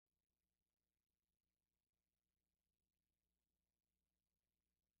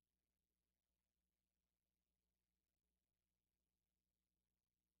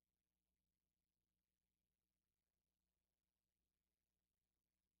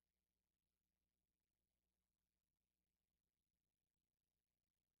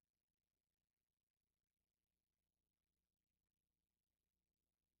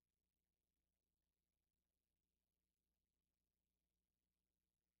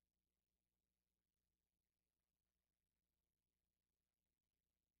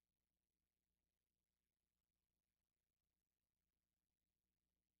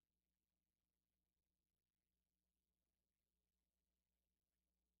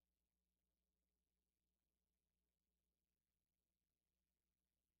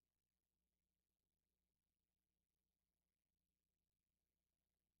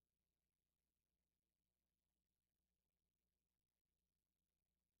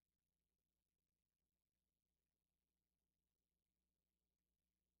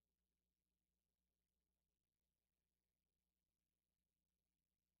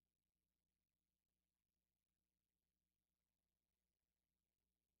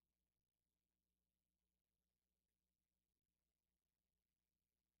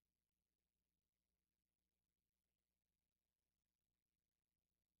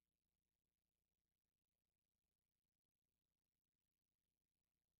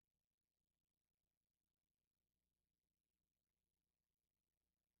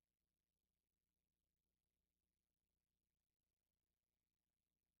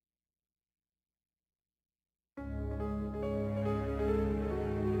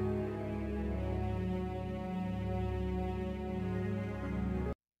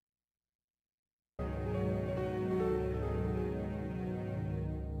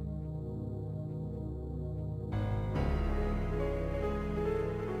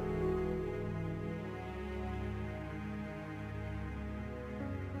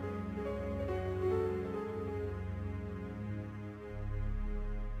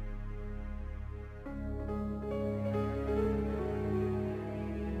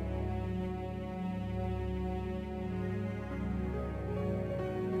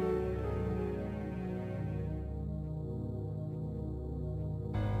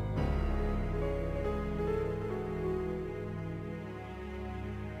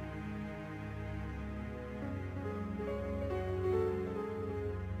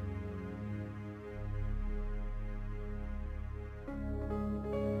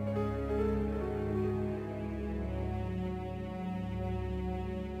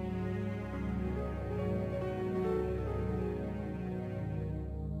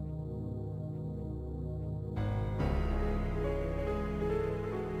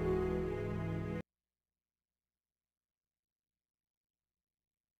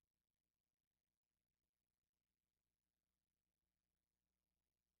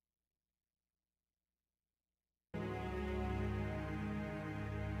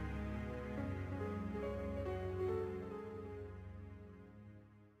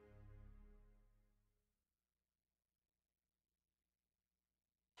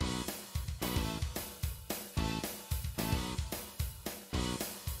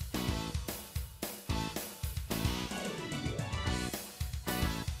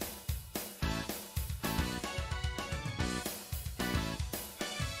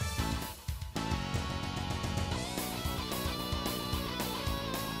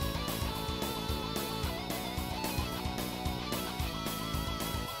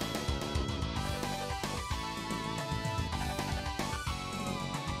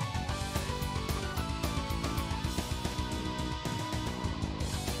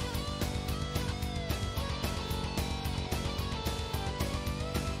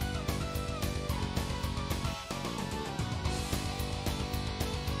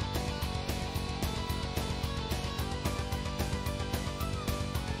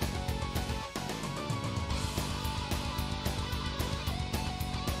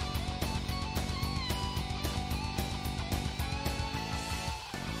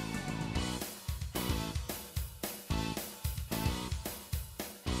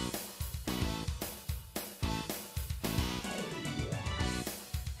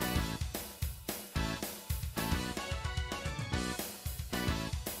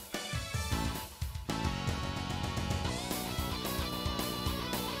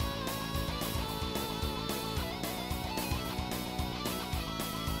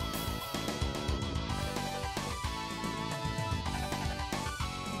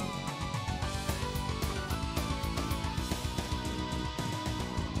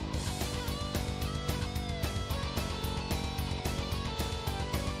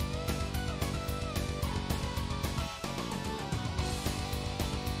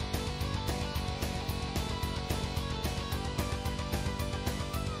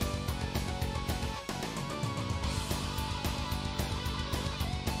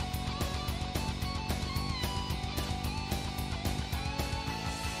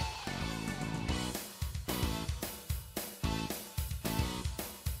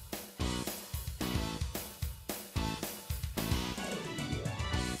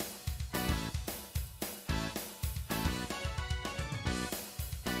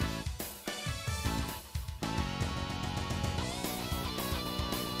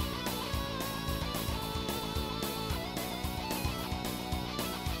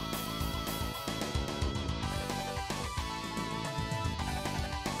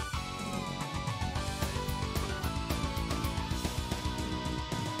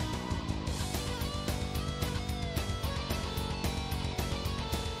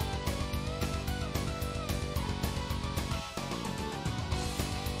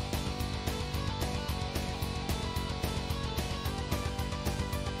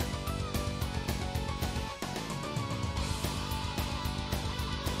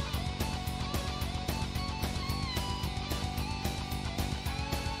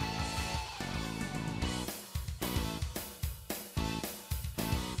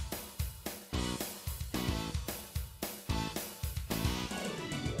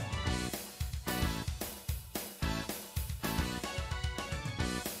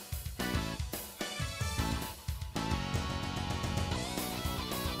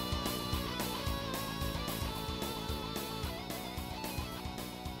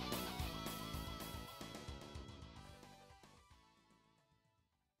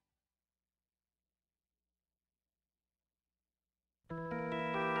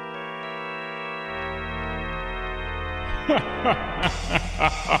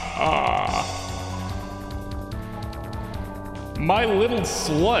My little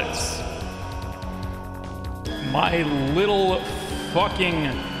sluts. My little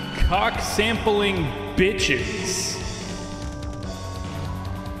fucking cock-sampling bitches.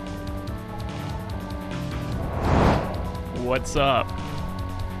 What's up?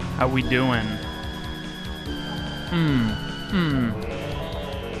 How we doing?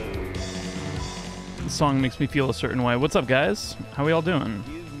 This song makes me feel a certain way. What's up, guys? How we all doing?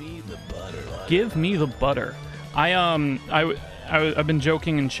 Give me the butter. Give me the butter. I've been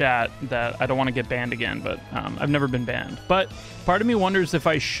joking in chat that I don't want to get banned again, but I've never been banned. But part of me wonders if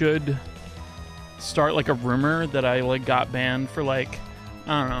I should start like a rumor that I like got banned for like,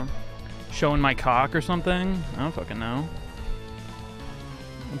 I don't know, showing my cock or something. I don't fucking know.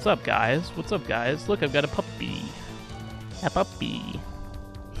 What's up, guys? What's up, guys? Look, I've got a puppy. A puppy.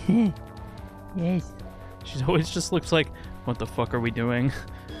 Yes. She always just looks like, what the fuck are we doing?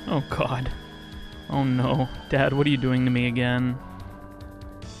 Oh, God. Oh, no. Dad, what are you doing to me again?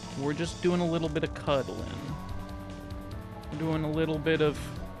 We're just doing a little bit of cuddling. We're doing a little bit of...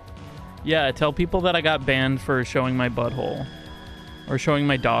 Yeah, tell people that I got banned for showing my butthole. Or showing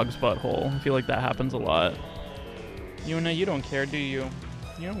my dog's butthole. I feel like that happens a lot. Yuna, you don't care, do you?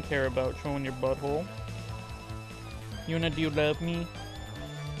 You don't care about showing your butthole. Yuna, do you love me?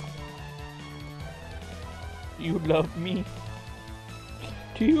 You love me?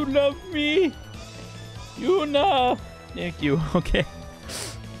 Do you love me? Yuna! Thank you. Okay.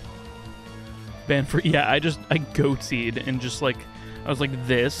 Banned for... Yeah, I goatsied and just like... I was like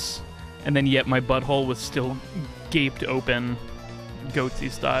this. And then yet my butthole was still gaped open. Goatsy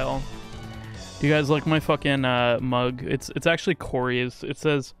style. Do you guys like my fucking mug? It's actually Corey's. It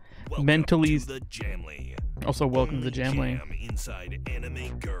says Welcome mentally... to the Jamly. Also, welcome to the Jamly. Jam inside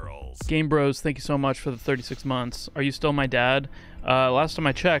anime girls. Game Bros, thank you so much for the 36 months. Are you still my dad? Last time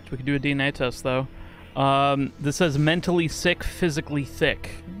I checked, we could do a DNA test, though. This says mentally sick, physically thick.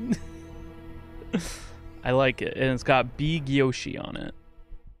 I like it. And it's got Big Yoshi on it.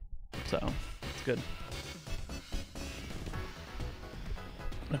 So, it's good.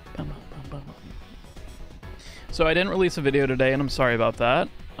 So I didn't release a video today, and I'm sorry about that.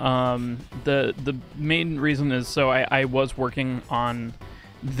 The main reason is so I was working on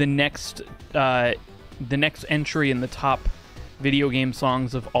the next entry in the top video game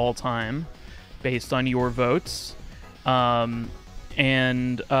songs of all time, based on your votes. And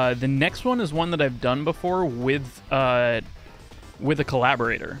the next one is one that I've done before with a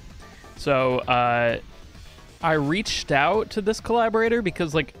collaborator. So I reached out to this collaborator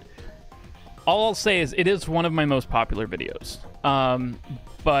because like. All I'll say is it is one of my most popular videos,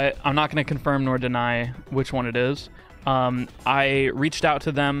 but I'm not going to confirm nor deny which one it is. I reached out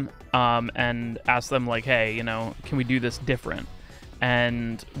to them and asked them like, hey, you know, can we do this different?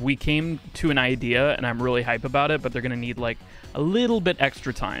 And we came to an idea, and I'm really hype about it, but they're going to need like a little bit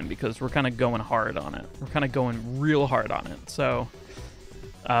extra time because we're kind of going hard on it. We're kind of going real hard on it. So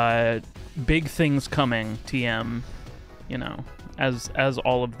big things coming, TM, you know, as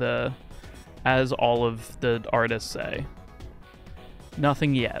all of the artists say.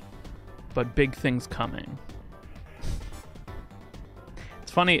 Nothing yet, but big things coming.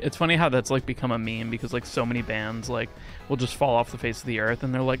 It's funny how that's like become a meme because like so many bands like will just fall off the face of the earth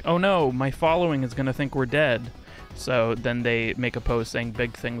and they're like, oh no, my following is gonna think we're dead. So then they make a post saying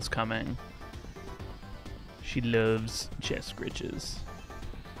big things coming. She loves chest scritches.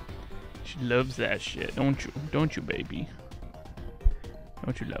 She loves that shit, don't you? Don't you, baby?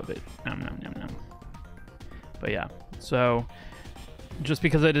 Don't you love it? Nom, nom, nom, nom. But yeah, so just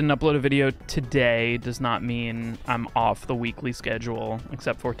because I didn't upload a video today does not mean I'm off the weekly schedule,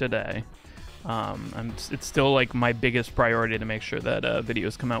 except for today. It's still like my biggest priority to make sure that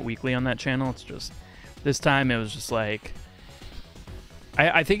videos come out weekly on that channel. It's just this time it was just like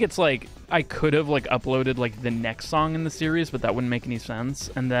I think it's like I could have like uploaded like the next song in the series, but that wouldn't make any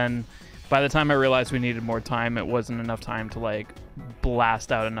sense. And then by the time I realized we needed more time, it wasn't enough time to like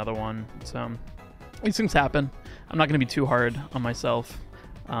blast out another one. So these things happen. I'm not going to be too hard on myself.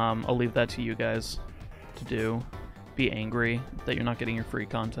 I'll leave that to you guys to do. Be angry that you're not getting your free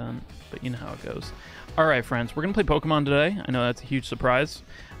content, but you know how it goes. All right, friends, we're going to play Pokemon today. I know that's a huge surprise.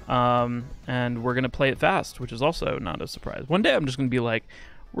 And we're going to play it fast, which is also not a surprise. One day I'm just going to be like,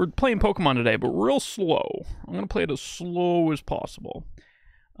 we're playing Pokemon today, but real slow. I'm going to play it as slow as possible.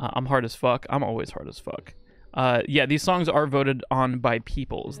 I'm hard as fuck. I'm always hard as fuck. Yeah, these songs are voted on by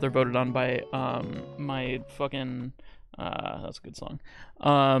peoples. They're voted on by my fucking that's a good song.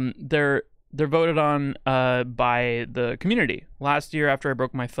 They're voted on by the community. Last year after I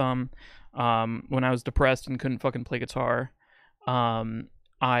broke my thumb, when I was depressed and couldn't fucking play guitar.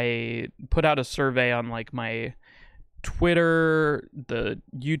 I put out a survey on like my Twitter, the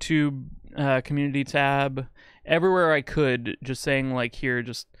YouTube community tab, everywhere I could, just saying like, here,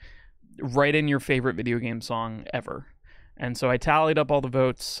 just write in your favorite video game song ever. And so I tallied up all the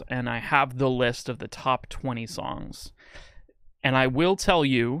votes, and I have the list of the top 20 songs. And I will tell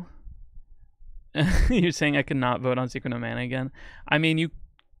you, you're saying I could not vote on Secret of Mana again? I mean, you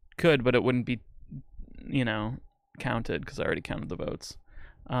could, but it wouldn't be, counted, because I already counted the votes.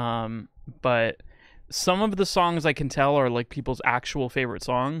 But some of the songs I can tell are like people's actual favorite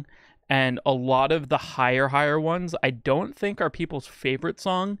song, and a lot of the higher ones I don't think are people's favorite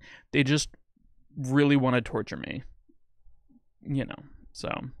song. They just really want to torture me, so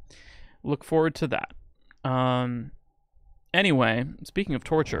look forward to that. Anyway, speaking of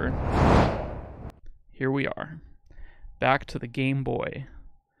torture, here we are, back to the Game Boy.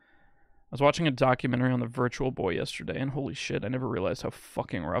 I was watching a documentary on the Virtual Boy yesterday, and holy shit, I never realized how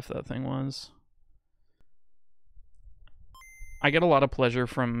fucking rough that thing was. I get a lot of pleasure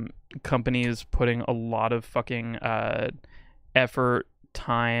from companies putting a lot of fucking effort,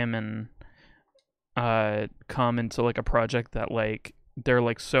 time, and come into like a project that like they're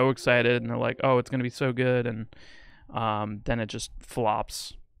like so excited, and they're like, oh, it's gonna be so good, and then it just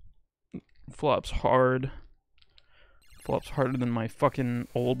flops hard. Flops harder than my fucking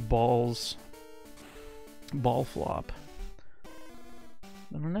old balls. Ball flop.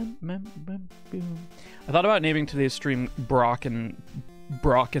 I thought about naming today's stream Brock and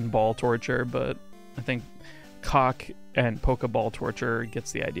Ball Torture, but I think Cock and Poké Ball Torture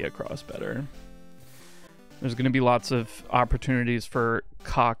gets the idea across better. There's going to be lots of opportunities for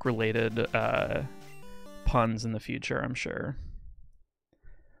cock-related puns in the future, I'm sure.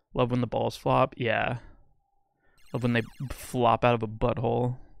 Love when the balls flop? Yeah. Love when they flop out of a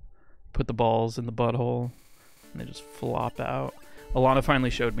butthole. Put the balls in the butthole, and they just flop out. Alana finally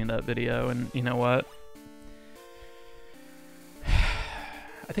showed me that video, and you know what?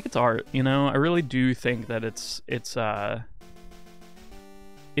 I think it's art, I really do think that it's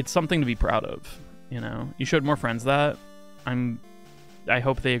something to be proud of, You showed more friends that. I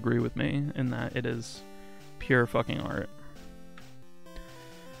hope they agree with me in that it is pure fucking art.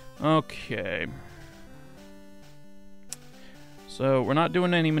 Okay. So we're not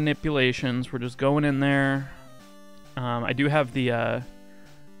doing any manipulations. We're just going in there. I do have the,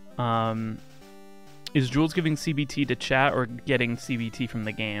 is Jules giving CBT to chat or getting CBT from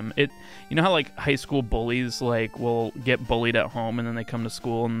the game? You know how like high school bullies like will get bullied at home and then they come to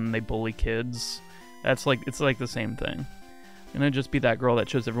school and they bully kids? It's like the same thing. I'm gonna just be that girl that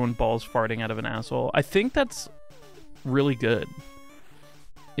shows everyone balls farting out of an asshole. I think that's really good.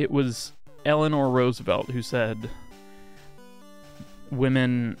 It was Eleanor Roosevelt who said,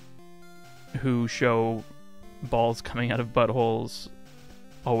 women who show balls coming out of buttholes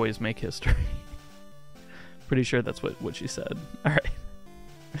always make history. Pretty sure that's what she said. All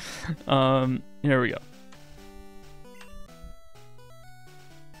right. Here we go.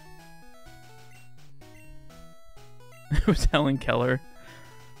 It was Helen Keller.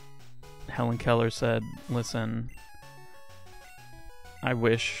 Helen Keller said, listen, I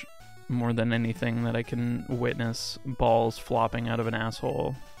wish more than anything that I can witness balls flopping out of an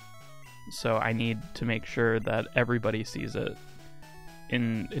asshole. So I need to make sure that everybody sees it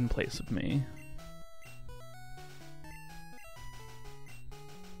in place of me.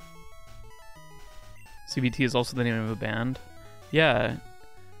 CBT is also the name of a band. Yeah.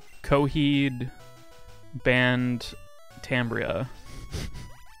 Coheed Band Tambria.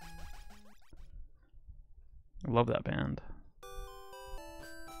 I love that band.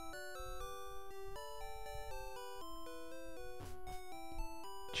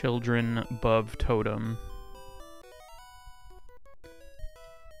 Children above totem.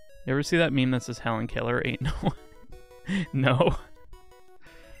 You ever see that meme that says Helen Keller ain't no no?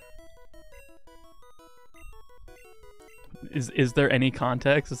 Is there any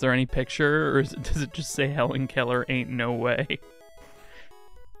context? Is there any picture, or does it just say Helen Keller ain't no way?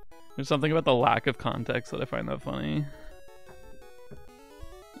 There's something about the lack of context that I find that funny.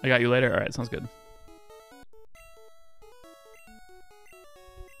 I got you later. All right, sounds good.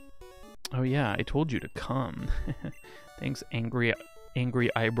 Oh yeah, I told you to come. Thanks, angry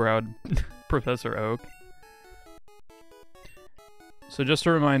eyebrowed Professor Oak. So just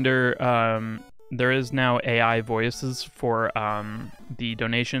a reminder, there is now AI voices for the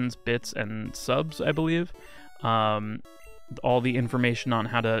donations, bits, and subs, I believe. All the information on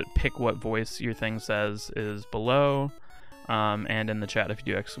how to pick what voice your thing says is below, and in the chat if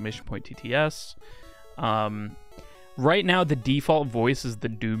you do !TTS. Right now, the default voice is the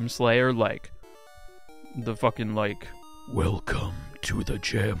Doomslayer, like, the fucking, like, welcome to the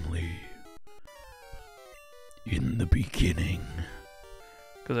Jamly. In the beginning.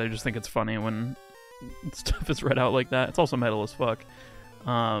 Because I just think it's funny when stuff is read out like that. It's also metal as fuck.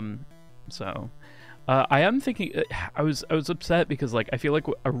 I am thinking, I was upset because, like, I feel like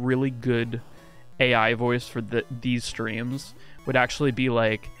a really good AI voice for these streams would actually be,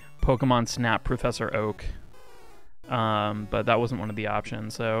 like, Pokemon Snap Professor Oak. But that wasn't one of the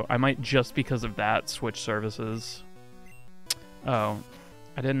options, so I might, just because of that, switch services. Oh,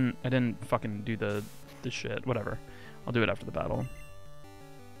 I didn't fucking do the shit. Whatever. I'll do it after the battle.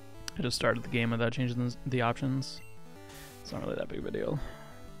 I just started the game without changing the options. It's not really that big of a deal.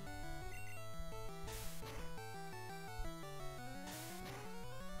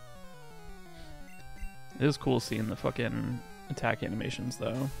 It is cool seeing the fucking attack animations,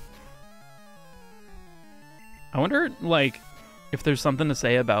 though. I wonder, like, if there's something to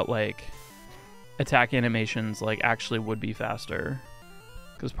say about, like, attack animations, like, actually would be faster.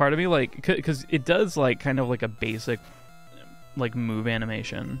 Because part of me, like, because it does, like, kind of like a basic, like, move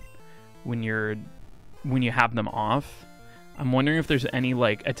animation when you have them off. I'm wondering if there's any,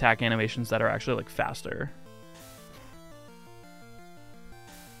 like, attack animations that are actually, like, faster.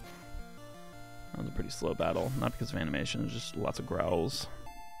 That was a pretty slow battle. Not because of animation, it's just lots of growls.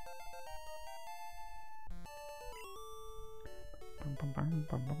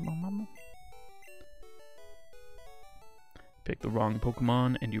 Pick the wrong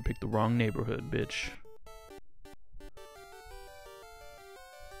Pokemon and you pick the wrong neighborhood, bitch.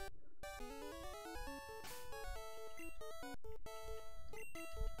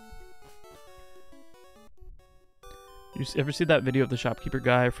 You ever see that video of the shopkeeper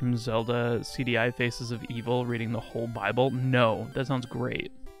guy from Zelda CDI Faces of Evil reading the whole Bible? No, that sounds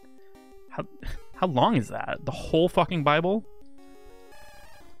great. How long is that? The whole fucking Bible?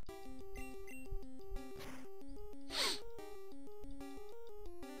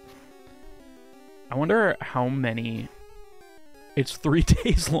 I wonder how many... It's 3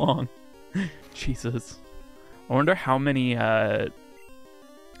 days long. Jesus. I wonder how many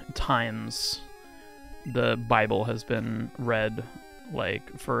times the Bible has been read,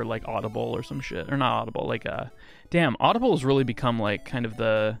 like, for, like, Audible or some shit. Or not Audible, like, damn, Audible has really become, like, kind of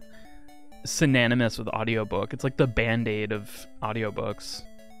the synonymous with audiobook. It's like the Band-Aid of audiobooks.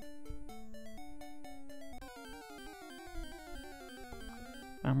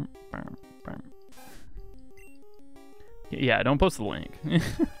 Yeah, don't post the link.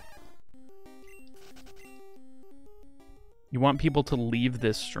 You want people to leave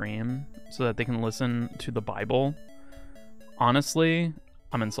this stream so that they can listen to the Bible? Honestly,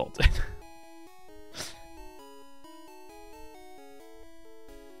 I'm insulted.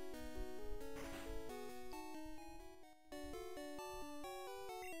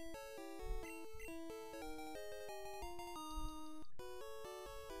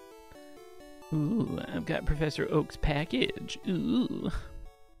 Ooh, I've got Professor Oak's package. Ooh.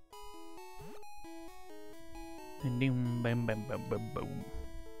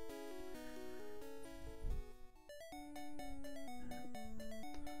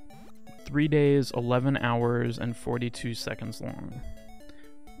 3 days, 11 hours, and 42 seconds long.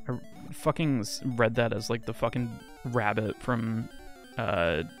 I fucking read that as, like, the fucking rabbit from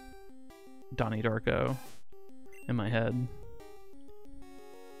Donnie Darko in my head.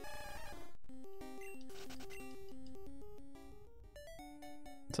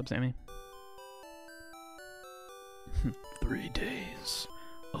 What's up, Sammy? 3 days,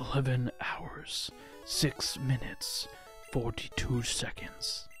 11 hours, 6 minutes, 42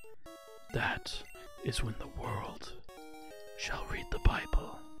 seconds. That is when the world shall read the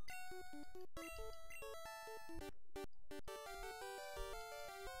Bible.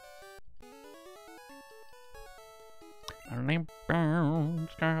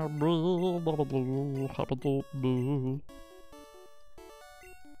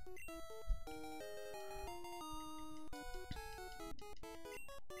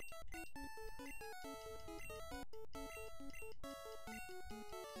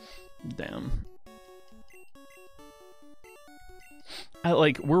 Damn.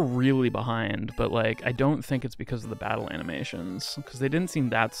 We're really behind, but, like, I don't think it's because of the battle animations, because they didn't seem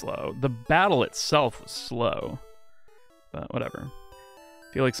that slow. The battle itself was slow, but whatever.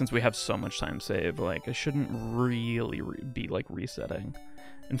 I feel like since we have so much time saved, like, I shouldn't really be, like, resetting.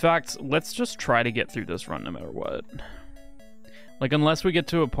 In fact, let's just try to get through this run no matter what. Like, unless we get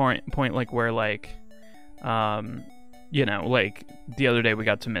to a point like, where, like, you know, like, the other day we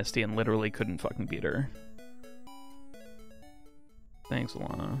got to Misty and literally couldn't fucking beat her. Thanks,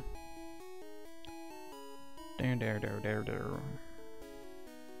 Alana. There, there, there, there, there.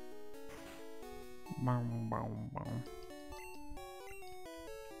 Boom, boom, boom.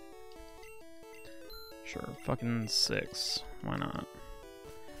 Sure, fucking 6. Why not?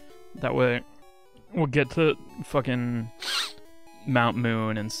 That way, we'll get to fucking Mount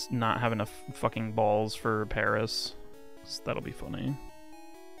Moon and not have enough fucking balls for Paris. So that'll be funny.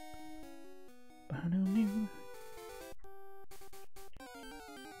 What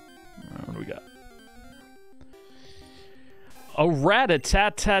do we got? A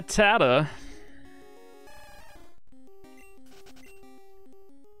rat-a-tat-tat-tata.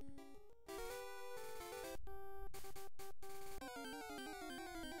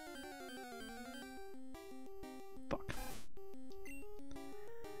 Fuck.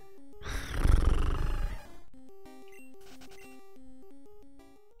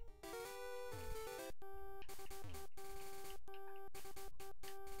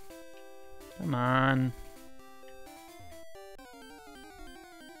 Come on.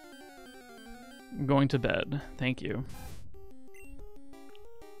 I'm going to bed. Thank you.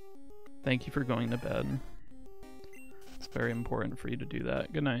 Thank you for going to bed. It's very important for you to do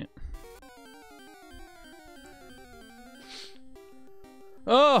that. Good night.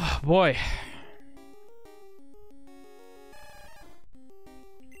 Oh, boy.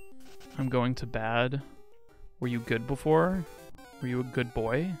 I'm going to bad. Were you good before? Were you a good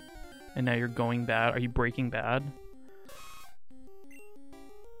boy? And now you're going bad? Are you breaking bad?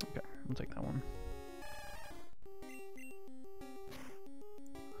 Okay, I'll take that one.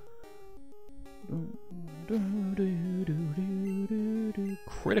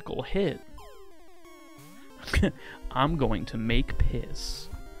 Critical hit. I'm going to make piss.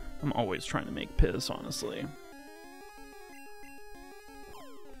 I'm always trying to make piss, honestly.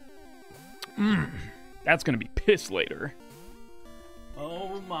 That's gonna be piss later.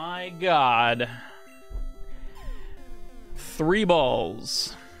 Oh my god. 3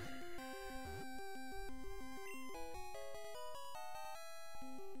 balls.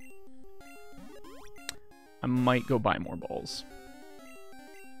 I might go buy more balls.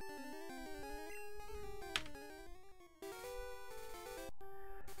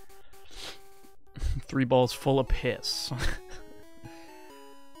 Three balls full of piss.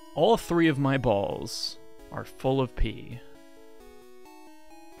 All 3 of my balls are full of pee.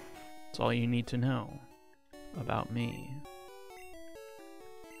 That's all you need to know about me.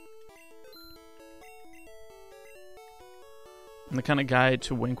 I'm the kind of guy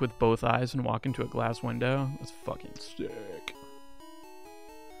to wink with both eyes and walk into a glass window. That's fucking sick.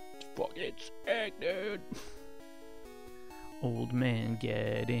 It's fucking sick, dude. Old man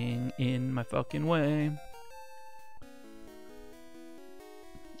getting in my fucking way.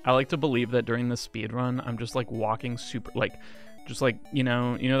 I like to believe that during the speed run, I'm just like walking super, like, just like, you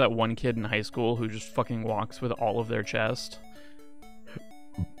know that one kid in high school who just fucking walks with all of their chest?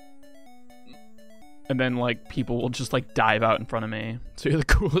 And then, like, people will just, like, dive out in front of me. So you're the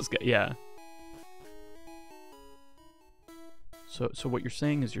coolest guy. Yeah. So what you're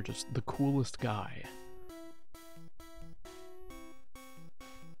saying is you're just the coolest guy.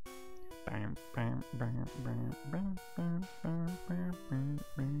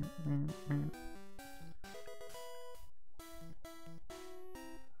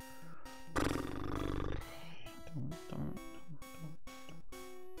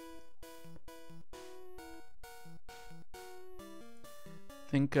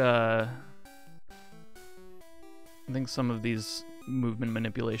 I think some of these movement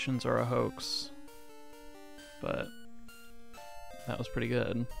manipulations are a hoax, but that was pretty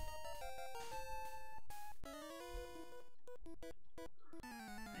good.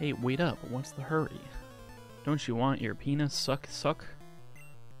 Hey, wait up, what's the hurry? Don't you want your penis suck?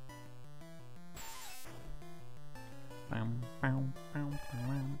 I'm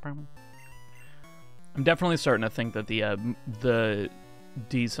definitely starting to think that the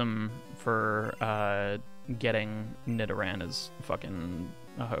DSOM for getting Nidoran is fucking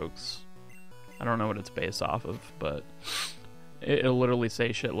a hoax. I don't know what it's based off of, but it'll literally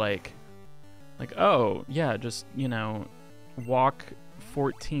say shit like, oh yeah, just, you know, walk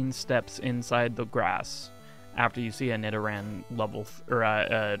 14 steps inside the grass after you see a Nidoran level or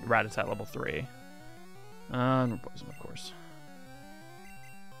a Rattata level 3. And poison, of course.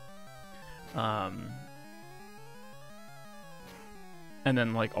 And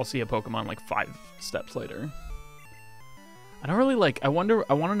then, like, I'll see a Pokemon, like, 5 steps later. I don't really, like, I want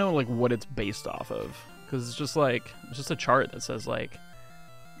to know, like, what it's based off of. Because it's just, like, it's just a chart that says, like,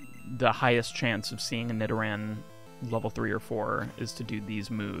 the highest chance of seeing a Nidoran level 3 or 4 is to do these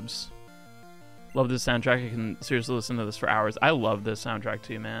moves. Love this soundtrack. I can seriously listen to this for hours. I love this soundtrack,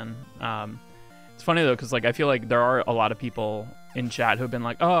 too, man. It's funny though, because like I feel like there are a lot of people in chat who've been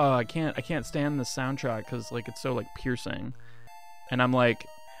like, "Oh, I can't stand the soundtrack because like it's so like piercing," and I'm like,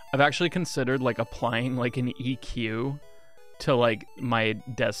 I've actually considered like applying like an EQ to like my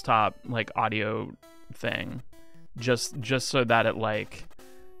desktop like audio thing, just so that it like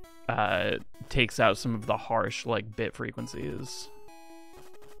takes out some of the harsh like bit frequencies.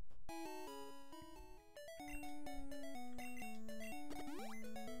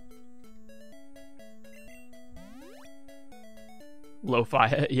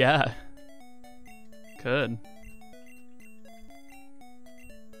 Lo-fi, yeah. Could.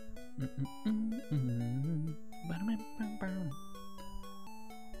 I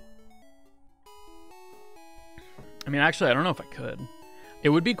mean, actually, I don't know if I could. It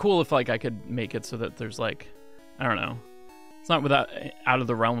would be cool if like I could make it so that there's like, I don't know. It's not without out of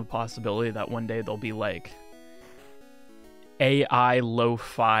the realm of possibility that one day there'll be like AI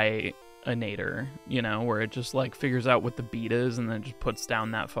lo-fi inator, you know, where it just like figures out what the beat is and then just puts down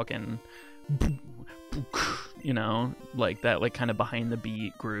that fucking, you know, like that like kind of behind the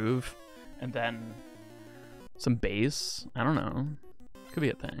beat groove, and then some bass. I don't know, could be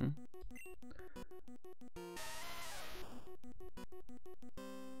a thing.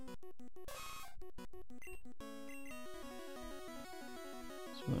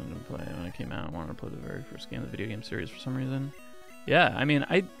 So I'm gonna play when it came out. I wanted to play the very first game of the video game series for some reason. Yeah, I mean,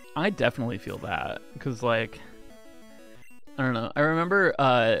 I definitely feel that, because like, I don't know. I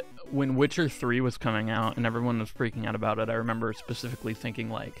remember when Witcher 3 was coming out and everyone was freaking out about it. I remember specifically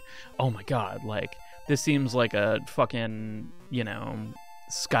thinking like, oh my god, like this seems like a fucking, you know,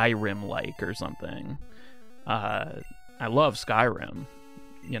 Skyrim-like or something. I love Skyrim,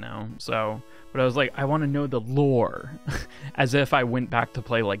 you know, so, but I was like, I want to know the lore, as if I went back to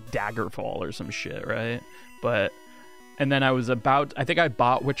play like Daggerfall or some shit, right? But and then I think I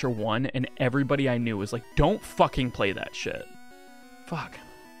bought Witcher 1, and everybody I knew was like, don't fucking play that shit. Fuck.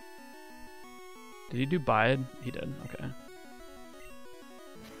 Did he do Bide? He did, okay.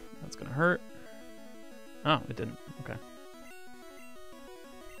 That's gonna hurt. Oh, it didn't, okay.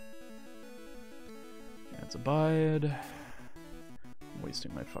 That's a Bide. I'm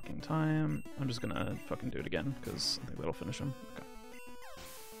wasting my fucking time. I'm just gonna fucking do it again, because I think that'll finish him. Okay.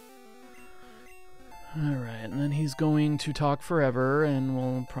 Alright, and then he's going to talk forever, and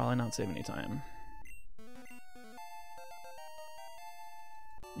we'll probably not save any time.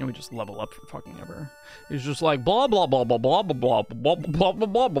 And we just level up for fucking ever. He's just like blah blah blah blah blah blah blah blah blah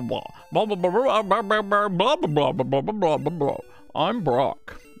blah blah blah blah blah blah blah blah blah. I'm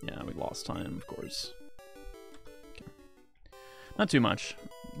Brock. Yeah, we lost time, of course. Okay. Not too much.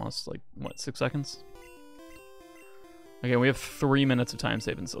 Lost like what, 6 seconds? Okay, we have 3 minutes of time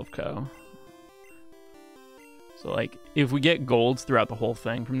save in Silphco. So, like, if we get golds throughout the whole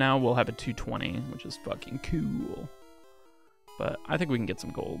thing from now, we'll have a 220, which is fucking cool. But I think we can get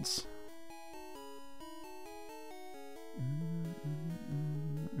some golds.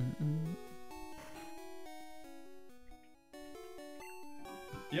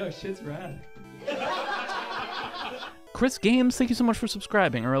 Yo, shit's rad. Chris Games, thank you so much for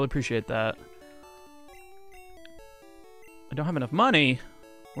subscribing. I really appreciate that. I don't have enough money.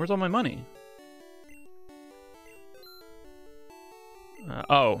 Where's all my money?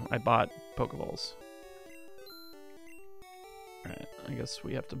 Oh, I bought Pokeballs. Alright, I guess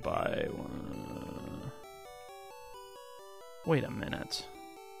we have to buy one. Wait a minute.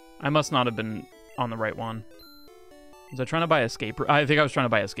 I must not have been on the right one. Was I trying to buy escape? I think I was trying to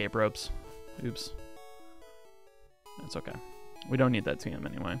buy escape ropes. Oops. That's okay. We don't need that TM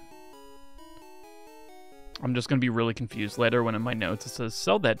anyway. I'm just going to be really confused later when in my notes it says,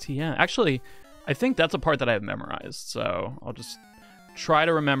 sell that TM. Actually, I think that's a part that I have memorized, so I'll just try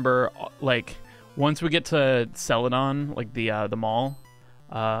to remember, like, once we get to Celadon, like the mall,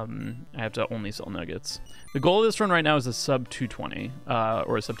 I have to only sell nuggets. The goal of this run right now is a sub 220,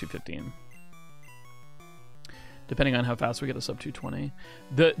 or a sub 215. Depending on how fast we get a sub 220.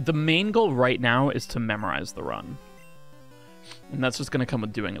 The main goal right now is to memorize the run. And that's just going to come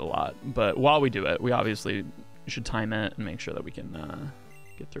with doing it a lot. But while we do it, we obviously should time it and make sure that we can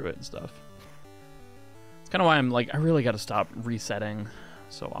get through it and stuff. It's kind of why I'm like, I really got to stop resetting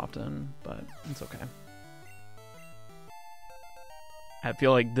so often, but it's okay. I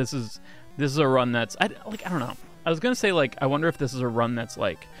feel like this is a run that's, I don't know. I was going to say, like, I wonder if this is a run that's,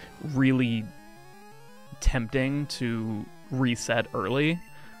 like, really tempting to reset early.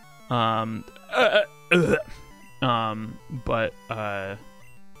 But I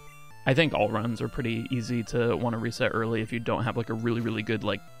think all runs are pretty easy to want to reset early if you don't have, like, a really, really good,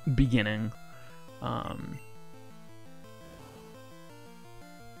 like, beginning.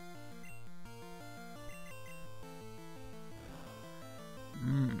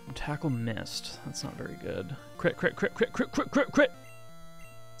 Tackle missed. That's not very good. Crit, crit, crit, crit, crit, crit, crit, crit.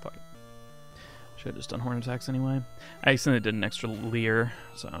 Fuck it. Should have just done horn attacks anyway. I accidentally did an extra leer,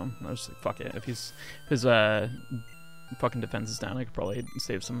 so I was like, fuck it. If his fucking defense is down, I could probably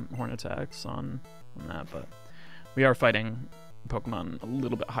save some horn attacks on that, but we are fighting Pokemon a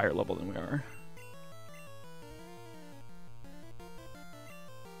little bit higher level than we are.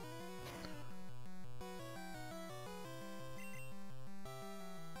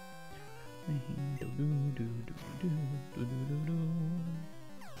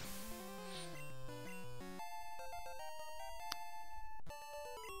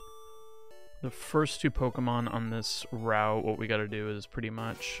 The first two Pokemon on this route, what we gotta do is pretty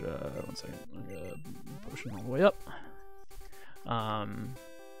much, one second, I gotta potion all the way up.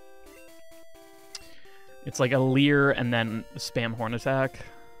 It's like a leer and then spam horn attack.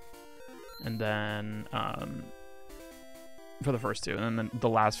 And then, for the first two, and then the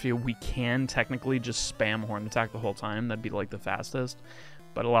last few, we can technically just spam horn attack the whole time. That'd be like the fastest.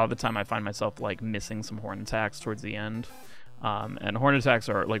 But a lot of the time I find myself like missing some horn attacks towards the end. And horn attacks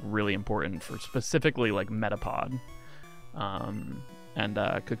are like really important for specifically like Metapod and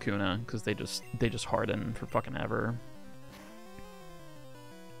Kakuna, because they just harden for fucking ever.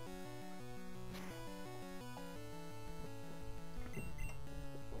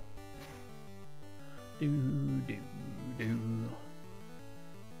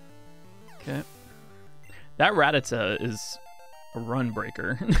 Okay. That Rattata is a run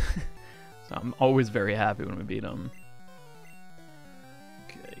breaker. So I'm always very happy when we beat him.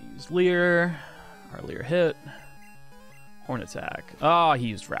 Okay, use Leer. Our Leer hit. Horn attack. Oh, he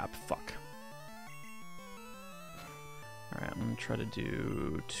used Wrap. Fuck. Alright, I'm gonna try to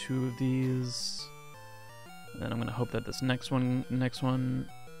do 2 of these. And then I'm gonna hope that this next one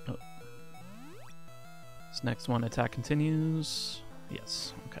this next one attack continues.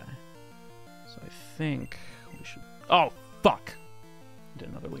 Yes, okay. So I think we should... Oh, fuck! Did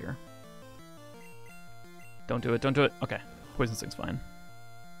another Leer. Don't do it, don't do it. Okay, Poison Sting's fine.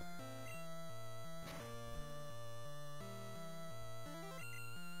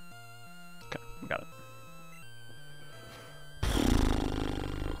 Okay, we got it.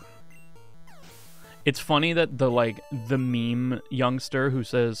 It's funny that the meme youngster who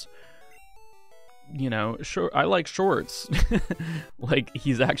says, you know, sure, I like shorts. Like,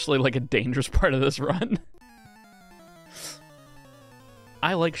 he's actually like a dangerous part of this run.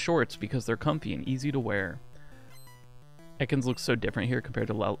 I like shorts because they're comfy and easy to wear. Ekans looks so different here compared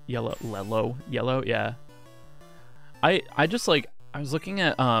to yellow, yeah. I just like, I was looking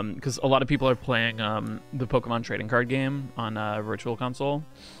at, because a lot of people are playing the Pokemon trading card game on Virtual Console.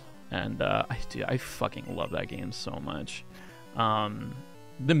 And I fucking love that game so much.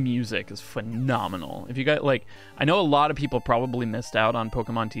 The music is phenomenal. If you got like, I know a lot of people probably missed out on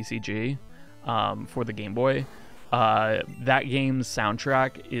Pokemon TCG for the Game Boy. That game's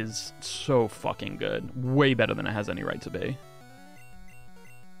soundtrack is so fucking good. Way better than it has any right to be.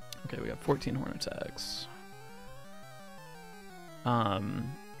 Okay, we got 14 horn attacks.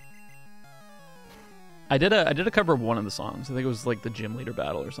 I did a cover of one of the songs. I think it was like the gym leader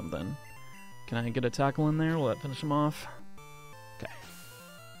battle or something. Can I get a tackle in there? Will that finish him off? Okay.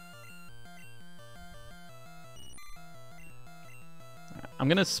 Right. I'm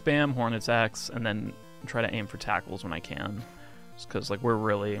gonna spam horn attacks and then try to aim for tackles when I can, just because like we're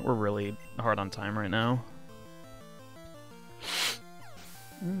really hard on time right now.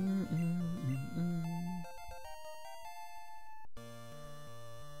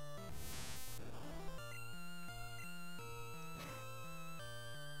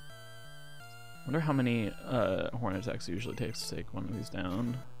 Wonder how many horn attacks it usually takes to take one of these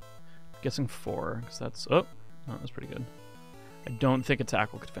down. I'm guessing 4, because that's... Oh, that was pretty good. I don't think a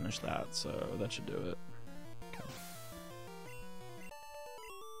tackle could finish that, so that should do it.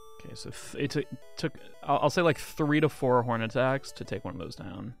 Okay, so it took... I'll say like 3 to 4 horn attacks to take one of those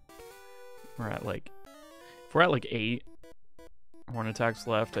down. We're at like... If we're at like 8 horn attacks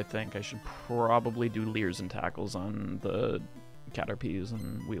left, I think I should probably do Leers and tackles on the Caterpies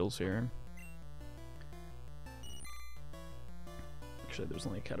and Weedles here. Actually, there's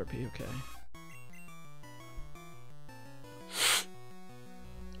only a Caterpie, okay.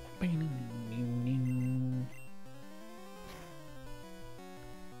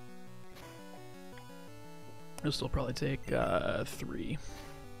 It'll still probably take 3.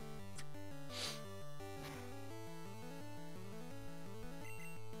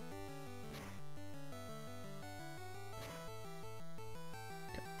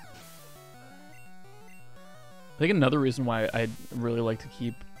 I think another reason why I'd really like to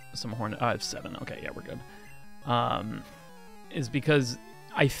keep some horn... I have 7. Okay, yeah, we're good. Is because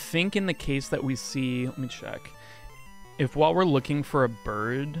I think in the case that we see, let me check. If while we're looking for a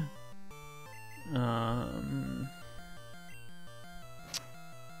bird,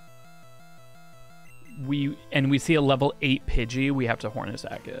 we see a level 8 Pidgey, we have to Horn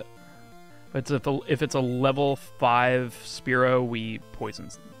Attack it. But if it's a level 5 Spearow, we Poison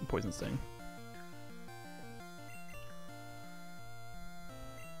Sting.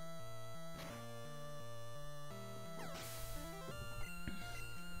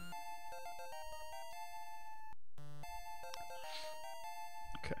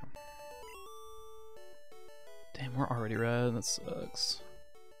 Okay. Damn, we're already red. That sucks.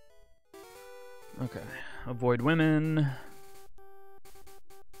 Okay. Avoid women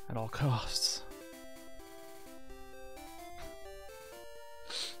at all costs.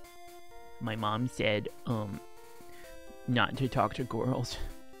 My mom said, not to talk to girls.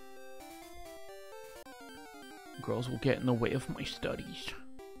 Girls will get in the way of my studies.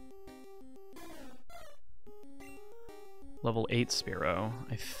 Level 8 Spearow.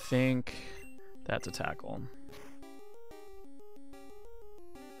 I think that's a tackle.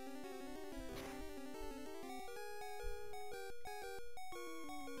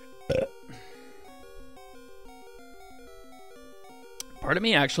 Part of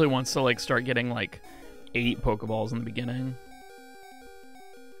me actually wants to like start getting like 8 Pokeballs in the beginning.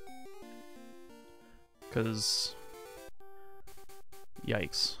 Cause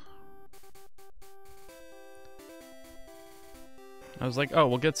yikes. I was like, oh,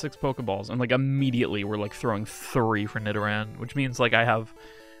 we'll get 6 Pokeballs, and like immediately we're like throwing 3 for Nidoran, which means like I have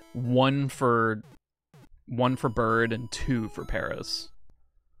 1 for Bird and 2 for Paris.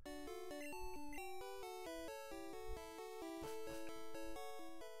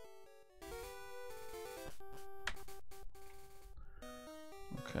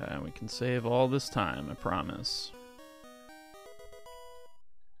 Okay, we can save all this time, I promise.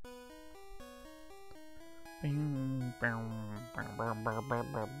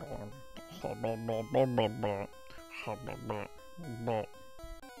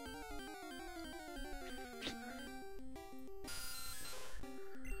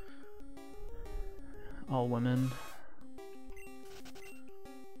 All women.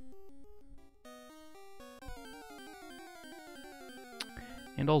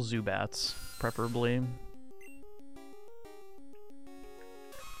 And all Zubats, preferably.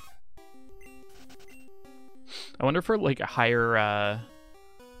 I wonder for like a higher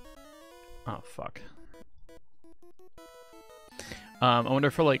oh fuck. I wonder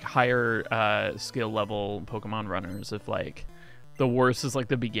for like higher skill level Pokemon runners if like the worst is like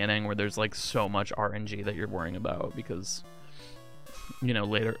the beginning where there's like so much RNG that you're worrying about, because you know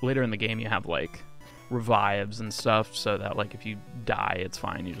later in the game you have like revives and stuff, so that like if you die it's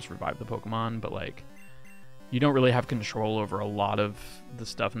fine, you just revive the Pokemon, but like you don't really have control over a lot of the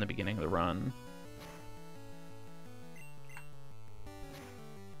stuff in the beginning of the run.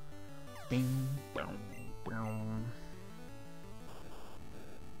 Bing, boom, boom.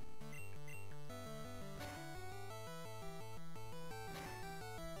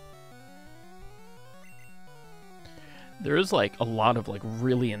 There is like a lot of like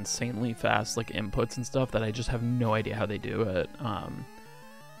really insanely fast like inputs and stuff that I just have no idea how they do it.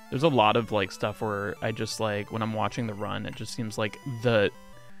 There's a lot of like stuff where I just like when I'm watching the run, it just seems like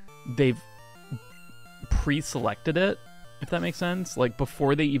they've pre-selected it, if that makes sense. Like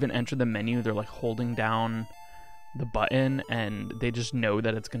before they even enter the menu, they're like holding down the button and they just know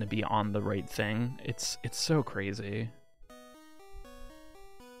that it's going to be on the right thing. It's so crazy.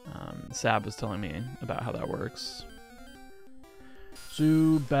 Sab was telling me about how that works.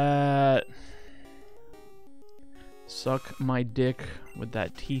 Zubat. Suck my dick with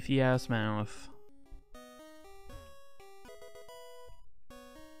that teethy ass mouth.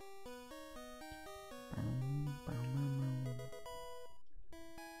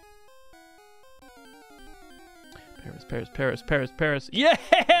 Paris. Yeah,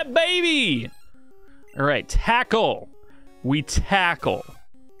 baby! All right, tackle. We tackle.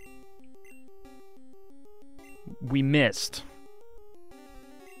 We missed.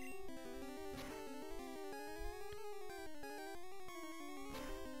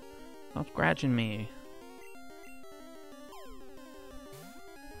 Stop scratching me.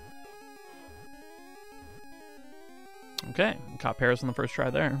 Okay, caught Paris on the first try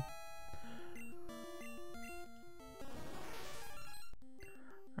there.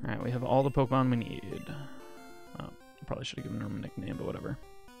 Alright, we have all the Pokemon we need. Oh, I probably should have given her a nickname, but whatever.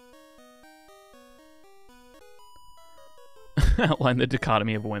 Outline the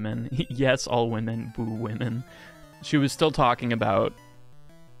dichotomy of women. Yes, all women, boo women. She was still talking about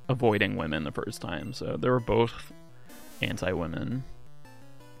avoiding women the first time, so they were both anti-women.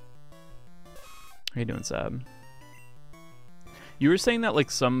 How you doing, Sab? You were saying that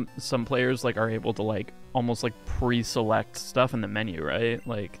like some players like are able to like almost like pre-select stuff in the menu, right?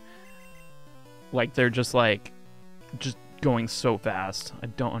 Like they're just going so fast. I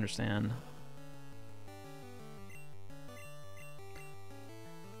don't understand.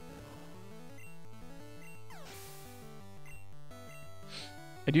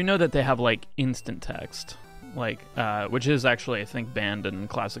 I do know that they have like instant text, like which is actually I think banned in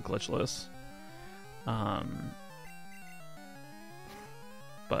classic glitchless.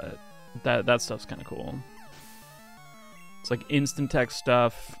 But that stuff's kind of cool. It's like instant text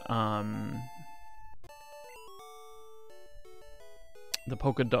stuff. The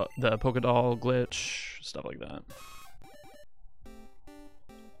Poké doll glitch, stuff like that.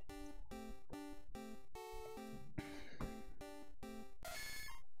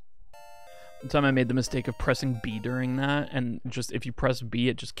 One time I made the mistake of pressing B during that, and just if you press B,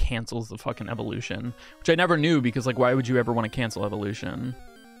 it just cancels the fucking evolution, which I never knew because like why would you ever want to cancel evolution?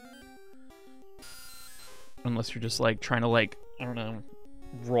 Unless you're just like trying to like, I don't know,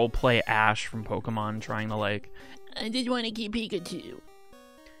 roleplay Ash from Pokemon, trying to like, I just want to keep Pikachu.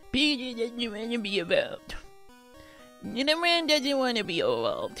 Pikachu doesn't want to be evolved. Nidoran doesn't want to be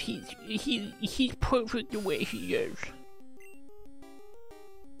evolved. He's perfect the way he is.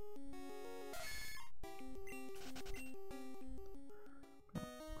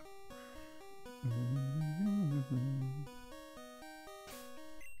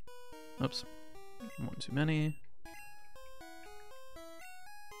 Oops. One too many.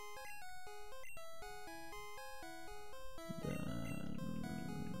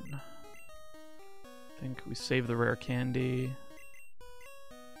 Then I think we save the rare candy.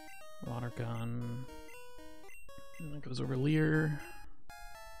 Water gun. And that goes over Leer.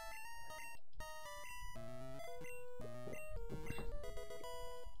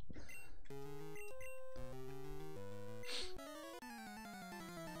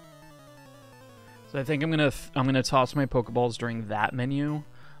 So I think I'm gonna toss my Pokeballs during that menu.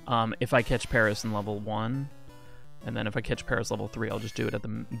 If I catch Paris in level 1, and then if I catch Paris level 3, I'll just do it at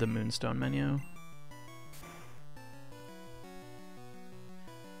the Moonstone menu.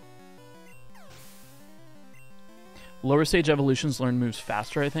 Lower stage evolutions learn moves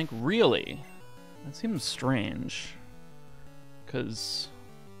faster, I think. Really? That seems strange. Because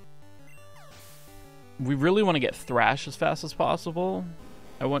we really want to get Thrash as fast as possible.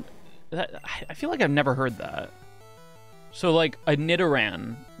 I feel like I've never heard that. So, like, a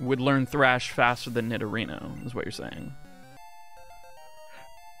Nidoran would learn Thrash faster than Nidorino, is what you're saying.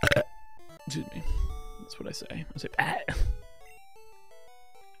 Excuse me. That's what I say. I say, ah.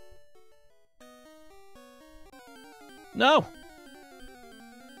 No!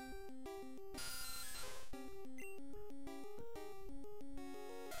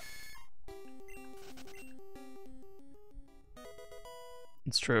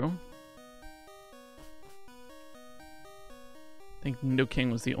 It's true. I think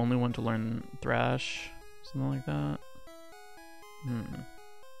Nidoking was the only one to learn Thrash, something like that.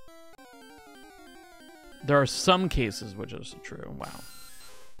 There are some cases which is true. Wow.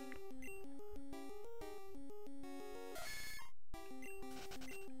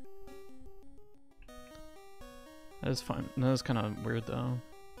 That is fun. That is kind of weird though.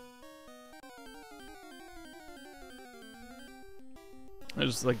 It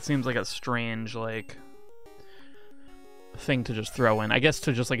just like seems like a strange like thing to just throw in. I guess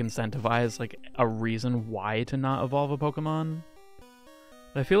to just like incentivize like a reason why to not evolve a Pokemon.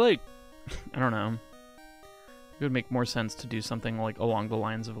 But I feel like I don't know. It would make more sense to do something like along the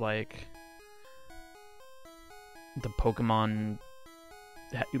lines of like the Pokemon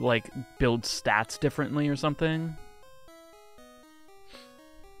like build stats differently or something.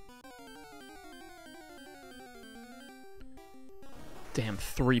 Damn,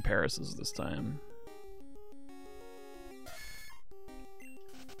 3 Parises this time.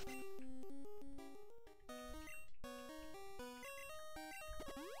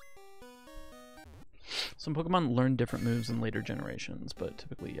 Some Pokemon learn different moves in later generations, but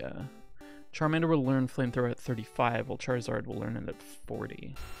typically, yeah. Charmander will learn Flamethrower at 35, while Charizard will learn it at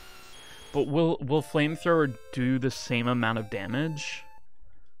 40. But will Flamethrower do the same amount of damage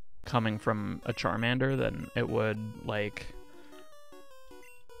coming from a Charmander than it would, like,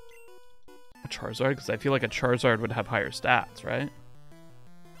 a Charizard? Because I feel like a Charizard would have higher stats, right?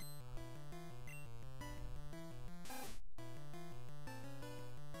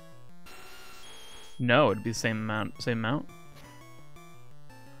 No, it'd be the same amount. Same amount.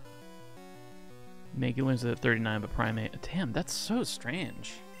 Maggie learns it at 39, but Primate. Damn, that's so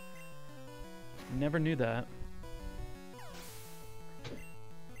strange. Never knew that.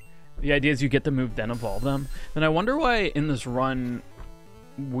 The idea is you get the move, then evolve them. Then I wonder why in this run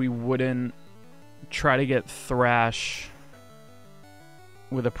we wouldn't try to get Thrash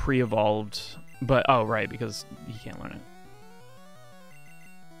with a pre-evolved, but oh right, because he can't learn it.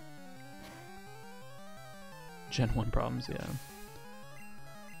 Gen 1 problems, yeah.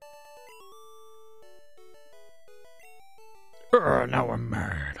 Now I'm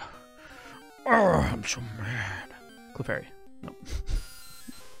mad. I'm so mad. Clefairy. Nope.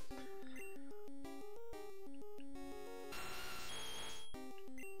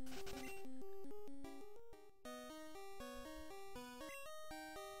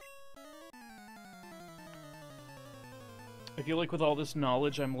 I feel like with all this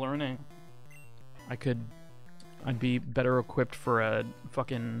knowledge I'm learning, I'd be better equipped for a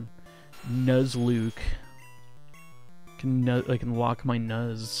fucking Nuzlocke. I can lock my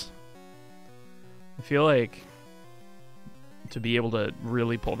Nuz. I feel like to be able to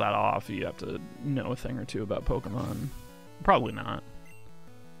really pull that off, you have to know a thing or two about Pokemon. Probably not.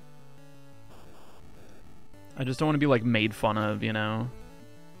 I just don't want to be like made fun of, you know?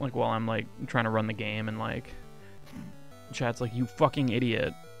 Like while I'm like trying to run the game and like chat's like, you fucking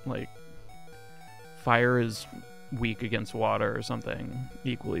idiot. Like fire is weak against water or something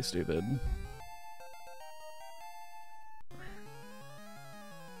equally stupid.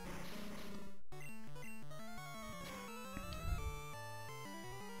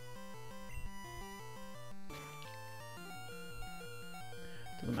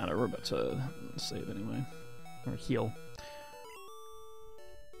 Doesn't matter, we're about to save anyway. Or heal.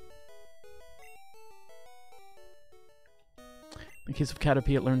 In the case of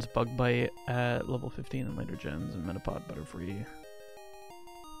Caterpie, it learns Bug Bite at level 15 and later gens, and Metapod Butterfree.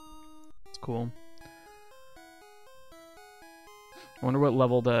 It's cool. I wonder what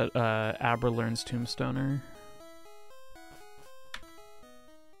level that Abra learns Tombstoner.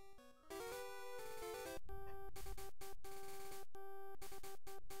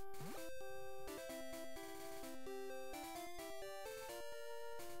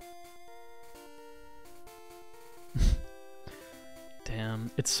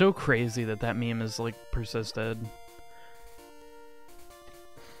 Damn, it's so crazy that that meme is like persisted.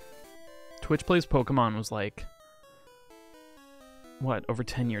 Twitch Plays Pokemon was like, what, over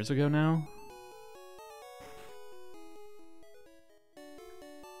 10 years ago now?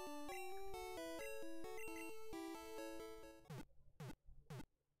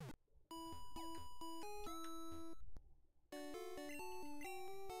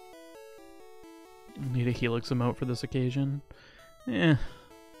 Need a Helix emote for this occasion? Eh.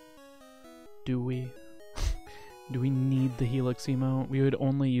 Do we? Do we need the Helix emote? We would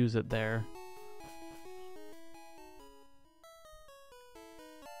only use it there.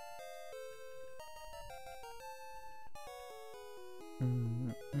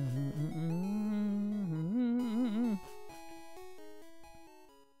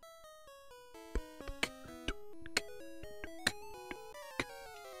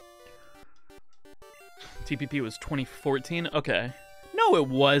 TPP was 2014? Okay. No, it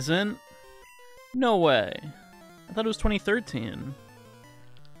wasn't. No way. I thought it was 2013.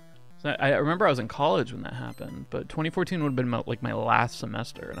 So I remember I was in college when that happened, but 2014 would have been like my last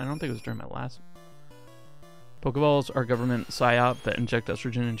semester, and I don't think it was during my last. Pokeballs are government psyop that inject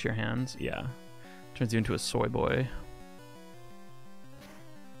estrogen into your hands. Yeah. Turns you into a soy boy.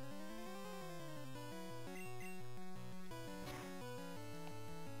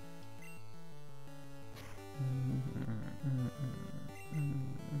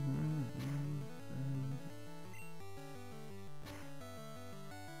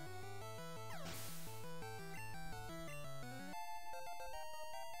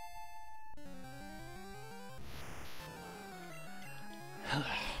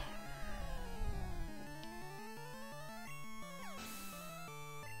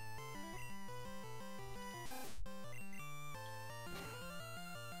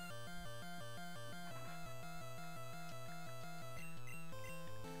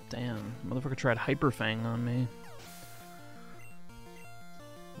 Damn, motherfucker tried Hyper Fang on me.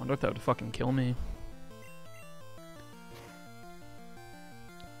 Wonder if that would fucking kill me.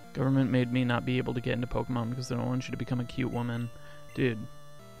 Government made me not be able to get into Pokemon because they don't want you to become a cute woman. Dude, you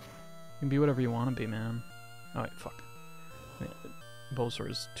can be whatever you want to be, man. Oh wait, fuck.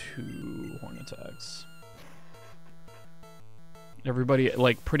 Bulbasaur is 2 horn attacks. Everybody,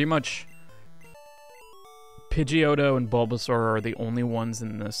 like, pretty much Pidgeotto and Bulbasaur are the only ones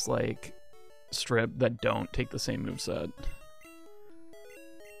in this, like, strip that don't take the same moveset.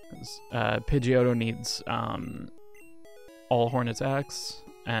 Pidgeotto needs all horn attacks,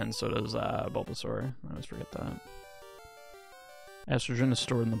 and so does Bulbasaur. I always forget that. Estrogen is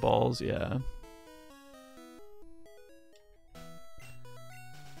stored in the balls, yeah.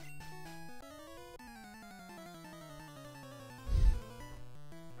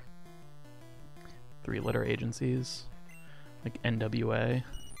 Three-letter agencies, like NWA.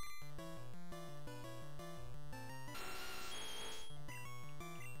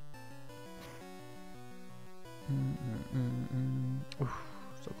 Oof,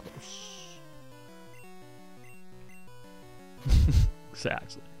 so close.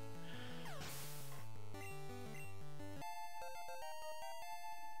 Exactly.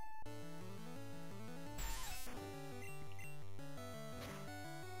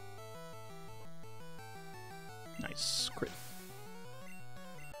 Nice crit.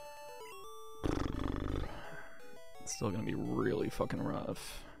 It's still gonna be really fucking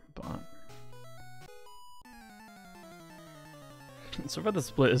rough, but so far the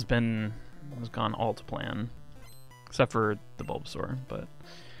split has gone all to plan, except for the Bulbasaur, but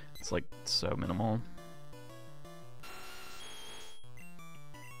it's like so minimal.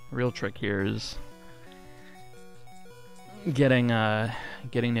 The real trick here is getting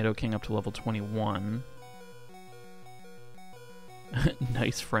Nidoking up to level 21.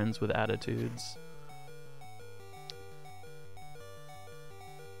 Nice friends with attitudes.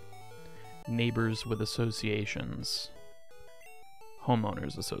 Neighbors with associations.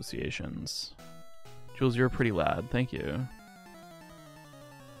 Homeowners associations. Jules, you're a pretty lad. Thank you.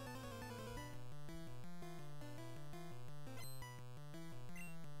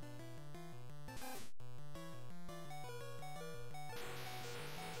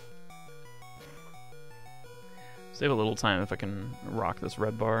 Save a little time if I can rock this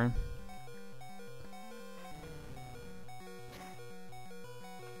red bar.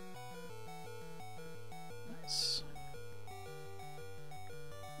 Nice.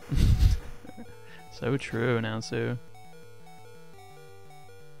 So true, Nasu.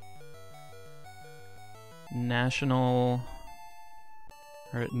 National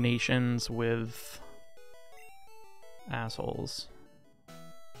or nations with assholes.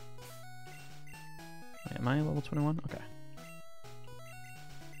 Wait, am I level 21? Okay.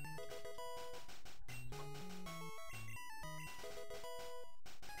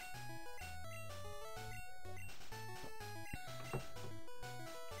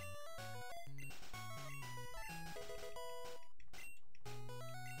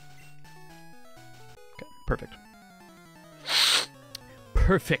 Okay, perfect.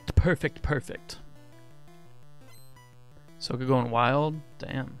 Perfect. Ahsoka going wild?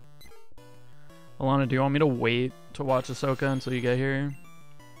 Damn. Alana, do you want me to wait to watch Ahsoka until you get here?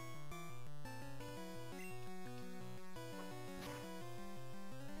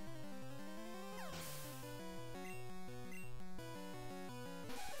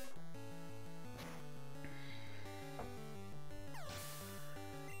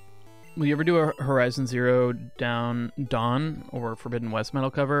 Will you ever do a Horizon Zero Dawn or Forbidden West metal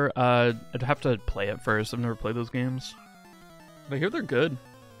cover? I'd have to play it first. I've never played those games. But I hear they're good.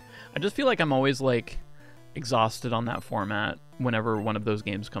 I just feel like I'm always like exhausted on that format whenever one of those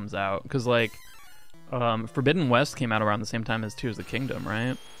games comes out, because like Forbidden West came out around the same time as Tears of the Kingdom,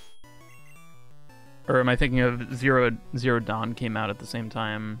 right? Or am I thinking of Zero Dawn came out at the same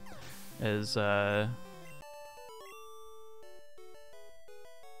time as Breath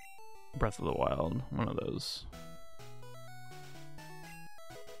of the Wild? One of those.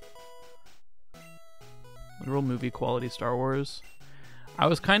 Literal movie quality Star Wars. I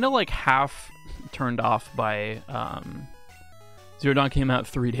was kind of like half turned off by Zero Dawn came out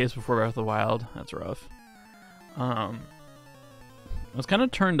 3 days before Breath of the Wild. That's rough. I was kind of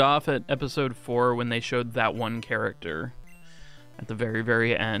turned off at episode 4 when they showed that one character at the very,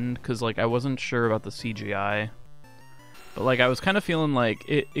 very end, because like I wasn't sure about the CGI. But like I was kind of feeling like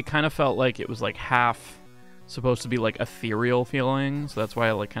it kind of felt like it was like half supposed to be like ethereal feeling, so that's why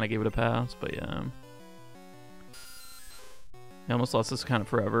I like kind of gave it a pass. But yeah. I almost lost this kind of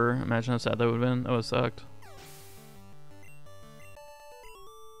forever. Imagine how sad that would have been. That would have sucked.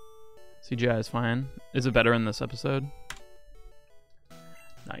 CGI is fine. Is it better in this episode?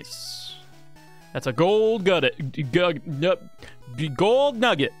 Nice. That's a gold gold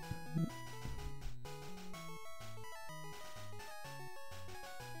nugget.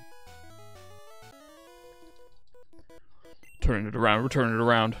 Turning it around. We're turning it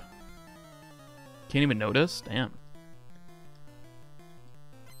around. Can't even notice? Damn.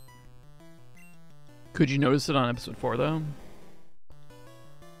 Could you notice it on episode 4, though?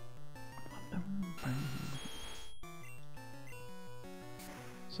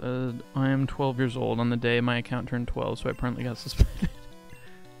 Said, I am 12 years old on the day my account turned 12, so I apparently got suspended.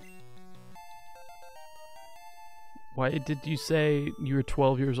 Why did you say you were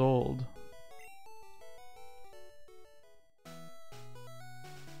 12 years old?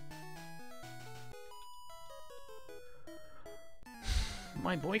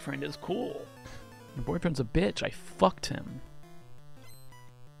 My boyfriend is cool. Your boyfriend's a bitch. I fucked him.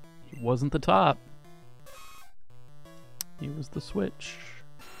 He wasn't the top. He was the switch.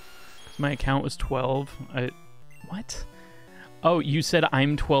 'Cause my account was 12. What? Oh, you said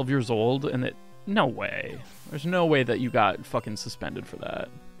I'm 12 years old and that... No way. There's no way that you got fucking suspended for that.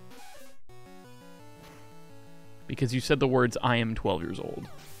 Because you said the words, I am 12 years old.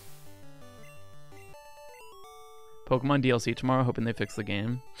 Pokemon DLC tomorrow, hoping they fix the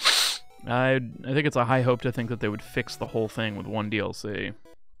game. I think it's a high hope to think that they would fix the whole thing with one DLC.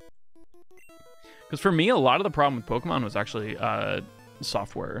 Because for me, a lot of the problem with Pokemon was actually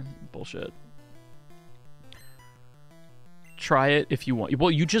software bullshit. Try it if you want.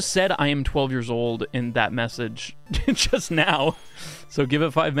 Well, you just said I am 12 years old in that message just now. So give it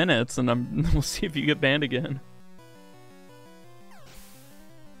 5 minutes and we'll see if you get banned again.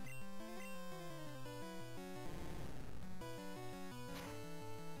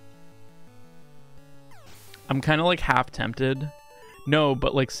 I'm kind of like half tempted. No,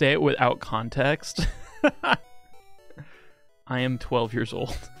 but like say it without context. I am 12 years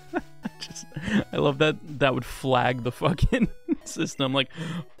old. I love that that would flag the fucking system. Like,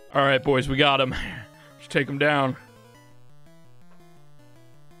 all right, boys, we got him. Just take him down.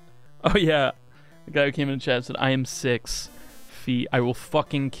 Oh, yeah. The guy who came in the chat said, I am 6 feet. I will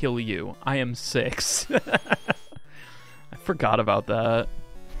fucking kill you. I am 6. I forgot about that.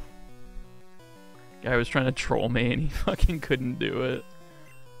 Guy was trying to troll me and he fucking couldn't do it.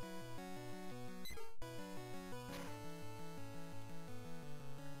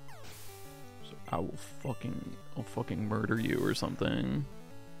 So I'll fucking murder you or something.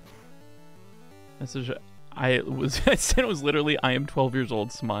 Message I said it was literally I am 12 years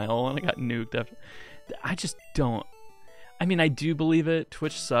old smile and I got nuked after. I just don't. I mean, I do believe it.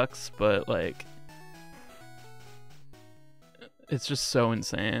 Twitch sucks, but like it's just so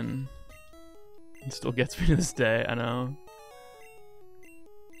insane. It still gets me to this day, I know.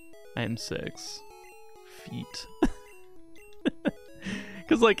 I am 6 feet.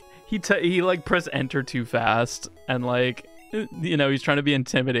 Cause like he like pressed enter too fast and like, you know, he's trying to be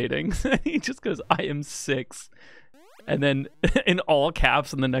intimidating. He just goes, I am 6. And then in all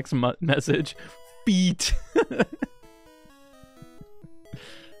caps in the next message, feet.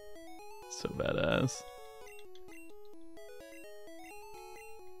 So badass.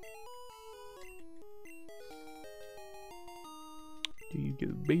 Do you go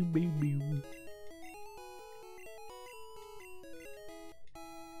baby?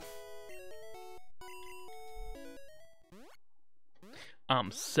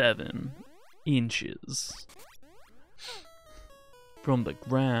 I'm 7 inches from the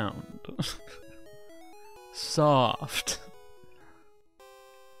ground. Soft.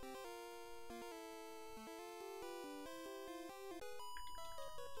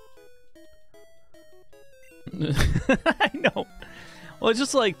 I know. Well, it's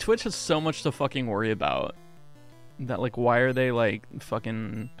just like Twitch has so much to fucking worry about that, like, why are they like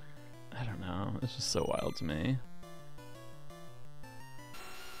fucking, I don't know. It's just so wild to me.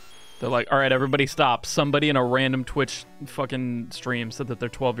 They're like, all right, everybody stop. Somebody in a random Twitch fucking stream said that they're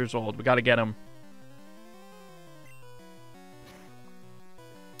 12 years old. We gotta get them.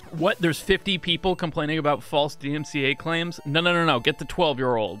 What? There's 50 people complaining about false DMCA claims? No. Get the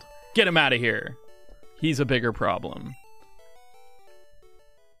 12-year-old. Get him out of here. He's a bigger problem.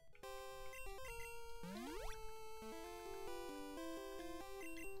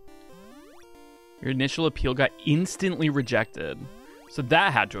 Your initial appeal got instantly rejected. So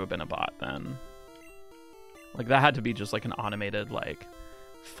that had to have been a bot then. Like, that had to be just like an automated, like,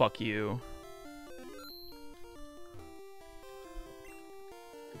 fuck you.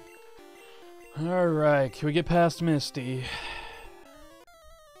 Alright, can we get past Misty?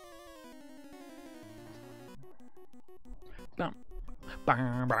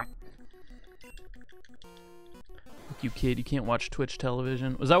 You kid, you can't watch Twitch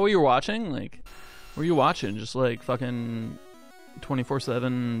television. Was that what you were watching? Like, what were you watching? Just like fucking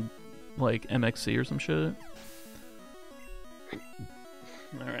 24/7 like MXC or some shit?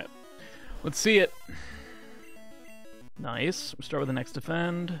 Alright. Let's see it. Nice. We start with the next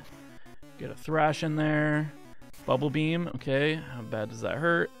defend. Get a thrash in there. Bubble beam. Okay. How bad does that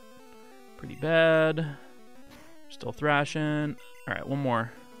hurt? Pretty bad. Still thrashing. Alright, one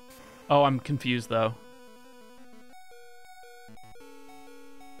more. Oh, I'm confused though.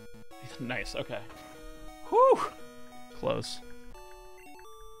 Nice, okay. Whew! Close.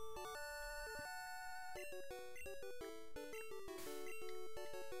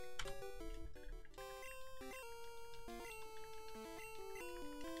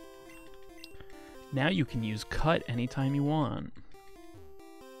 Now you can use cut anytime you want.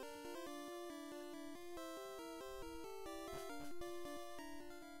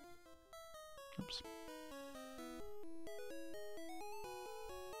 Oops.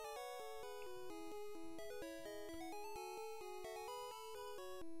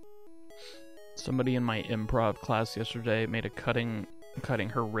 Somebody in my improv class yesterday made a cutting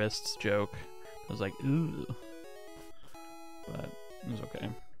her wrists joke. I was like, ooh. But it was okay.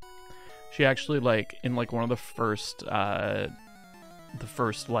 She actually, like, in like one of the first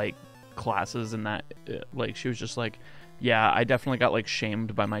like classes in that, like, she was just like, yeah, I definitely got like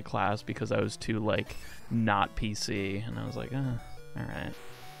shamed by my class because I was too like not PC, and I was like, all right.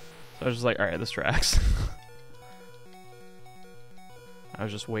 So I was just like, all right, this tracks. I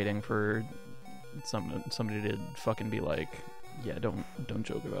was just waiting for somebody to fucking be like, yeah, don't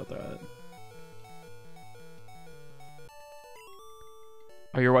joke about that.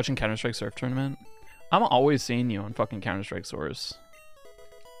 Oh, you're watching Counter-Strike Surf Tournament? I'm always seeing you on fucking Counter-Strike Source.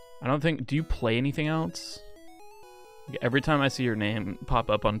 I don't think... Do you play anything else? Like, every time I see your name pop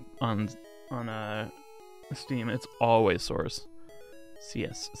up on Steam, it's always Source.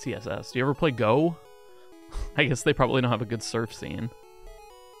 CSS. Do you ever play Go? I guess they probably don't have a good surf scene.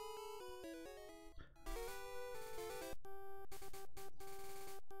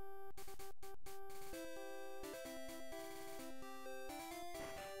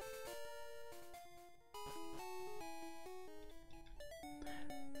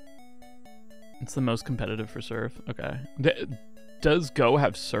 It's the most competitive for surf. Okay. Does Go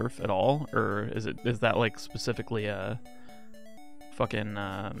have surf at all, or is that like specifically a fucking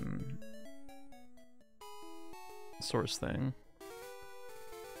Source thing?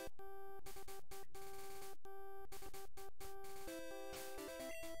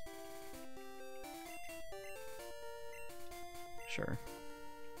 Sure.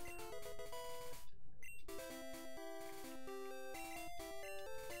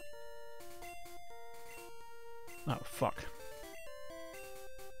 Oh, fuck.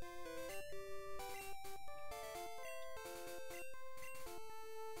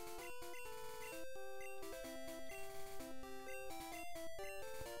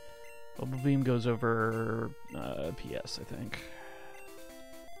 Bubble Beam goes over PS, I think.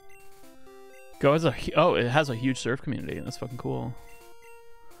 Go has it has a huge surf community. That's fucking cool.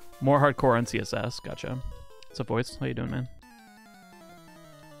 More hardcore on CSS. Gotcha. What's up, boys? How you doing, man?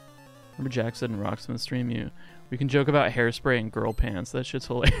 Remember Jack said in Rocksmith stream, we can joke about hairspray and girl pants. That shit's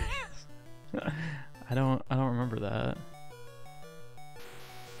hilarious. I don't remember that.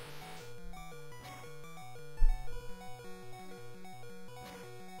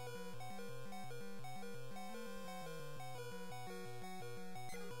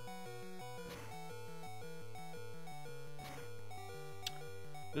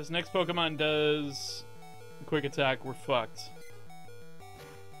 This next Pokemon does quick attack. We're fucked.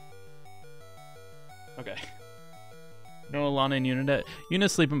 Okay. No Alana and Unit.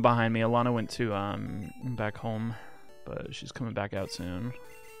 Unit's sleeping behind me. Alana went to back home, but she's coming back out soon.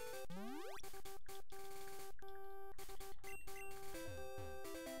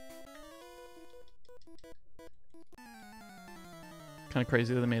 Kind of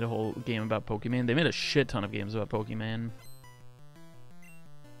crazy that they made a whole game about Pokemon. They made a shit ton of games about Pokemon.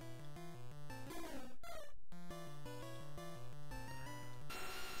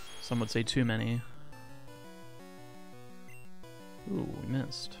 Some would say too many. Ooh, we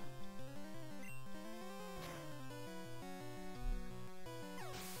missed.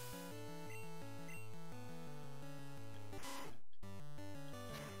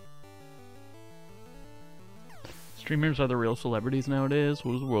 Streamers are the real celebrities nowadays.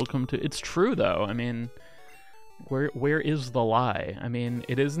 What does the world come to? It's true, though. I mean, where is the lie? I mean,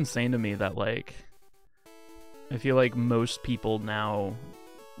 it is insane to me that, like, I feel like most people now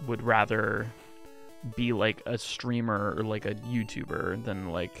would rather be like a streamer or like a YouTuber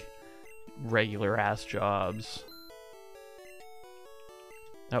than like regular ass jobs.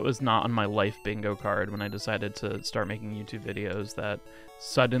 That was not on my life bingo card when I decided to start making YouTube videos, that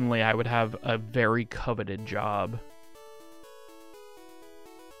suddenly I would have a very coveted job.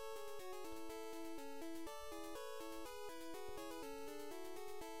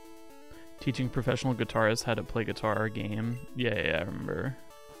 Teaching professional guitarists how to play guitar game. Yeah, I remember.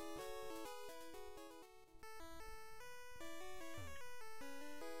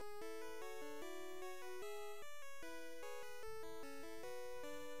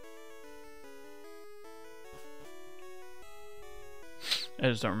 I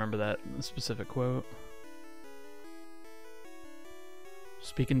just don't remember that specific quote.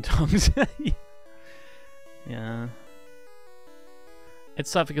 Speak in tongues. Yeah.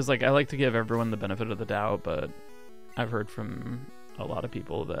 It's tough because like I like to give everyone the benefit of the doubt, but I've heard from a lot of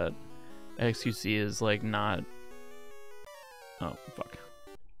people that XQC is like not. Oh fuck!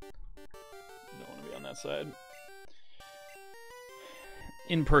 Don't want to be on that side.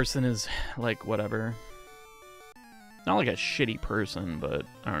 In person is like whatever. Not like a shitty person, but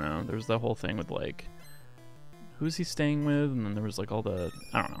I don't know. There's the whole thing with like, who's he staying with, and then there was like all the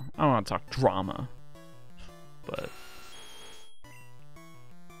I don't know. I don't want to talk drama, but.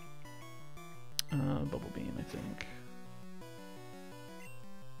 Bubble beam, I think.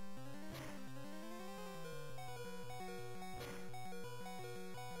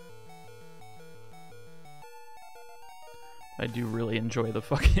 I do really enjoy the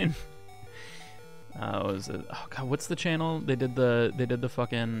fucking. Was it? Oh god, what's the channel? They did the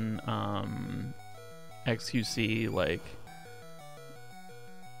fucking XQC like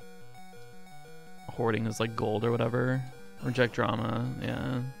hoarding is like gold or whatever. Reject drama,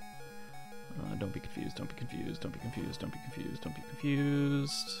 yeah. Don't be confused, don't be confused, don't be confused, don't be confused, don't be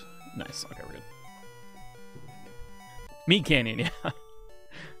confused. Nice, okay, we're good. Meat Canyon, yeah.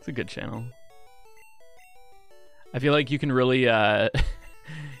 It's a good channel. I feel like you can really, you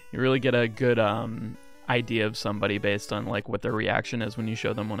really get a good idea of somebody based on like what their reaction is when you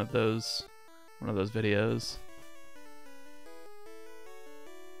show them one of those videos.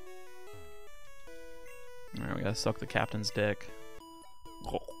 All right, we gotta suck the captain's dick.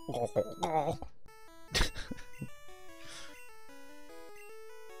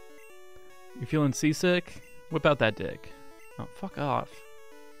 You feeling seasick? Whip out that dick. Oh, fuck off.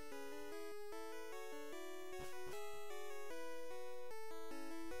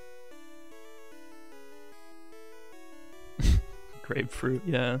 Grapefruit,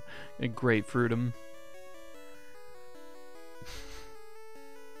 yeah. A grapefruit him.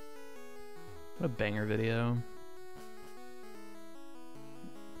 What a banger video.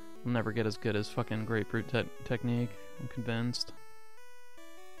 I'll never get as good as fucking grapefruit technique, I'm convinced.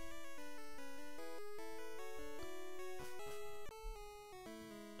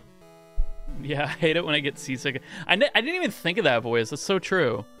 Yeah, I hate it when I get seasick. I didn't even think of that voice. That's so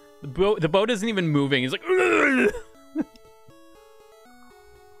true. The boat isn't even moving. He's like,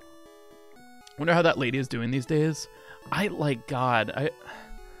 wonder how that lady is doing these days. I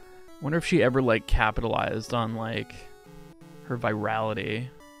wonder if she ever like capitalized on like her virality.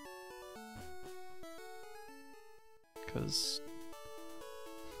 Because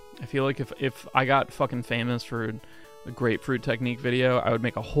I feel like if I got fucking famous for the grapefruit technique video, I would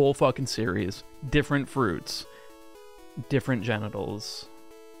make a whole fucking series. Different fruits. Different genitals.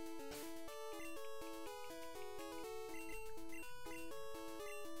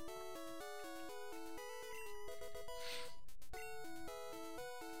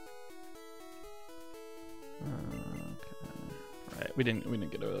 Okay. Right, we didn't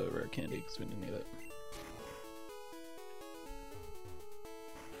get a rare candy because we didn't need it.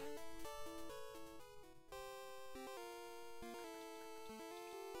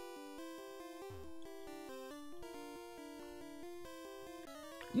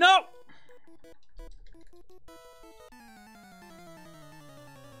 No!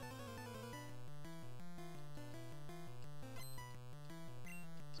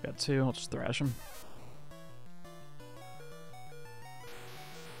 He's got two, I'll just thrash him.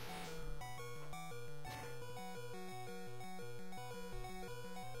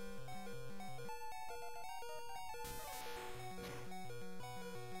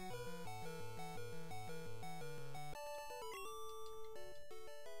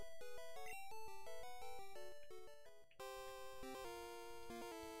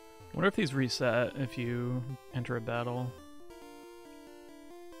 I wonder if these reset if you enter a battle.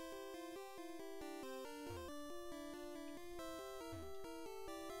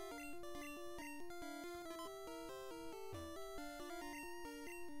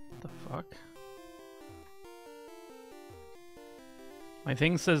 What the fuck? My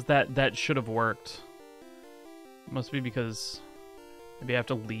thing says that should have worked. Must be because maybe I have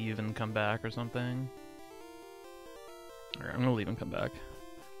to leave and come back or something. Alright, I'm gonna leave and come back.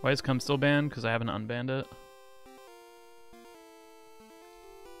 Why is cum still banned? Because I haven't unbanned it.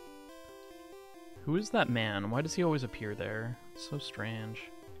 Who is that man? Why does he always appear there? It's so strange.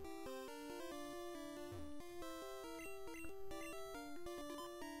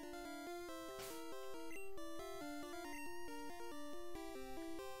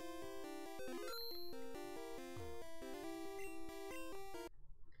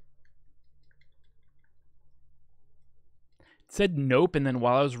 It said nope, and then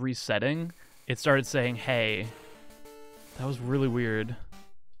while I was resetting, it started saying hey. That was really weird.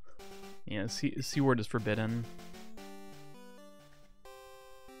 Yeah, C word is forbidden.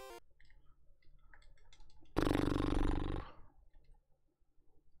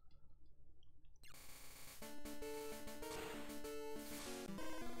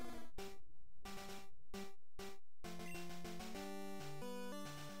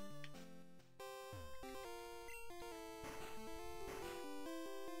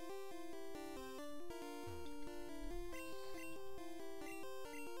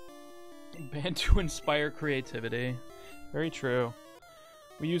 Banned to inspire creativity. Very true.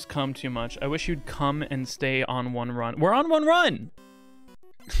 We use come too much. I wish you'd come and stay on one run. We're on one run!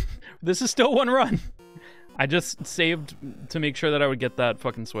 This is still one run. I just saved to make sure that I would get that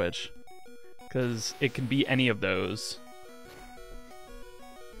fucking switch. Because it could be any of those.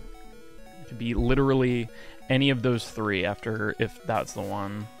 It could be literally any of those three after, if that's the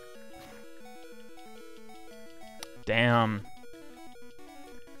one. Damn.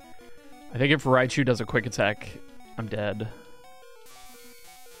 I think if Raichu does a quick attack, I'm dead.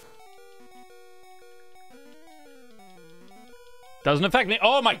 Doesn't affect me.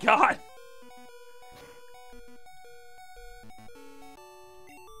 Oh my god!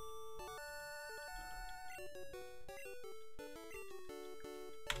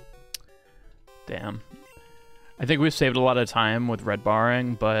 Damn. I think we've saved a lot of time with red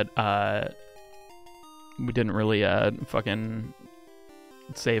barring, but we didn't really fucking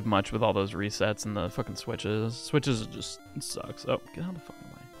save much with all those resets and the fucking switches. Switches just sucks. Oh, get out of the fucking way.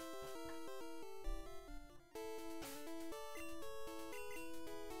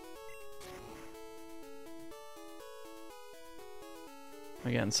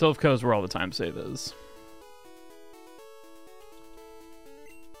 Again, Silphco's where all the time save is.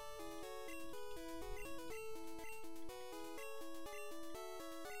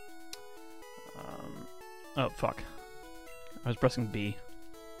 Oh, fuck. I was pressing B.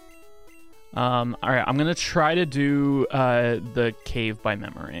 Alright, I'm gonna try to do the cave by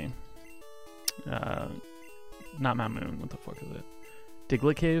memory. Not Mamoon, what the fuck is it?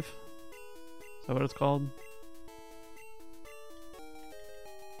 Diglett Cave? Is that what it's called?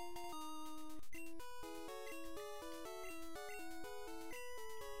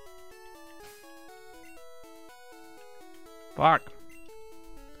 Fuck.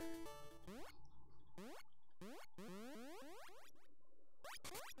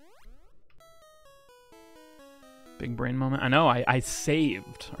 Big brain moment. I know, I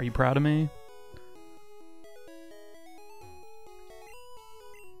saved. Are you proud of me?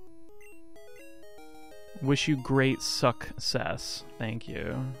 Wish you great success. Thank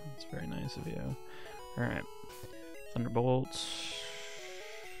you. That's very nice of you. Alright. Thunderbolts.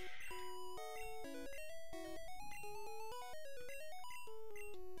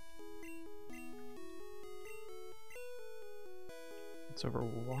 It's over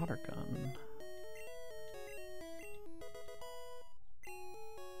water gun.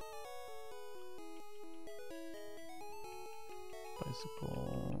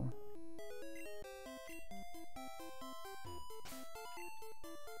 Bicycle.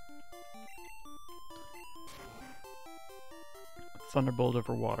 Thunderbolt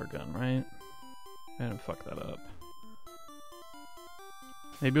over water gun, right? I didn't fuck that up.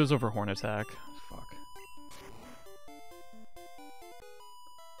 Maybe it was over horn attack. Fuck.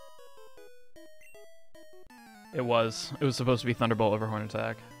 It was. It was supposed to be Thunderbolt over horn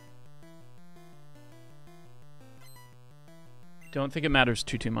attack. Don't think it matters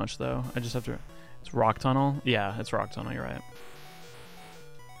too much though. I just have to. It's Rock Tunnel. Yeah, it's Rock Tunnel. You're right.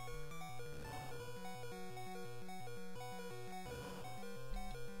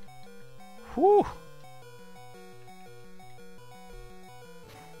 Whew.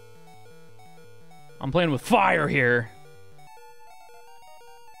 I'm playing with fire here.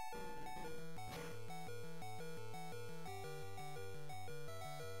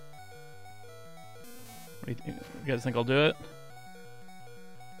 What do you think? You guys think I'll do it?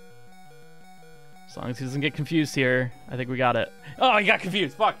 As long as he doesn't get confused here, I think we got it. Oh, he got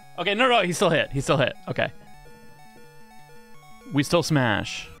confused. Fuck. Okay, no, he still hit. He still hit. Okay. We still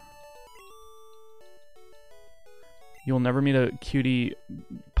smash. You'll never meet a cutie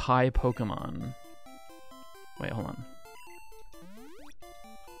pie Pokemon. Wait, hold on.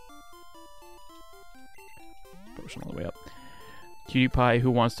 Potion all the way up. Cutie pie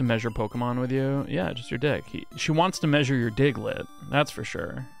who wants to measure Pokemon with you? Yeah, just your dick. She wants to measure your Diglett. That's for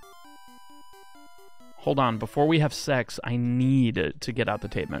sure. Hold on, before we have sex, I need to get out the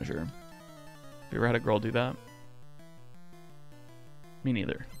tape measure. Have you ever had a girl do that? Me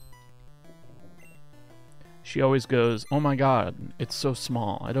neither. She always goes, oh my god, it's so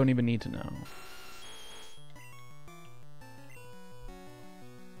small. I don't even need to know.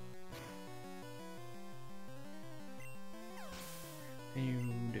 You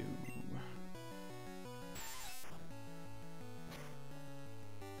do.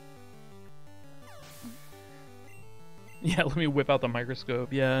 Yeah, let me whip out the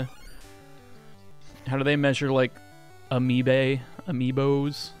microscope. Yeah. How do they measure, like,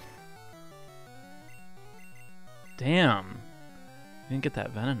 amiibos? Damn. Didn't get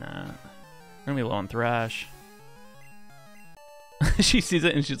that Venonat. We're gonna be low on Thrash. She sees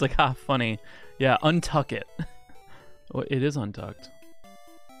it and she's like, "Ha, funny." Yeah, untuck it. Well, it is untucked.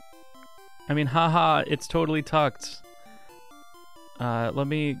 I mean, haha, it's totally tucked. Let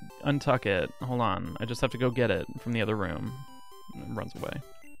me untuck it. Hold on. I just have to go get it from the other room. And it runs away.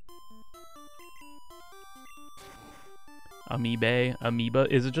 Amoeba?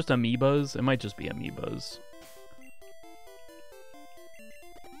 Is it just amoebas? It might just be amoebas.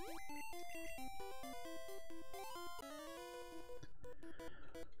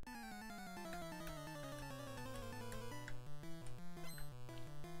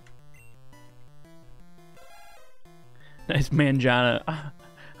 Nice mangina.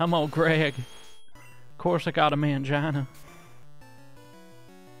 I'm old Greg. Of course I got a mangina.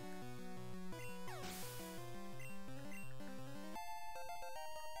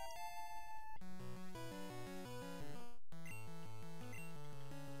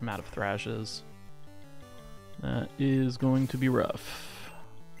 I'm out of thrashes. That is going to be rough.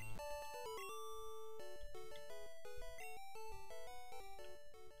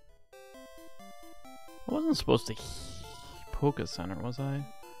 I wasn't supposed to Poké Center, was I?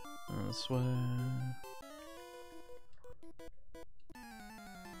 This way.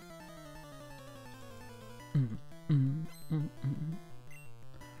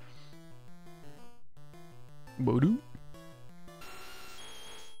 Bodoo.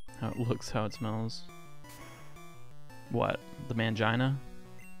 How it looks, how it smells. What? The mangina?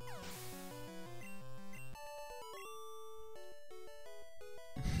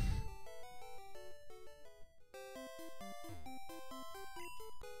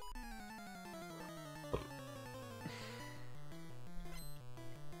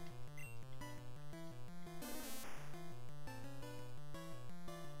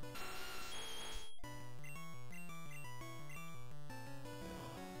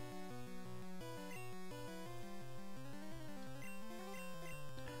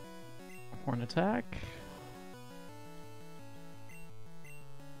 Horn attack.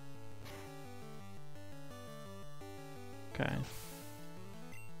 Okay.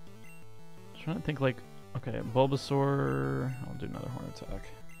 Just trying to think like, okay, Bulbasaur. I'll do another horn attack.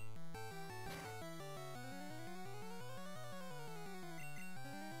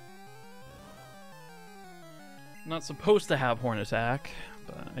 I'm not supposed to have horn attack,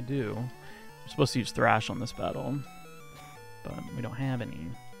 but I do. I'm supposed to use Thrash on this battle, but we don't have any.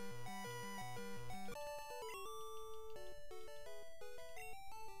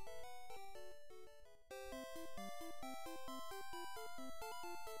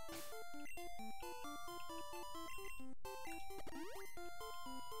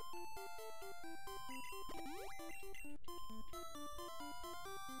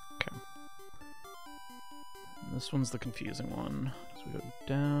 This one's the confusing one. So we go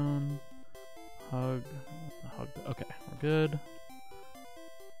down, hug. Okay, we're good.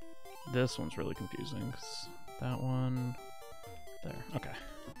 This one's really confusing. 'Cause that one, there. Okay.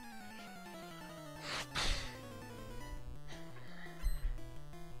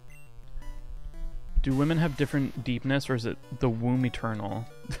 Do women have different deepness, or is it the womb eternal?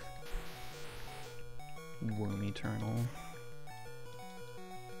 Womb eternal.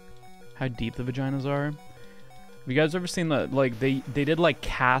 How deep the vaginas are? Have you guys ever seen that? Like they did like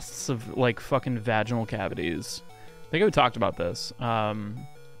casts of like fucking vaginal cavities. I think we talked about this. And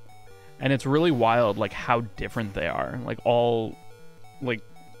it's really wild, like how different they are. Like all, like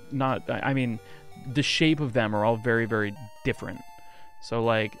not. I mean, the shape of them are all very, very different. So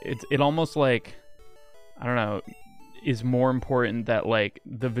like it almost like, I don't know, is more important that like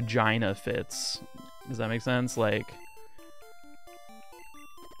the vagina fits. Does that make sense? Like,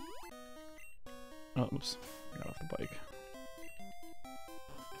 oh, oops. Got off the bike.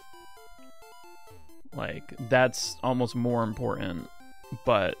 Like, that's almost more important,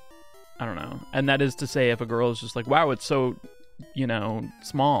 but I don't know. And that is to say, if a girl is just like, wow, it's so, you know,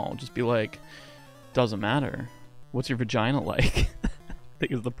 small, just be like, doesn't matter. What's your vagina like? I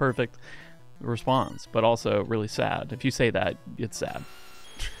think is the perfect response, but also really sad. If you say that, it's sad.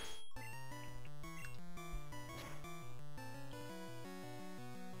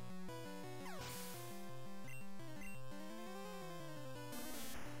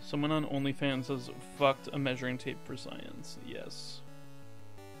 Someone on OnlyFans has fucked a measuring tape for science. Yes.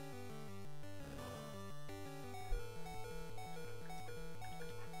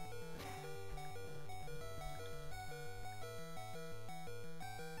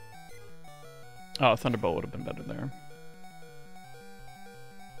 Oh, Thunderbolt would have been better there.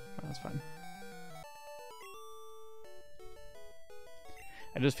 That's fine.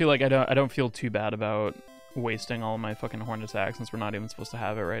 I just feel like I don't feel too bad about wasting all of my fucking horn attack since we're not even supposed to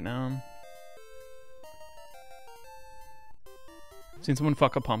have it right now. Seen someone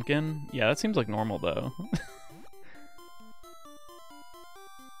fuck a pumpkin? Yeah, that seems like normal though.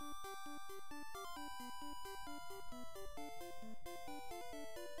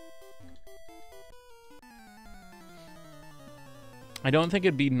 I don't think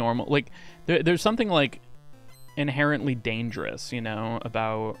it'd be normal. Like, there's something like inherently dangerous, you know,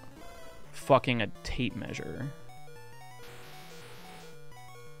 about fucking a tape measure.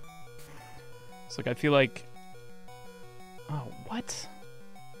 It's like, I feel like... Oh, what?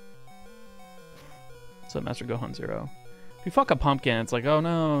 What's up, Master Gohan Zero? If you fuck a pumpkin, it's like, oh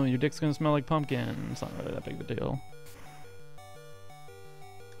no, your dick's gonna smell like pumpkin. It's not really that big of a deal.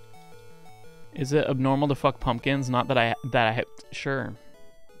 Is it abnormal to fuck pumpkins? Not that I sure.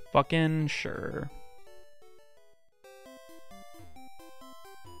 Fucking sure.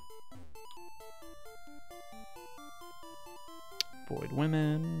 Avoid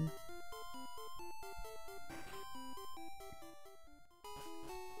women.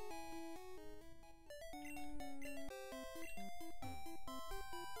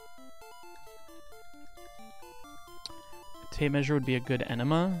 A tape measure would be a good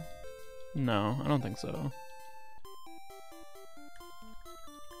enema? No, I don't think so.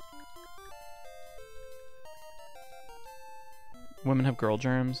 Women have girl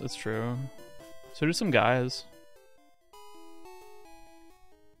germs, it's true. So do some guys.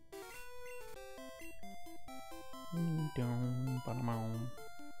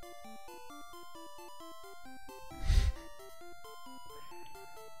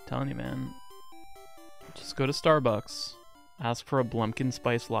 Telling you, man. Just go to Starbucks. Ask for a Blumpkin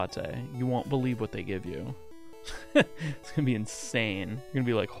spice latte. You won't believe what they give you. It's gonna be insane. You're gonna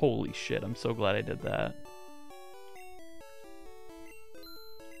be like, holy shit, I'm so glad I did that.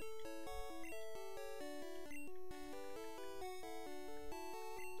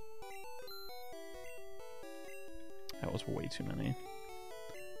 That was way too many.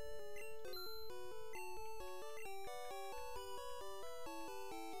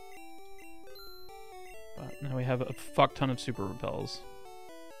 But now we have a fuck ton of super repels.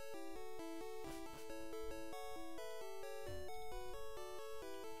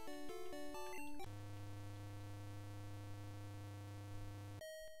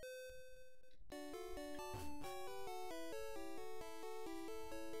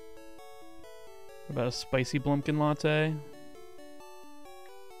 What about a spicy Blumpkin latte?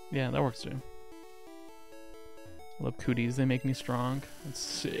 Yeah, that works too. I love cooties, they make me strong. That's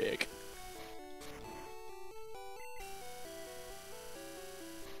sick.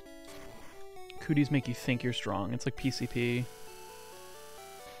 Cooties make you think you're strong. It's like PCP.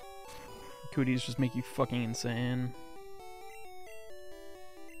 Cooties just make you fucking insane.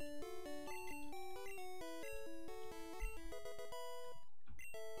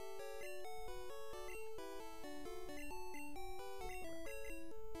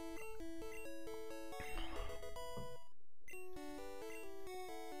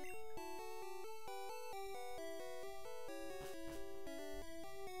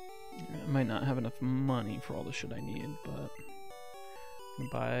 I might not have enough money for all the shit I need, but I'm gonna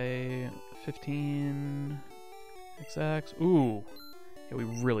buy 15 XX. Ooh, yeah, we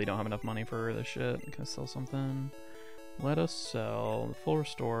really don't have enough money for this shit. Can I sell something? Let us sell the full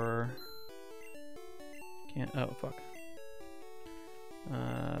restore. Can't. Oh fuck.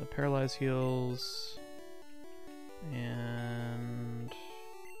 The paralyze heals and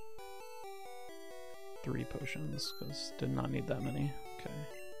 3 potions because did not need that many. Okay.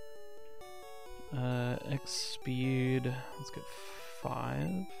 X speed, let's get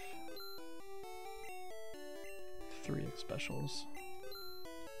 5. 3 X specials.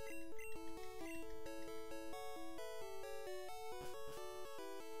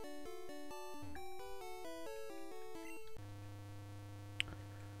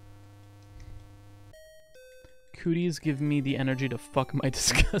 Cooties give me the energy to fuck my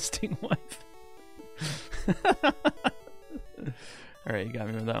disgusting wife. Alright, you got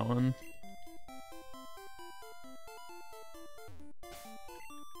me with that one.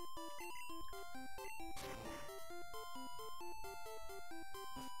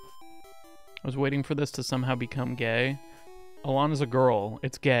 I was waiting for this to somehow become gay. Alana's a girl.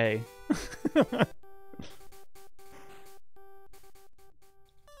 It's gay.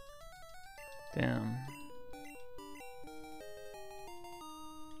 Damn.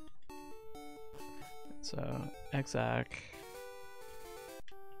 So, Exac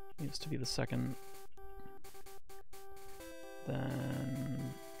needs to be the second.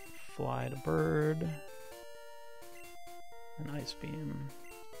 Then fly to bird. And ice beam.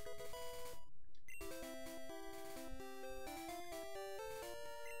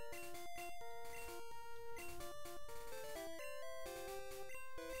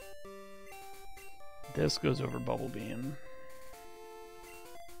 This goes over Bubble Bean.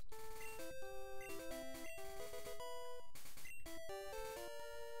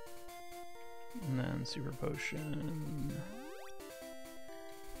 And then Super Potion.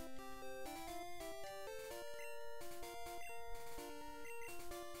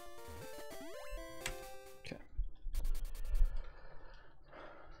 Okay.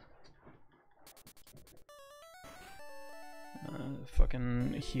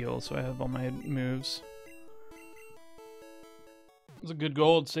 Fucking heal so I have all my moves. It was a good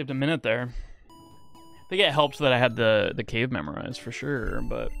goal. It saved a minute there. I think it helped that I had the cave memorized for sure,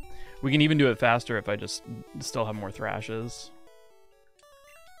 but we can even do it faster if I just still have more thrashes.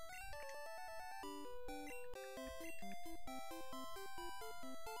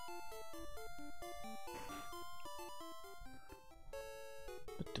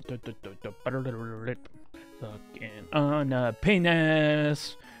 Sucking on a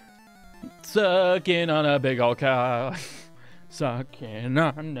penis. Sucking on a big ol' cow. Sucking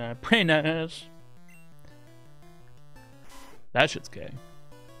on a penis. That shit's gay.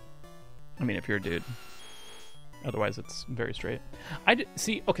 I mean, if you're a dude. Otherwise, it's very straight.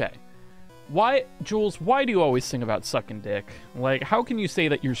 See, okay. Why, Jules, why do you always sing about sucking dick? Like, how can you say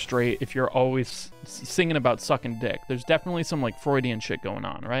that you're straight if you're always singing about sucking dick? There's definitely some, like, Freudian shit going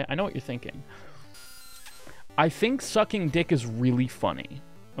on, right? I know what you're thinking. I think sucking dick is really funny,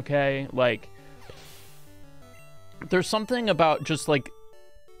 okay? Like, there's something about just, like,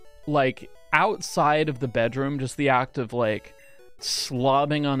 outside of the bedroom, just the act of, like,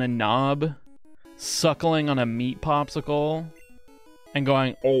 slobbing on a knob, suckling on a meat popsicle, and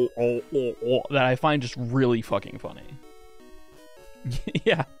going, oh, that I find just really fucking funny.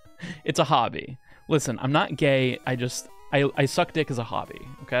 Yeah, it's a hobby. Listen, I'm not gay, I suck dick as a hobby,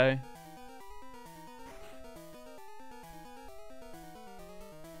 okay?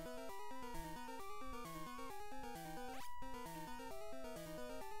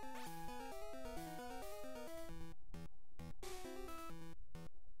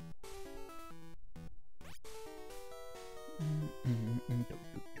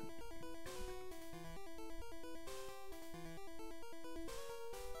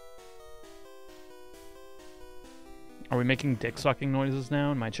 Are we making dick sucking noises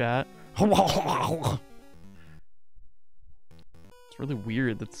now in my chat? It's really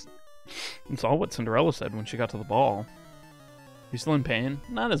weird. That's all what Cinderella said when she got to the ball. You still in pain?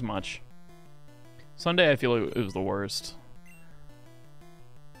 Not as much. Sunday I feel it was the worst.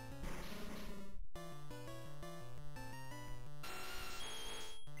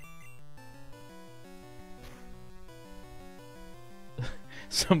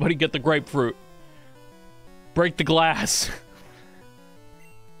 Somebody get the grapefruit. Break the glass.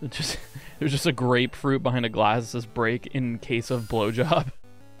 There's just a grapefruit behind a glass that says break in case of blowjob.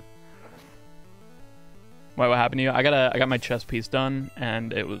 Why, what happened to you? I got my chest piece done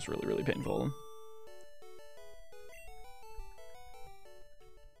and it was really, really painful.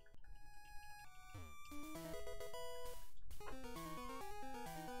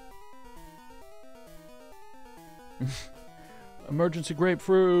 Emergency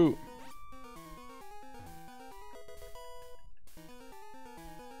grapefruit.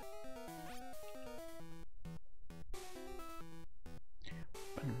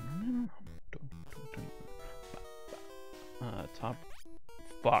 Top.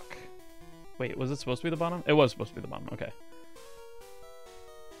 Fuck. Wait, was it supposed to be the bottom? It was supposed to be the bottom. Okay.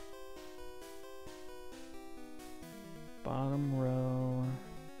 Bottom row.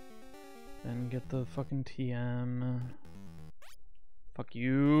 Then get the fucking TM. Fuck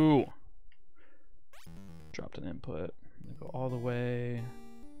you. Dropped an input. Go all the way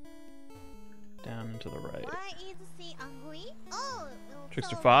down and to the right. Why is she angry? Oh,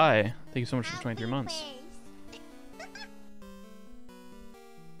 Trickster Phi, thank you so much for the 23 months.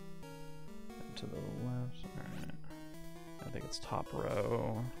 To the left. Alright. I think it's top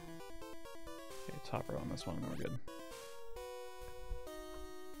row. Okay, top row on this one. We're good.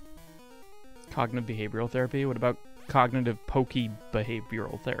 Cognitive behavioral therapy? What about cognitive Poké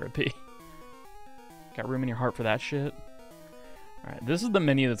behavioral therapy? Got room in your heart for that shit? Alright, this is the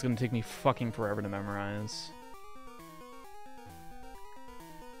menu that's gonna take me fucking forever to memorize.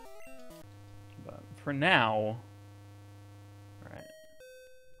 But for now...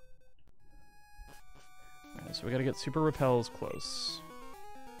 So we gotta get Super Repels close.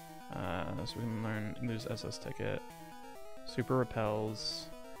 So we can learn lose SS ticket. Super Repels.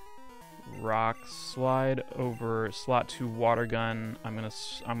 Rock slide over slot 2 water gun.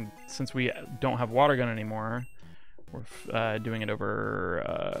 Since we don't have water gun anymore, we're doing it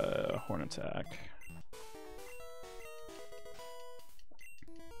over horn attack.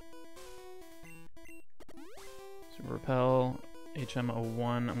 Super Repel,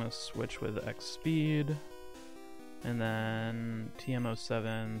 HM01, I'm gonna switch with X Speed. And then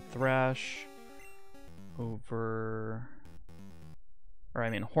TM07, Thrash over... Or I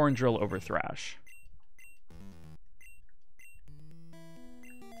mean, Horn Drill over Thrash.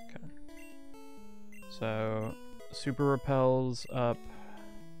 Okay. So, Super Repels up.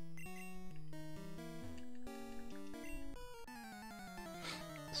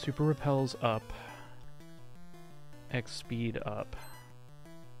 Super Repels up. X Speed up.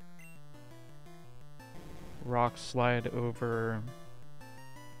 Rock Slide over.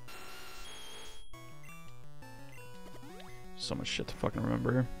 So much shit to fucking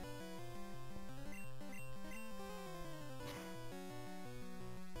remember.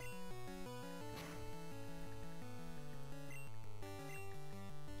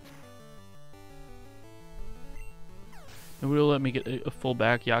 Nobody will let me get a full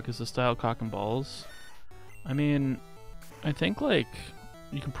back Yakuza style cock and balls. I mean, I think like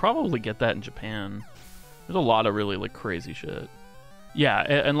you can probably get that in Japan. There's a lot of really like crazy shit. Yeah,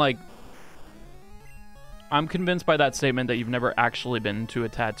 and like I'm convinced by that statement that you've never actually been to a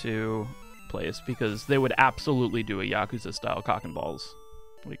tattoo place, because they would absolutely do a Yakuza style cock and balls.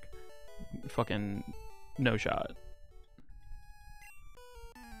 Like fucking no shot.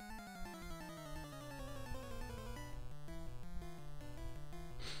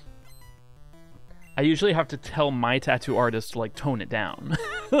 I usually have to tell my tattoo artist to like tone it down.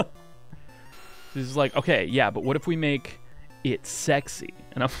 This is like, okay, yeah, but what if we make it sexy?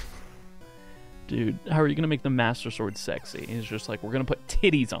 And I'm, dude, how are you gonna make the Master Sword sexy? He's just like, we're gonna put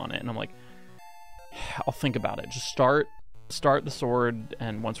titties on it, and I'm like, I'll think about it. Just start the sword,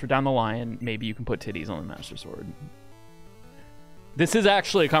 and once we're down the line, maybe you can put titties on the Master Sword. This is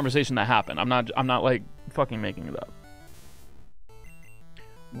actually a conversation that happened. I'm not like fucking making it up.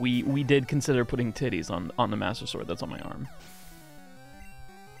 We did consider putting titties on the Master Sword that's on my arm.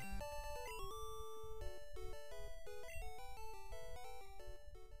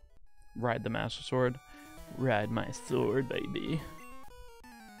 Ride the Master Sword. Ride my sword, baby.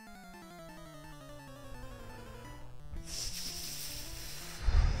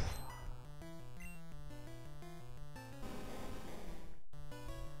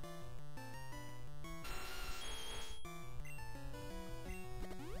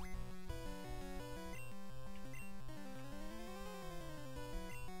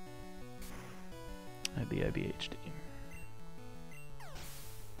 IBIBHD.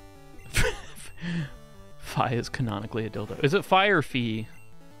 Phi is canonically a dildo. Is it Phi or Phi?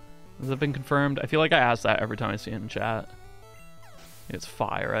 Has that been confirmed? I feel like I ask that every time I see it in chat. It's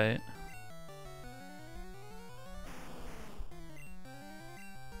Phi, right?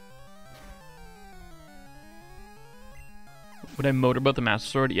 Would I motorboat the Master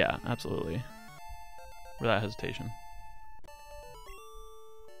Sword? Yeah, absolutely. Without hesitation.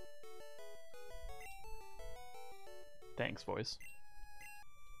 Thanks, voice.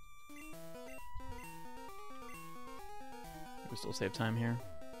 We still save time here.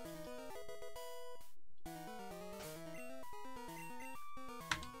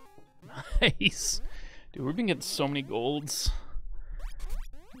 Nice. Dude, we've been getting so many golds.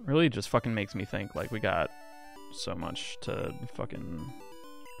 Really just fucking makes me think like we got so much to fucking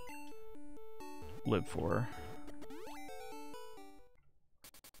live for.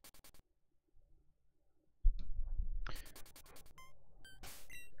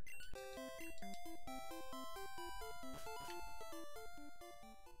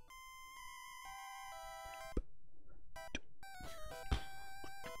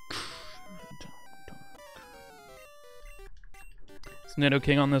 Is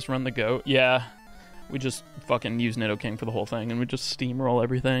Nidoking on this run the GOAT? Yeah. We just fucking use Nidoking for the whole thing and we just steamroll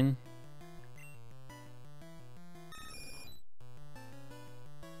everything.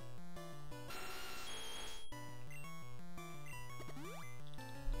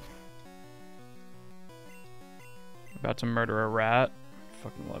 About to murder a rat.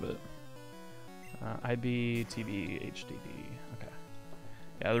 Fucking love it. IB, TB, HDB. Okay.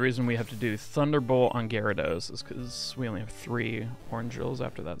 Yeah, the reason we have to do Thunderbolt on Gyarados is because we only have 3 orange drills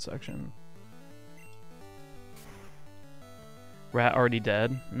after that section. Rat already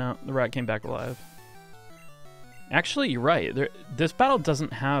dead? No, the rat came back alive. Actually, you're right. This battle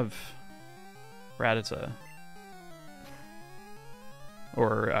doesn't have Rattata.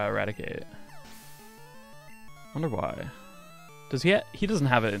 Or Raticate. Wonder why. Does he doesn't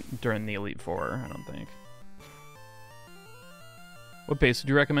have it during the Elite Four, I don't think. What base would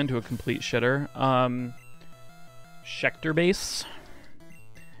you recommend to a complete shitter? Schecter base.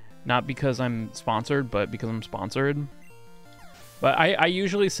 Not because I'm sponsored, but because I'm sponsored. But I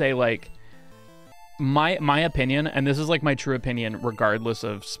usually say, like, my opinion, and this is like my true opinion regardless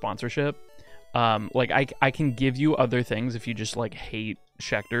of sponsorship, like I can give you other things if you just like hate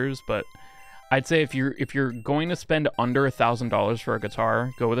Schecters, but I'd say if you're going to spend under $1,000 for a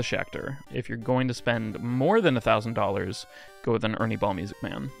guitar, go with a Schecter. If you're going to spend more than $1,000, go with an Ernie Ball Music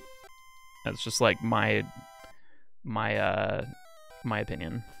Man. That's just like my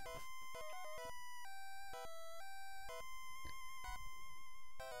opinion.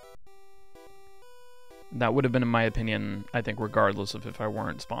 That would have been, in my opinion, I think, regardless of if I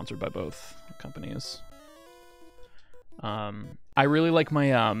weren't sponsored by both companies. I really like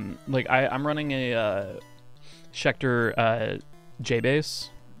my I'm running a Schecter J bass.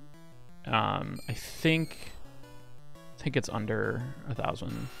 I think it's under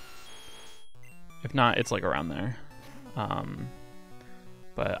 1,000. If not, it's like around there.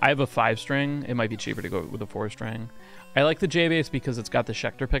 But I have a 5-string. It might be cheaper to go with a 4-string. I like the J bass because it's got the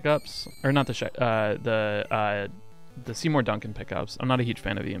Schecter pickups, or not the Seymour Duncan pickups. I'm not a huge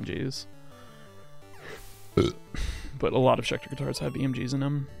fan of EMGs, but a lot of Schecter guitars have EMGs in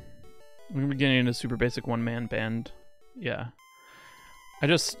them. We're getting into super basic one-man band. Yeah, I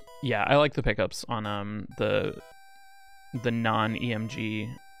like the pickups on the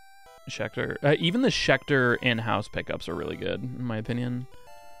non-EMG Schecter. Even the Schecter in-house pickups are really good, in my opinion.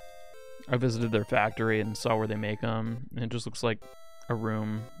 I visited their factory and saw where they make them, and it just looks like a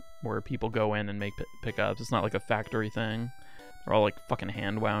room where people go in and make pickups. It's not like a factory thing. They're all like fucking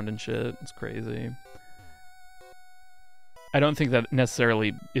hand wound and shit. It's crazy. I don't think that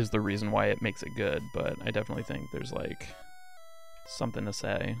necessarily is the reason why it makes it good, but I definitely think there's like something to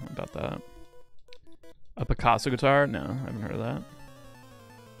say about that. A Picasso guitar? No, I haven't heard of that.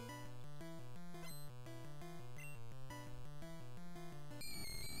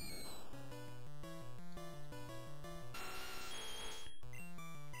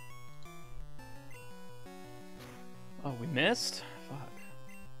 Oh, we missed? Fuck.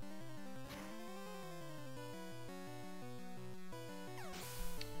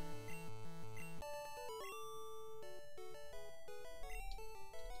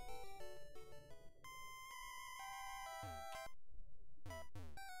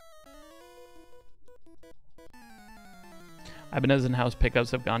 Ibanez in-house pickups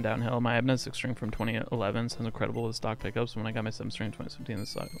have gone downhill. My Ibanez 6-string from 2011 sounds incredible with stock pickups. When I got my 7-string in 2017, the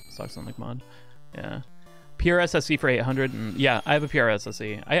stock sound like mod. Yeah. PRS-SE for 800, and yeah, I have a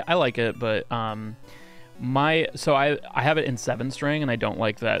PRS-SE. I like it, but I have it in 7-string, and I don't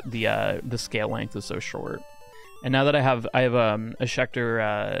like that the scale length is so short. And now that I have a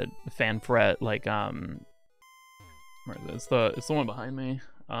Schecter fan fret, like where is it? It's the one behind me.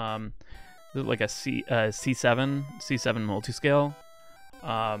 Like a C7 multi-scale.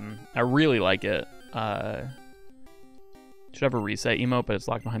 I really like it. Should have a reset emote, but it's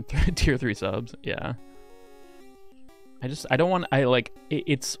locked behind tier 3 subs. Yeah. It's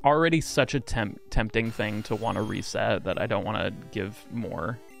already such a tempting thing to want to reset that I don't want to give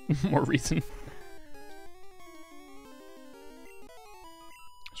more reason.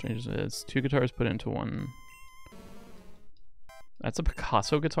 Strange, it's 2 guitars put into one. That's a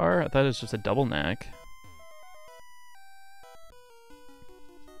Picasso guitar? I thought it was just a double neck.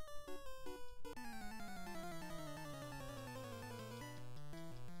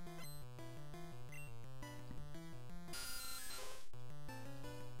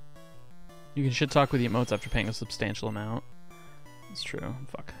 You can shit talk with emotes after paying a substantial amount. It's true.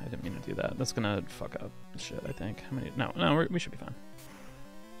 Fuck, I didn't mean to do that. That's gonna fuck up shit, I think. How many? No, we should be fine.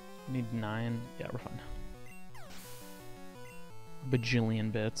 We need 9. Yeah, we're fine.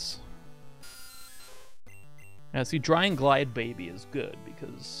 Bajillion bits. Yeah, see, Dry and Glide Baby is good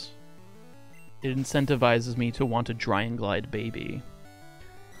because it incentivizes me to want a Dry and Glide Baby.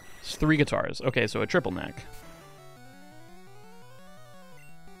 It's 3 guitars. Okay, so a triple neck.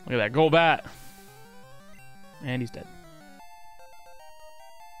 Look at that, go bat! And he's dead.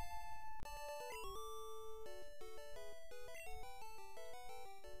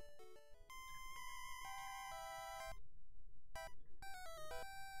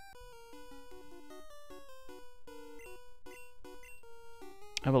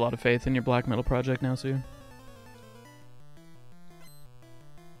 I have a lot of faith in your black metal project now, Sue.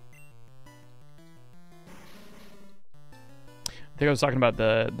 I think I was talking about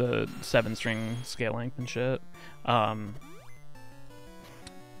the 7-string scale length and shit.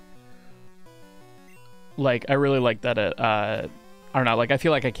 Like, I really like that it, I don't know, like, I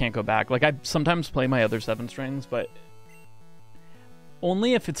feel like I can't go back. Like, I sometimes play my other 7-strings, but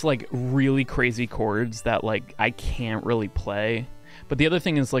only if it's, like, really crazy chords that, like, I can't really play. But the other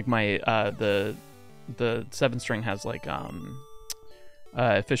thing is, like, my, the 7-string has, like,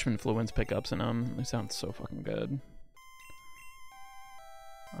 Fishman Fluence pickups in them. They sound so fucking good.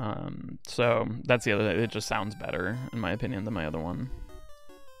 So that's the other. It just sounds better, in my opinion, than my other one.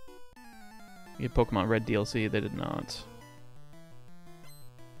 You get Pokemon Red DLC. They did not.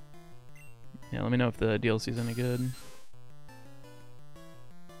 Yeah, let me know if the DLC is any good.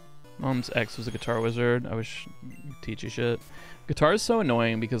 Mom's ex was a guitar wizard. I wish you teach you shit. Guitar is so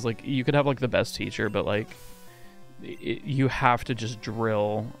annoying because like you could have like the best teacher, but like you have to just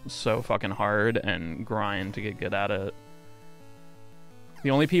drill so fucking hard and grind to get good at it.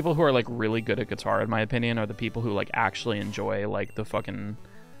 The only people who are like really good at guitar, in my opinion, are the people who like actually enjoy like the fucking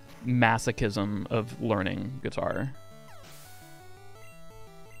masochism of learning guitar.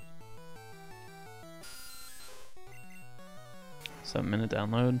 Seven-minute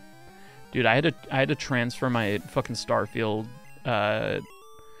download. Dude, I had to transfer my fucking Starfield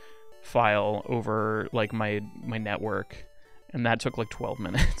file over like my network, and that took like 12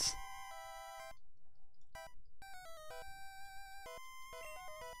 minutes.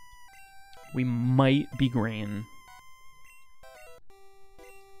 We might be green.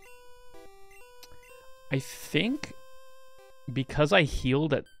 I think because I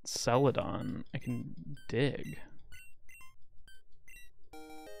healed at Celadon, I can dig.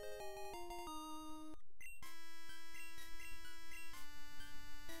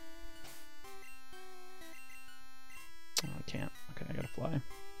 Oh, I can't. Okay, I gotta fly.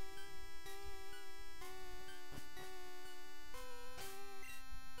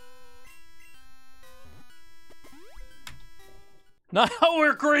 Now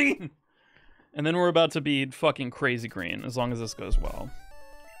we're green! And then we're about to be fucking crazy green, as long as this goes well.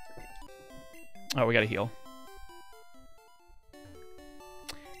 Oh, we gotta heal.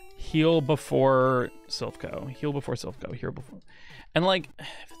 Heal before Silphco. Heal before Silphco. Heal before... And, like,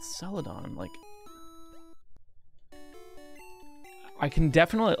 if it's Celadon, like... I can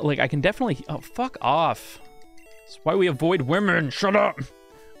definitely... Oh, fuck off. That's why we avoid women. Shut up!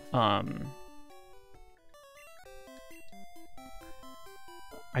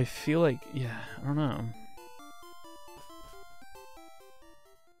 I feel like, yeah, I don't know.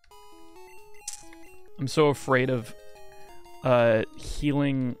 I'm so afraid of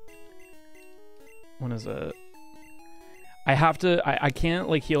healing. When is it? I have to, I can't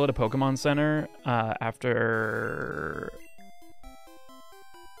like heal at a Pokemon Center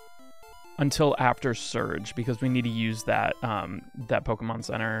until after Surge, because we need to use that that Pokemon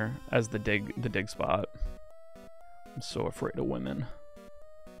Center as the dig spot. I'm so afraid of women.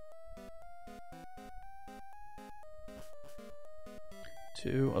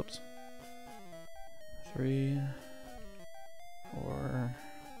 2, oops. 3, 4,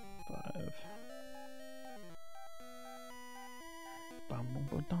 5.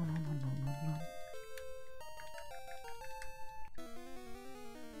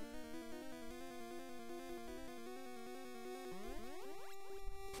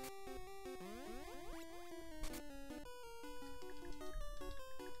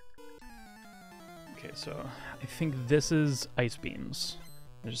 Okay, so I think this is Ice Beams.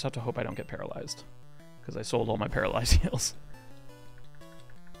 I just have to hope I don't get paralyzed, because I sold all my paralyzed heals.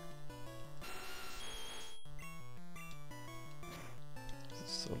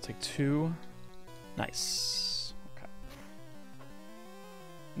 So I'll take 2. Nice. Okay.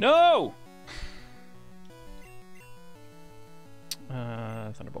 No!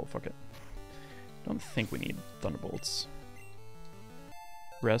 Thunderbolt, fuck it. Don't think we need Thunderbolts.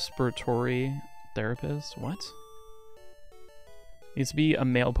 Respiratory therapist? What? Needs to be a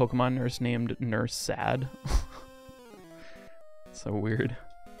male Pokemon nurse named Nurse Sad. So weird.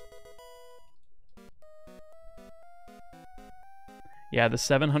 Yeah, the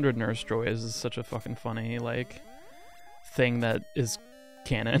 700 Nurse Joys is such a fucking funny, like, thing that is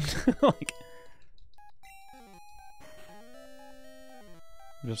canon. Like,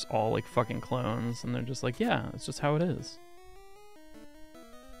 just all, like, fucking clones, and they're just like, yeah, it's just how it is.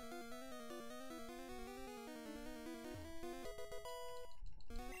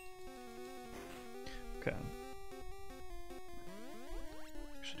 Okay.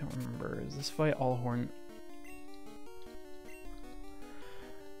 Actually, I don't remember. Is this fight all horn?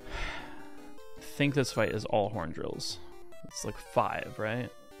 I think this fight is all horn drills. It's like 5, right?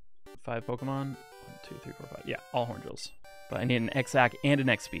 5 Pokemon? 1, 2, 3, 4, 5. Yeah, all horn drills. But I need an X-Ack and an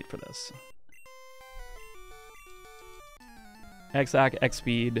X-Speed for this. X-Ack,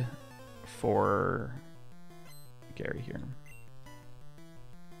 X-Speed for Gary here.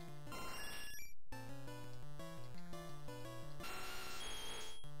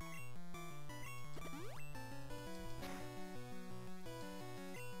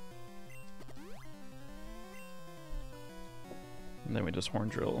 And then we just horn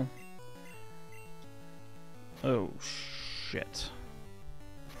drill. Oh, shit.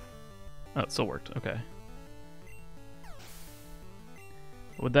 Oh, it still worked. Okay.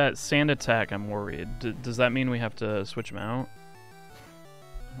 With that sand attack, I'm worried. Does that mean we have to switch him out?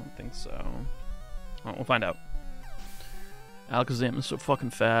 I don't think so. Oh, we'll find out. Alakazam is so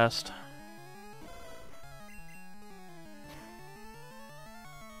fucking fast.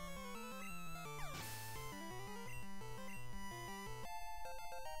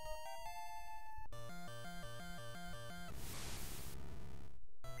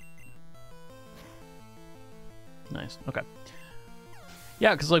 Nice. Okay.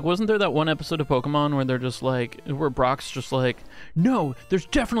 Yeah, because, like, wasn't there that one episode of Pokemon where they're just like, where Brock's just like, no, there's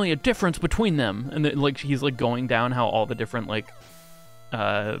definitely a difference between them. And, then, like, he's, like, going down how all the different, like,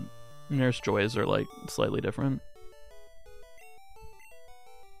 Nurse Joys are, like, slightly different.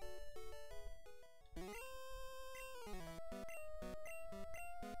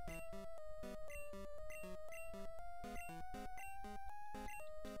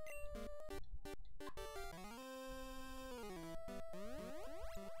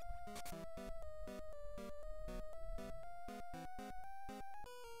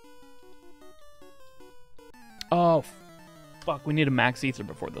 Oh, fuck. We need a max ether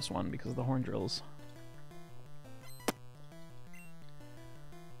before this one because of the horn drills.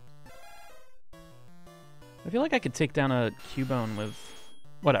 I feel like I could take down a Cubone with...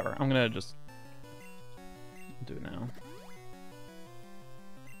 Whatever. I'm going to just do it now.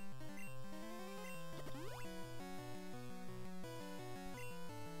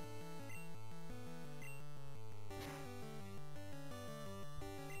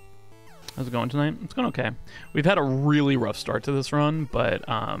 How's it going tonight? It's going okay. We've had a really rough start to this run, but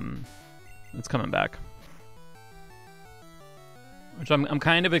it's coming back. Which I'm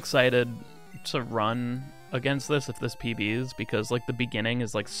kind of excited to run against this if this PBs, because like the beginning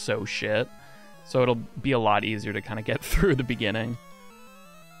is like so shit. So it'll be a lot easier to kind of get through the beginning.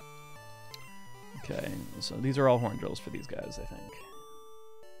 Okay, so these are all horn drills for these guys, I think.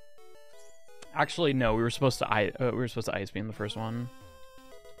 Actually, no, we were supposed to ice beam the first one.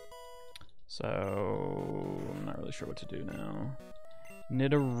 So I'm not really sure what to do now.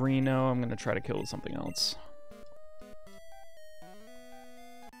 Nidorino, I'm gonna try to kill with something else.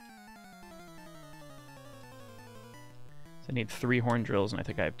 So I need 3 horn drills, and I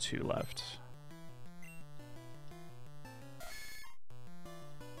think I have 2 left.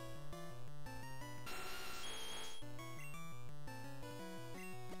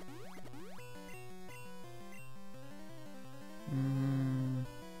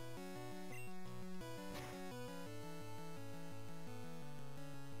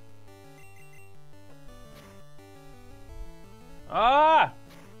 Ah!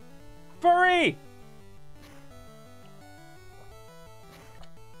 Furry!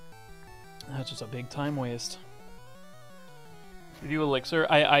 That's just a big time waste. Did you elixir?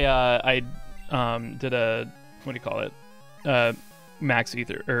 I did a, what do you call it? Max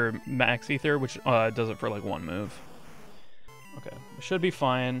ether, which does it for like 1 move. Okay, we should be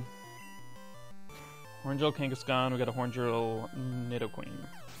fine. Hornjil Kangaskhan, we got a Hornjil Nidoqueen.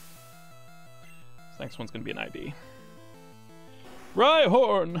 This next one's gonna be an IB.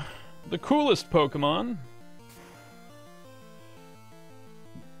 Rhyhorn, the coolest Pokemon.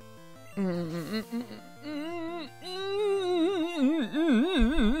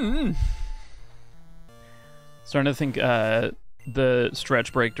 Starting to think the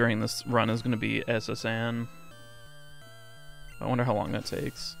stretch break during this run is going to be SSN. I wonder how long that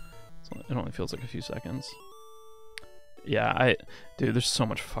takes. It only feels like a few seconds. Yeah, dude, there's so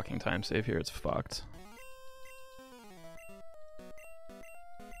much fucking time save here, it's fucked.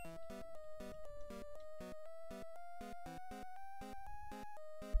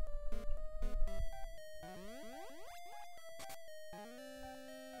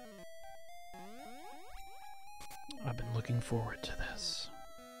 I've been looking forward to this.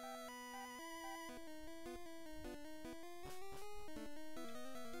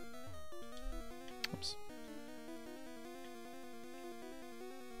 Oops.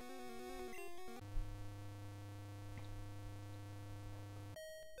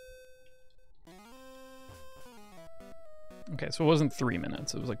 Okay, so it wasn't 3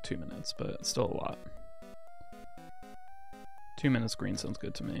 minutes, it was like 2 minutes, but it's still a lot. 2 minutes green sounds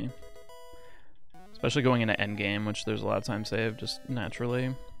good to me. Especially going into endgame, which there's a lot of time saved, just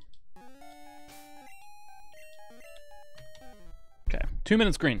naturally. Okay, 2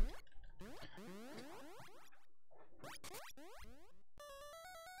 minutes green.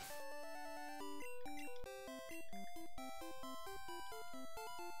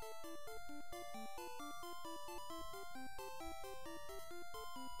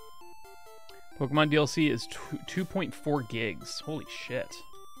 Pokemon DLC is 2.4 gigs. Holy shit.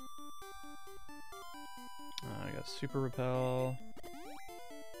 I got Super Repel.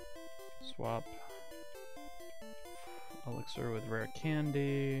 Swap. Elixir with Rare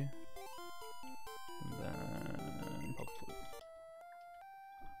Candy. And then Pokeflute.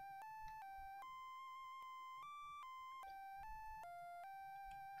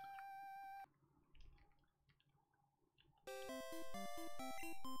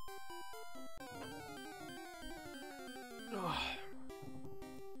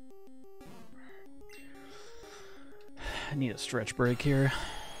 I need a stretch break here.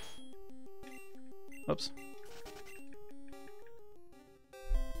 Oops.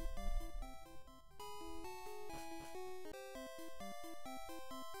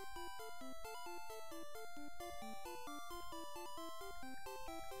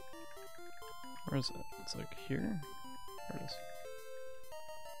 Where is it? It's like here? There it is.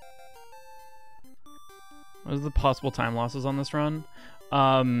 What is the possible time losses on this run?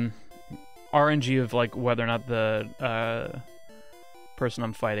 RNG of like whether or not the person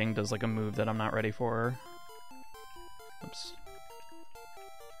I'm fighting does like a move that I'm not ready for. Oops.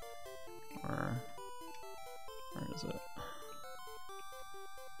 Or where is it?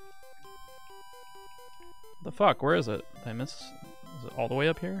 The fuck? Where is it? Did I miss? Is it all the way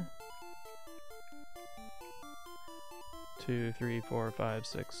up here? 2, 3, 4, 5,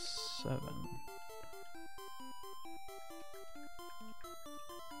 6, 7.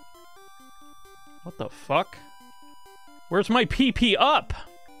 What the fuck? Where's my PP up?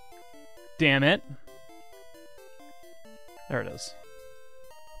 Damn it. There it is.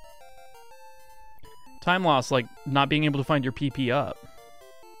 Time loss, like not being able to find your PP up.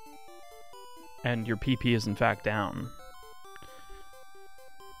 And your PP is in fact down.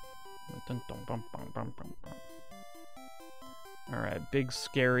 Alright, big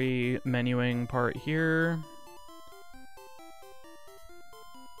scary menuing part here.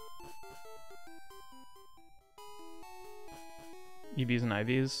 EVs and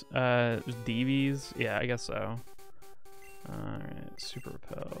IVs? DVs? Yeah, I guess so. Alright, Super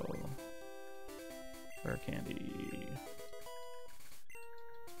Repel. Rare Candy.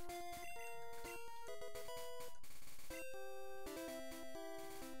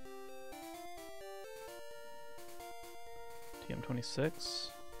 TM26.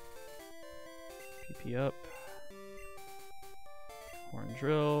 PP up. Horn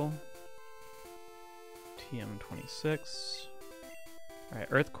Drill. TM26. Alright,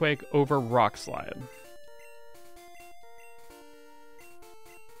 Earthquake over Rock Slide.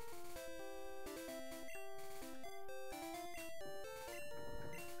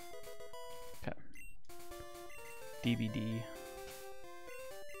 Okay. DVD.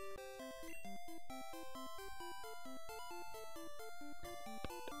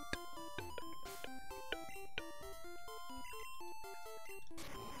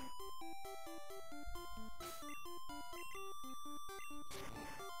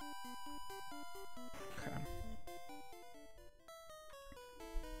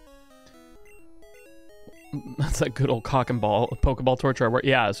 That's that good old cock and ball Pokeball torture.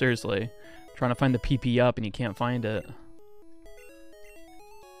 Yeah, seriously. Trying to find the PP up and you can't find it.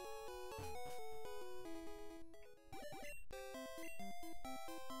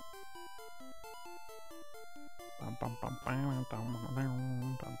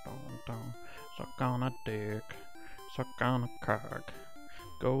 Suck on a dick. Suck on a cock.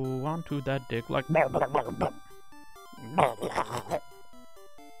 Go onto that dick like...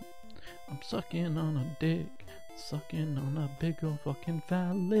 I'm sucking on a dick, sucking on a big ol' fucking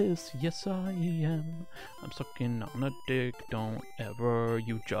phallus, yes I am. I'm sucking on a dick, don't ever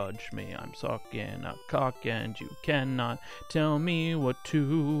you judge me. I'm sucking a cock and you cannot tell me what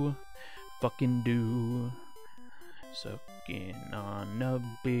to fucking do. Sucking on a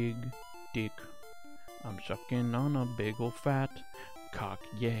big dick, I'm sucking on a big ol' fat cock,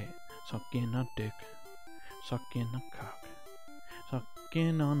 yeah. Sucking a dick, sucking a cock.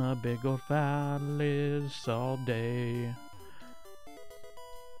 Sucking on a big old phallus all day.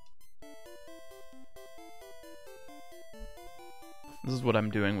 This is what I'm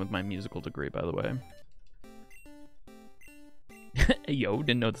doing with my musical degree, by the way. Yo,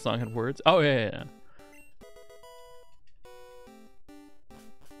 didn't know the song had words. Oh, yeah.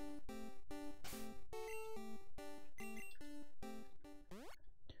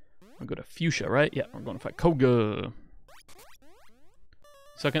 I'll go to Fuchsia, right? Yeah, we're going to fight Koga.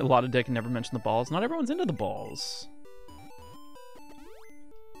 Sucking a lot of dick and never mention the balls. Not everyone's into the balls.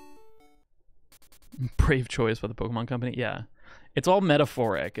 Brave choice by the Pokemon Company. Yeah. It's all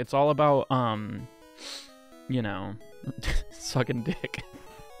metaphoric. It's all about, you know, sucking dick.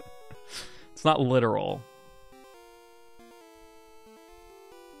 It's not literal.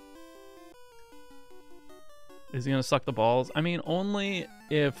 Is he gonna suck the balls? I mean, only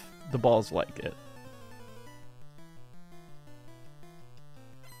if the balls like it.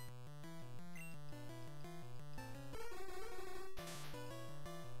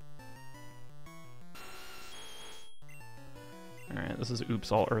 Alright, this is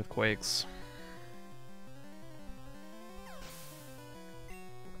oops all earthquakes.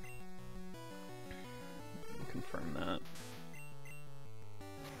 Confirm that.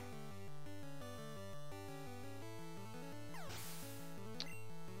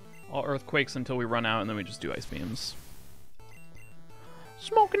 All earthquakes until we run out, and then we just do ice beams.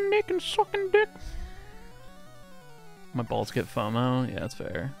 Smoking dick and sucking dick. My balls get FOMO? Yeah, that's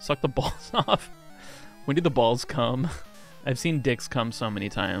fair. Suck the balls off. When do the balls come? I've seen dicks come so many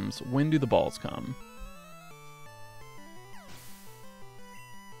times. When do the balls come?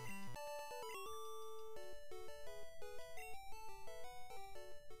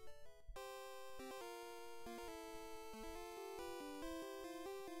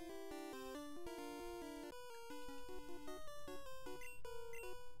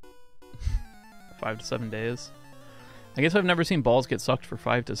 Five to 7 days. I guess I've never seen balls get sucked for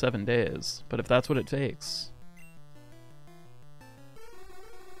 5 to 7 days, but if that's what it takes.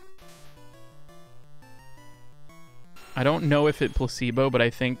 I don't know if it placebo, but I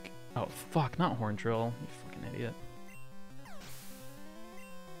think... Oh, fuck, not horn drill. You fucking idiot.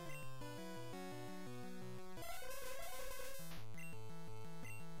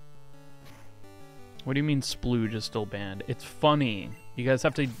 What do you mean splooge is still banned? It's funny. You guys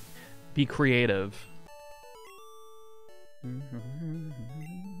have to be creative.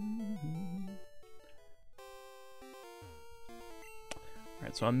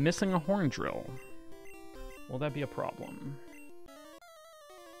 Alright, so I'm missing a horn drill. Will that be a problem?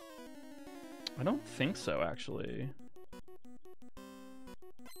 I don't think so, actually.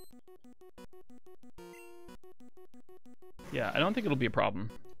 Yeah, I don't think it'll be a problem.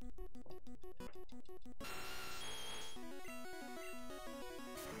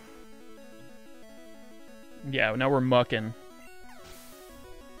 Yeah, now we're mucking.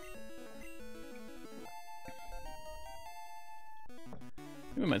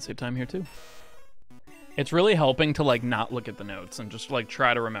 We might save time here too. It's really helping to like not look at the notes and just like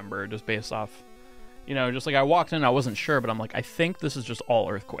try to remember just based off, you know, just like I walked in, I wasn't sure, but I'm like, I think this is just all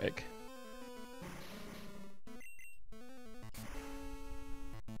earthquake.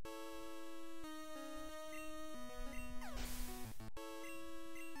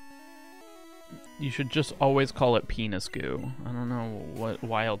 You should just always call it penis goo. I don't know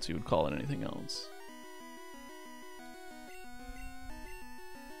why else you would call it anything else.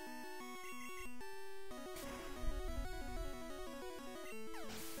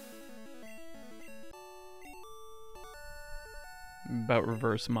 About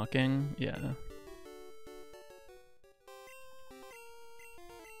reverse mucking? Yeah.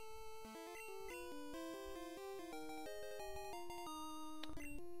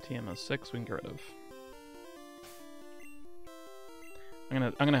 TMO6 we can get rid of.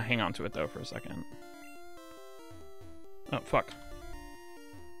 I'm gonna hang on to it though for a second. Oh fuck.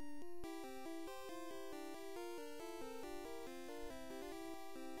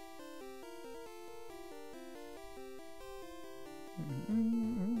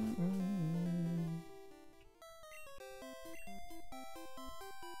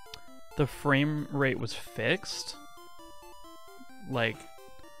 The frame rate was fixed? Like,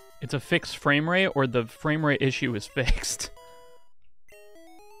 it's a fixed frame rate, or the frame rate issue is fixed?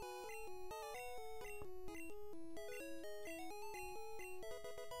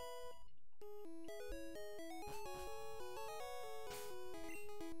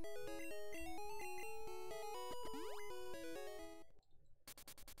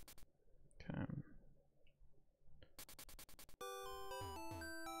 Okay.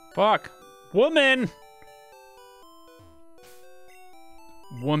 Fuck! Woman!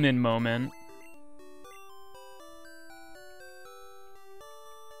 Woman moment.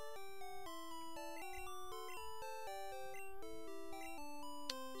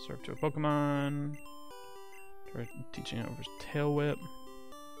 Serve to a Pokemon. Try teaching it over Tail Whip.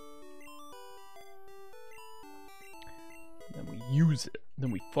 Then we use it.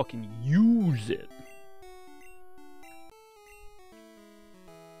 Then we fucking use it.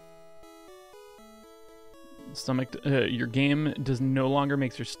 Stomach. Your game does no longer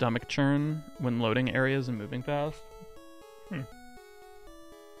makes your stomach churn when loading areas and moving fast.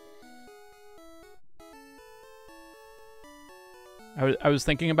 I was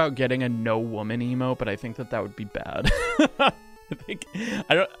thinking about getting a no woman emote, but I think that would be bad. think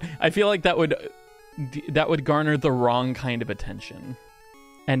I feel like that would garner the wrong kind of attention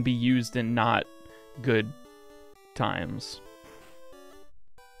and be used in not good times.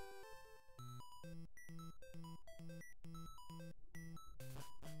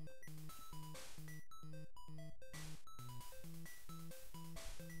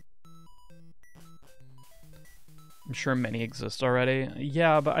 I'm sure many exist already.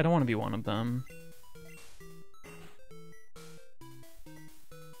 Yeah, but I don't want to be one of them.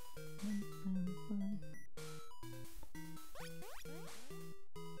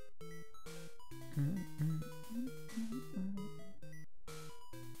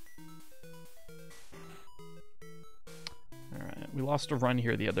 Alright, we lost a run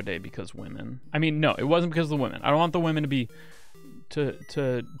here the other day because women. I mean, no, it wasn't because of the women. I don't want the women to be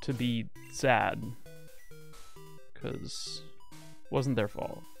to be sad. Because it wasn't their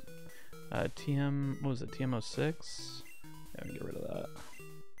fault. TM, what was it, TM06? Yeah, I'm gonna get rid of that.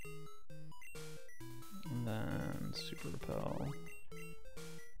 And then Super Repel.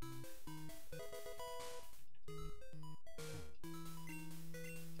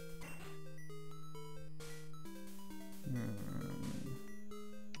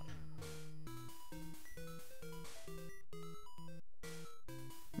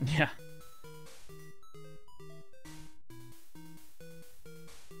 Yeah.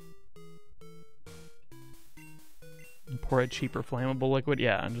 Pour a cheaper flammable liquid?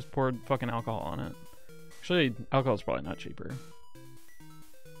 Yeah, and just pour fucking alcohol on it. Actually, alcohol's probably not cheaper.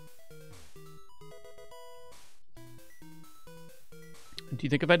 Do you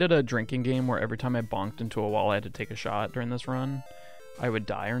think if I did a drinking game where every time I bonked into a wall I had to take a shot during this run, I would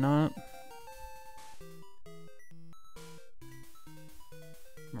die or not?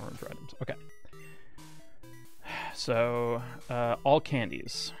 More items. Okay. So, all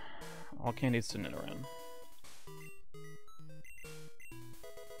candies. All candies to Nidoran.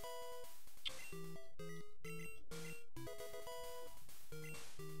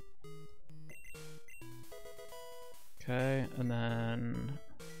 Okay, and then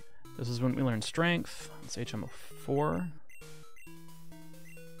this is when we learn strength. It's HM4.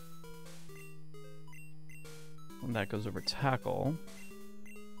 And that goes over tackle.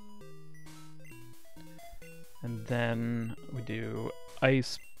 And then we do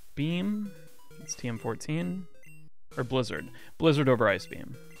ice beam. It's TM14. Or blizzard. Blizzard over ice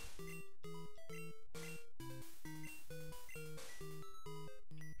beam.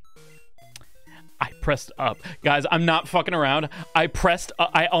 Pressed up. Guys, I'm not fucking around. I pressed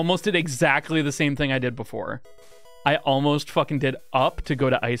up. I almost did exactly the same thing I did before. I almost fucking did up to go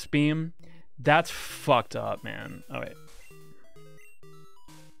to Ice Beam. That's fucked up, man. Oh, wait.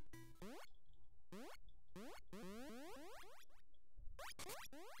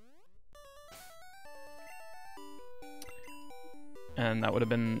 And that would have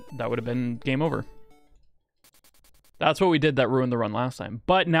been game over. That's what we did that ruined the run last time.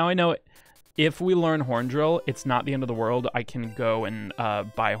 But now I know it. If we learn Horn Drill, it's not the end of the world. I can go and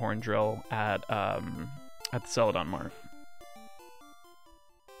buy Horn Drill at the Celadon Mart.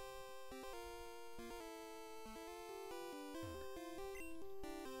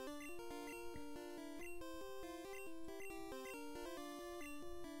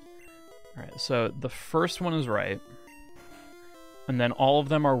 All right, so the first one is right. And then all of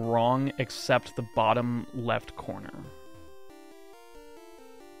them are wrong except the bottom left corner.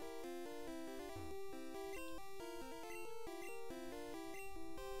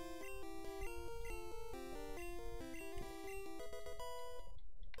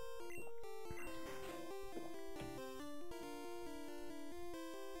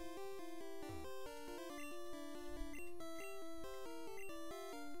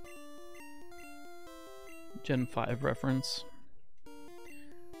 Gen 5 reference.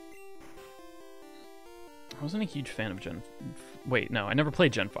 I wasn't a huge fan of Gen... Wait, no, I never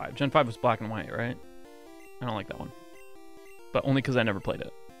played Gen 5. Gen 5 was black and white, right? I don't like that one. But only because I never played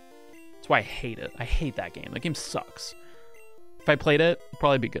it. That's why I hate it. I hate that game. That game sucks. If I played it, it'd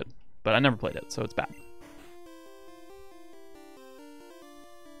probably be good. But I never played it, so it's bad.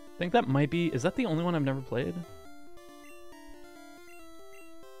 I think that might be... Is that the only one I've never played?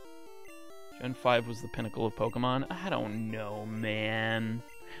 Gen 5 was the pinnacle of Pokemon. I don't know, man.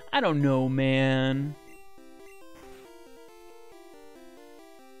 I don't know, man.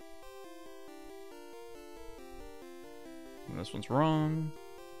 And this one's wrong.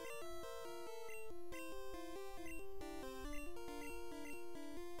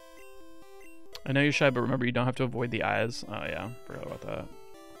 I know you're shy, but remember you don't have to avoid the eyes. Oh yeah, forgot about that.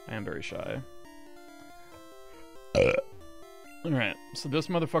 I am very shy. Alright, so this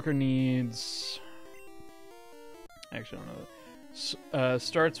motherfucker needs... Actually, I don't know.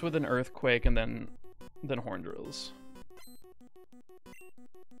 Starts with an earthquake and then horn drills.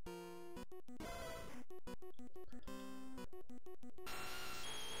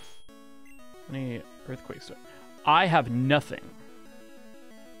 Any earthquakes? I have nothing.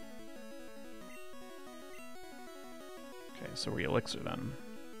 Okay, so we elixir then.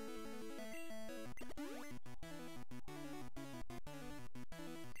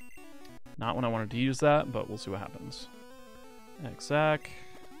 Not when I wanted to use that, but we'll see what happens. Exact.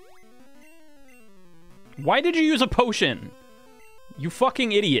 Why did you use a potion? You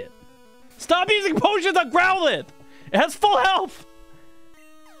fucking idiot. Stop using potions on Growlithe! It has full health!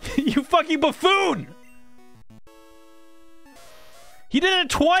 You fucking buffoon! He did it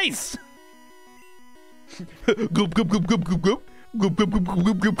twice! Goop, goop, goop, goop, goop, goop. Goop, goop, goop, goop,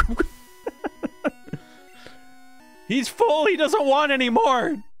 goop, goop, goop. He's full, he doesn't want any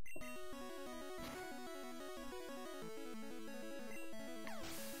more!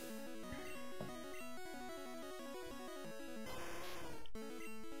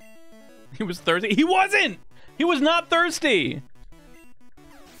 He was thirsty. He wasn't! He was not thirsty!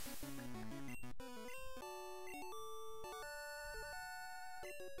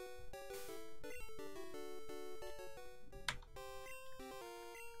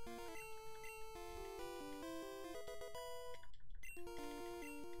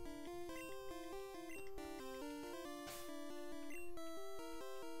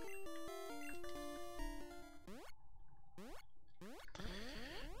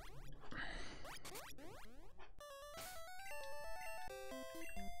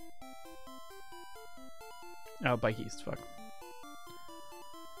 Oh, bike east, fuck.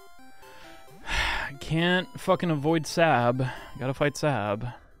 Can't fucking avoid Sab. Gotta fight Sab.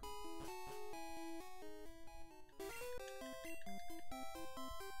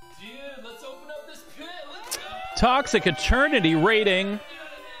 Dude, let's open up this pit. Let's go. Toxic Eternity rating.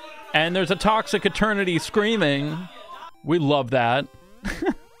 And there's a Toxic Eternity screaming. We love that.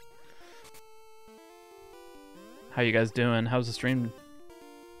 How you guys doing? How's the stream?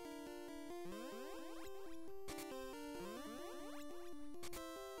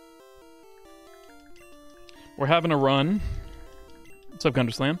 We're having a run. What's up,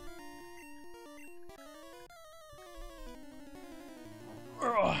 Gunderslam?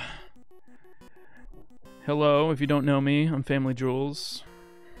 Hello, if you don't know me, I'm Family Jewels.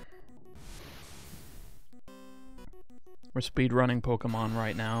 We're speedrunning Pokemon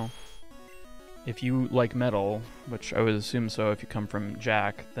right now. If you like metal, which I would assume so if you come from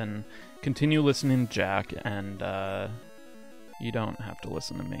Jack, then continue listening to Jack, and you don't have to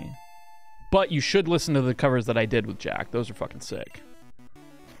listen to me. But you should listen to the covers that I did with Jack. Those are fucking sick.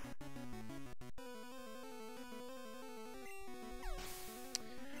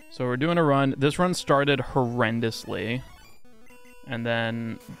 So we're doing a run. This run started horrendously. And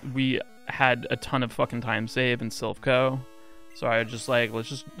then we had a ton of fucking time save in Silphco. So I was just like, let's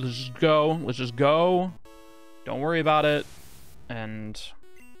just go. Let's just go. Don't worry about it. And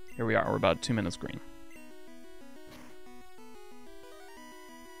here we are. We're about 2 minutes green.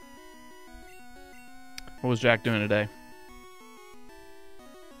 What was Jack doing today?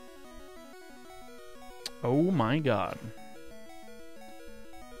 Oh my god.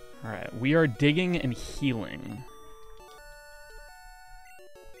 Alright, we are digging and healing.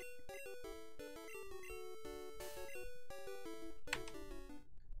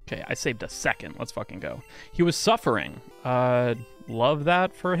 Okay, I saved a second. Let's fucking go. He was suffering. Love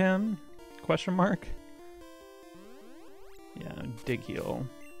that for him? Question mark? Yeah, dig heal.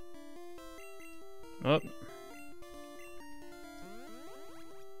 Oh.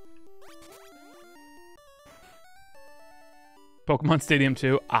 Pokemon Stadium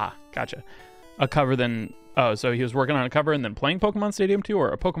 2. Ah, gotcha. A cover then... Oh, so he was working on a cover and then playing Pokemon Stadium 2, or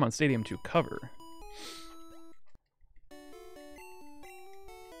a Pokemon Stadium 2 cover?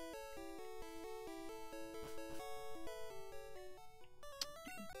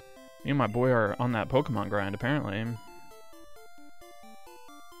 Me and my boy are on that Pokemon grind, apparently.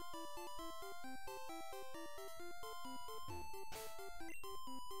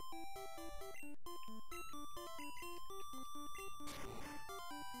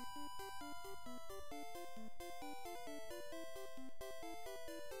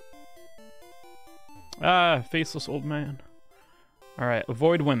 Ah, faceless old man. Alright,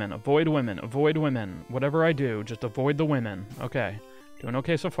 avoid women, avoid women, avoid women. Whatever I do, just avoid the women. Okay. Doing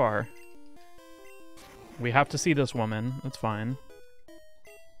okay so far. We have to see this woman. That's fine.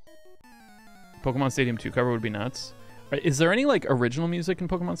 Pokemon Stadium 2 cover would be nuts. Right, is there any, like, original music in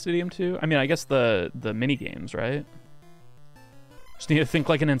Pokemon Stadium 2? I mean, I guess the mini games, right? Just need to think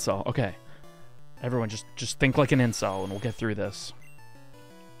like an incel. Okay. Everyone, just think like an incel, and we'll get through this.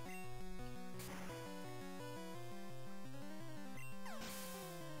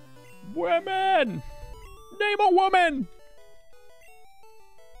 Women! Name a woman!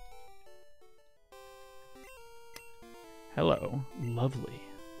 Hello, lovely.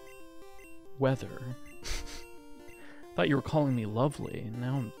 Weather. Thought you were calling me lovely.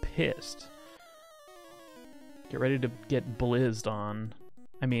 Now I'm pissed. Get ready to get blizzed on.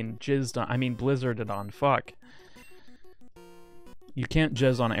 I mean, jizzed on. I mean, blizzarded on. Fuck. You can't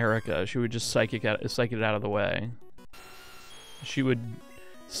jizz on Erica. She would just psychic it out of the way. She would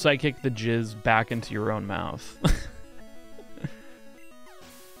psychic the jizz back into your own mouth.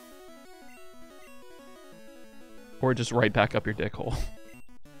 Or just right back up your dick hole.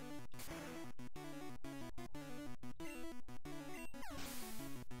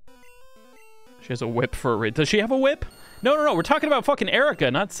 She has a whip for a raid. Does she have a whip? No, no, no. We're talking about fucking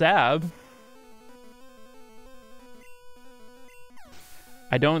Erica, not Sab.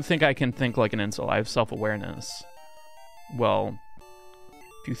 I don't think I can think like an incel. I have self-awareness. Well,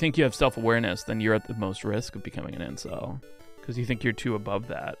 if you think you have self-awareness, then you're at the most risk of becoming an incel. Because you think you're too above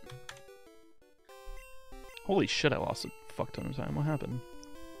that. Holy shit, I lost a fuck ton of time. What happened?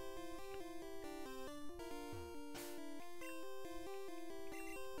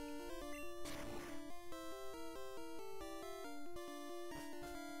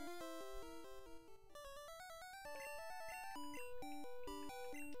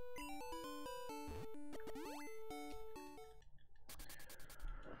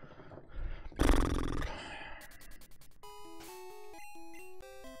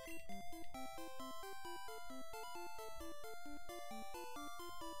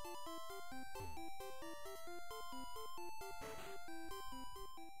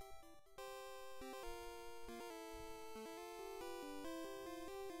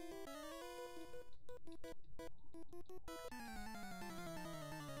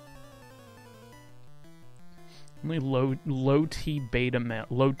 Only low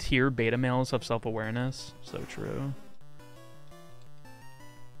tier beta males have self-awareness. So true.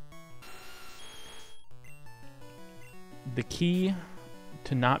 The key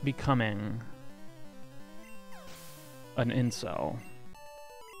to not becoming an incel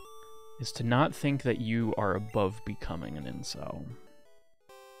is to not think that you are above becoming an incel.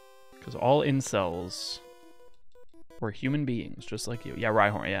 Because all incels were human beings, just like you. Yeah,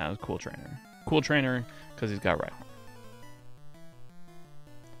 Rhyhorn. Yeah, cool trainer. Cool trainer, because he's got Rhyhorn.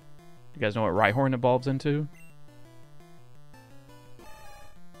 You guys know what Rhyhorn evolves into?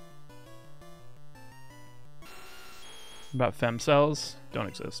 About femcells? Don't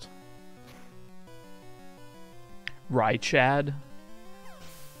exist. Rhychad?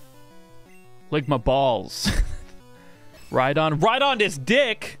 Like my balls. Ride on this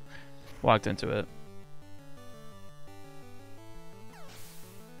dick! Walked into it.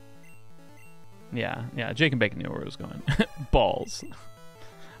 Yeah, Jake and Bacon knew where it was going. Balls.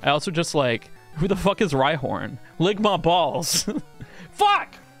 I also just like, who the fuck is Rhyhorn? Lick my balls.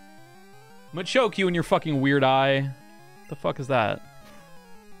 Fuck! I'm gonna choke you in your fucking weird eye. The fuck is that?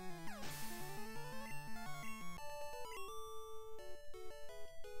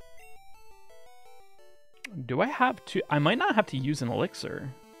 Do I have to? I might not have to use an elixir.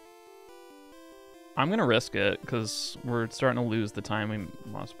 I'm gonna risk it because we're starting to lose the time we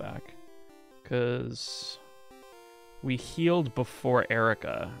lost back. Because we healed before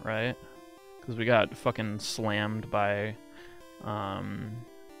Erica, right? Because we got fucking slammed by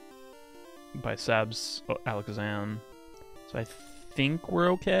Sab's Alakazam. So I think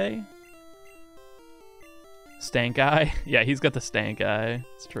we're okay. Stank Eye? Yeah, he's got the Stank Eye.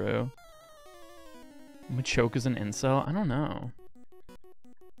 It's true. Machoke is an incel? I don't know.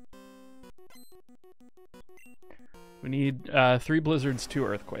 We need 3 blizzards, 2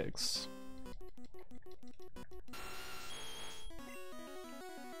 earthquakes.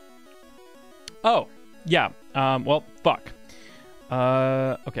 Oh, yeah. Well, fuck.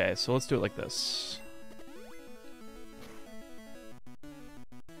 Okay, so let's do it like this.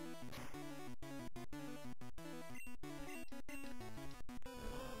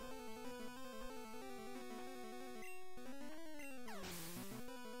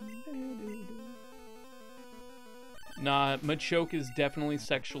 Nah, Machoke is definitely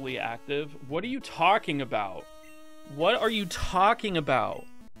sexually active. What are you talking about? What are you talking about?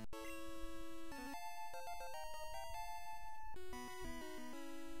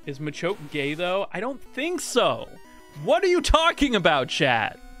 Is Machoke gay, though? I don't think so. What are you talking about,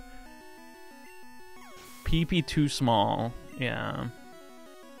 chat? PP too small. Yeah.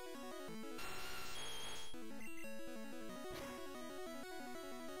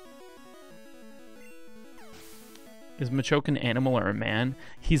 Is Machoke an animal or a man?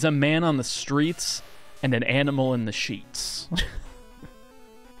 He's a man on the streets and an animal in the sheets.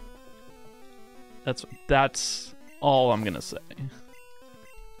 That's all I'm gonna say. Do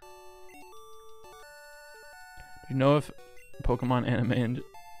you know if Pokemon anime and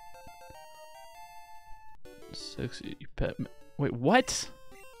sexy pet? Wait, what?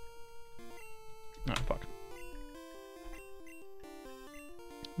 Oh fuck.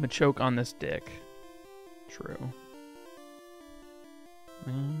 Machoke on this dick. True.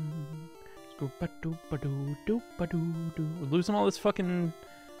 We're losing all this fucking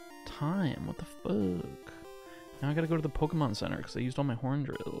time. What the fuck? Now I gotta go to the Pokemon Center because I used all my horn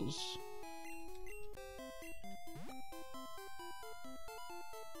drills.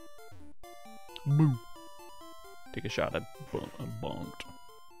 Boo. Take a shot at bonked.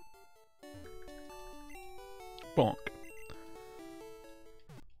 Bonk.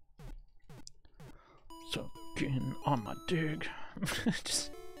 Sucking on my dick.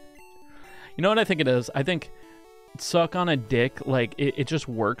 Just, you know what I think it is? I think suck on a dick, like, it just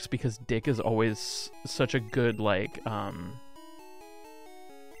works because dick is always such a good, like, I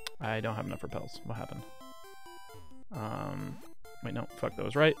don't have enough repels. What happened? Wait, no, fuck, that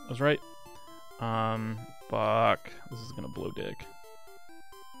was right. That was right. Fuck. This is gonna blow dick.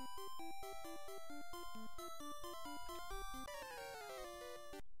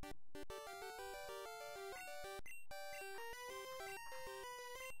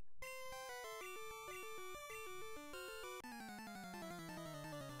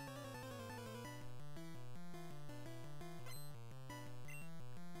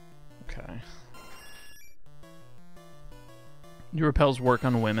 Okay. Your repels work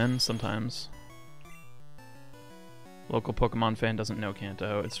on women sometimes. Local Pokemon fan doesn't know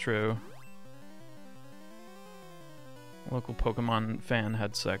Kanto. It's true. Local Pokemon fan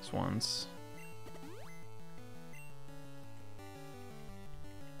had sex once.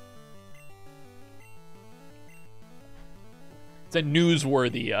 It's a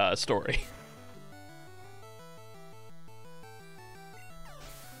newsworthy story.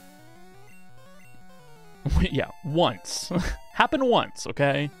 Yeah, once. Happened once,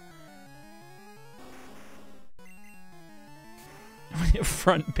 okay?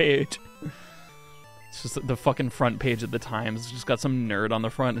 Front page. It's just the fucking front page of the Times. It's just got some nerd on the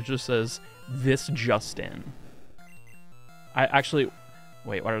front. It just says, "This just in." I actually...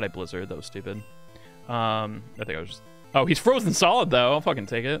 Wait, why did I Blizzard? That was stupid. I think I was just... Oh, he's frozen solid, though. I'll fucking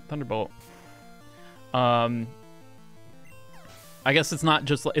take it. Thunderbolt. I guess it's not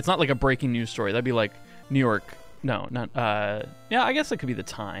just... It's not like a breaking news story. That'd be like New York... No, not... Yeah, I guess it could be the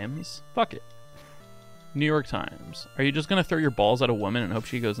Times. Fuck it. New York Times. Are you just gonna throw your balls at a woman and hope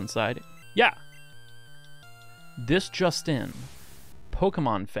she goes inside? Yeah. This just in.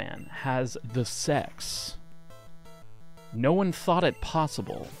 Pokemon fan has the sex. No one thought it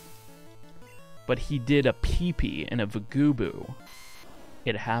possible. But he did a pee-pee in a Vagubu.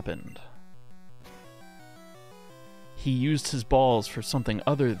 It happened. He used his balls for something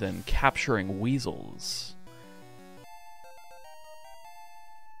other than capturing weasels.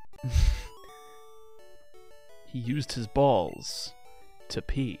 He used his balls to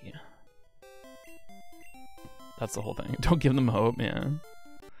pee. That's the whole thing. Don't give them hope, man.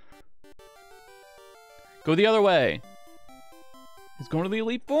 Go the other way. He's going to the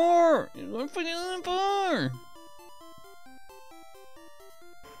Elite Four. He's going for the Elite Four.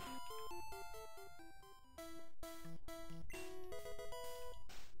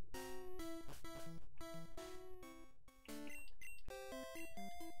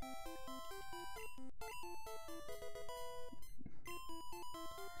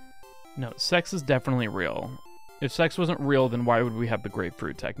 No, sex is definitely real. If sex wasn't real, then why would we have the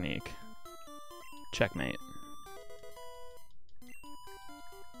grapefruit technique? Checkmate.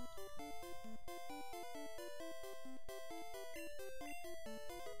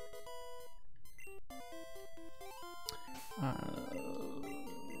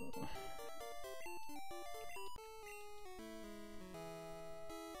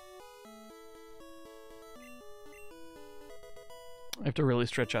 I have to really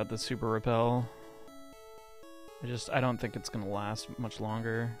stretch out the super repel. I don't think it's gonna last much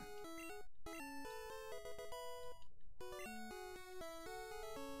longer.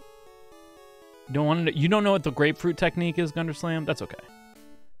 You don't know what the grapefruit technique is, Gunderslam? That's okay.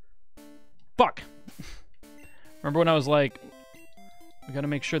 Fuck! Remember when I was like, we gotta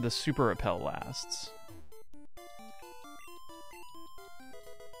make sure the super repel lasts.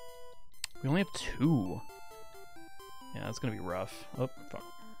 We only have 2. Yeah, that's gonna be rough. Oh, fuck.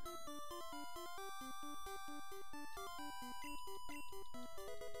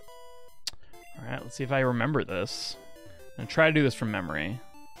 Alright, let's see if I remember this. I'm gonna try to do this from memory.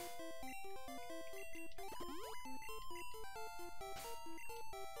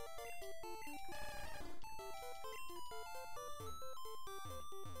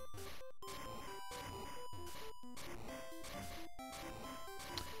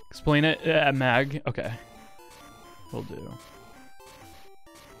 Explain it, Mag. Okay. Will do.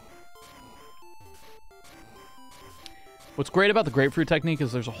 What's great about the grapefruit technique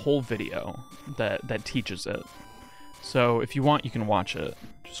is there's a whole video that teaches it. So if you want, you can watch it.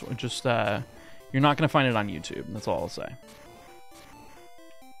 Just you're not gonna find it on YouTube. That's all I'll say.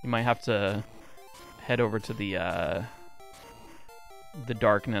 You might have to head over to the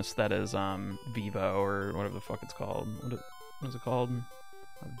darkness that is Vivo or whatever the fuck it's called. What is it called?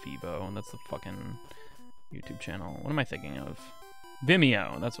 Vivo, and that's the fucking YouTube channel. What am I thinking of?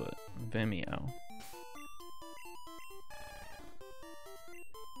 Vimeo. That's what. Vimeo.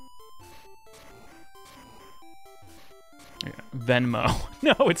 Yeah. Venmo.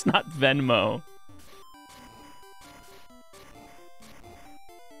 No, it's not Venmo.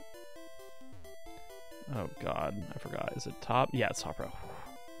 Oh god, I forgot. Is it top? Yeah, it's top row.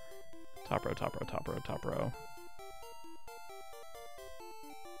 Top row, top row, top row, top row.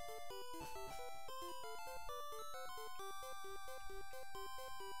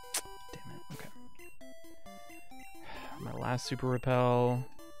 Damn it, okay. My last super repel.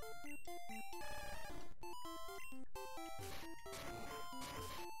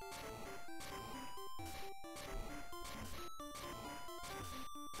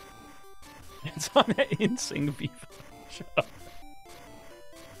 It's on that InSync Vivo. Shut up.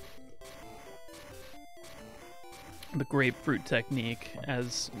 The grapefruit technique,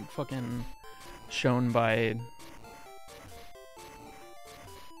 as fucking shown by...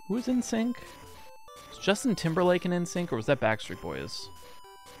 Who was InSync? Was Justin Timberlake in InSync, or was that Backstreet Boys?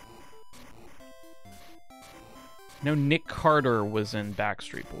 No, Nick Carter was in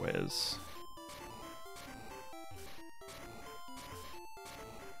Backstreet Boys.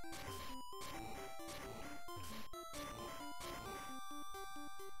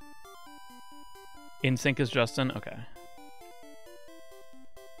 InSync is Justin? Okay.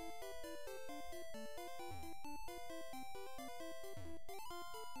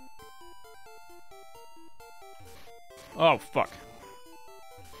 Oh, fuck.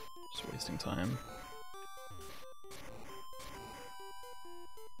 Just wasting time.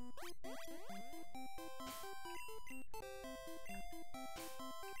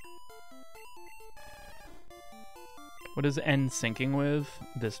 What is N syncing with?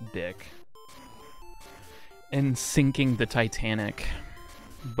 This dick. And sinking the Titanic,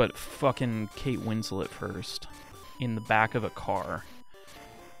 but fucking Kate Winslet first in the back of a car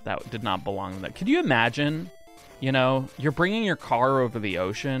that did not belong to that. Could you imagine, you know, you're bringing your car over the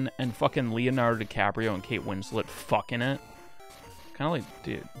ocean and fucking Leonardo DiCaprio and Kate Winslet fucking it? Kind of like,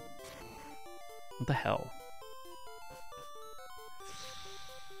 dude, what the hell?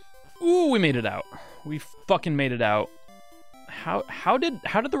 Ooh, we made it out. We fucking made it out. How did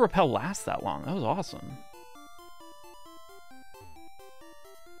the rappel last that long? That was awesome.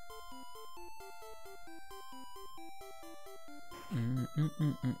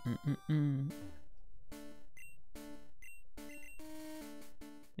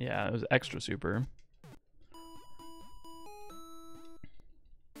 Yeah, it was extra super.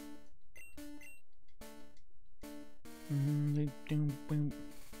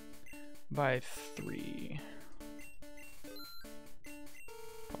 By 3.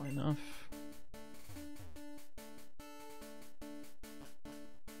 Probably enough.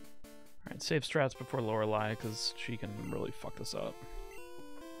 Alright, save strats before Lorelei, because she can really fuck this up.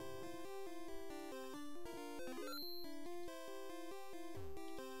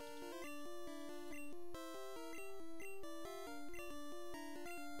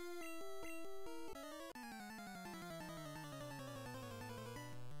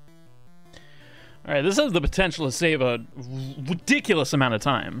 Alright, this has the potential to save a ridiculous amount of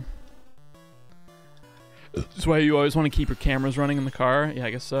time. That's why you always want to keep your cameras running in the car? Yeah,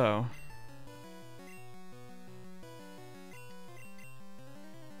 I guess so.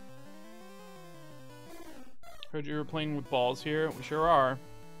 Heard you were playing with balls here. We sure are.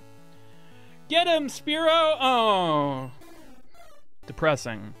 Get him, Spiro! Oh!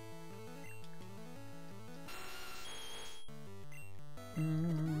 Depressing.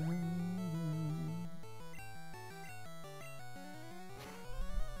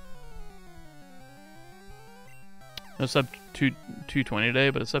 No sub 220 today,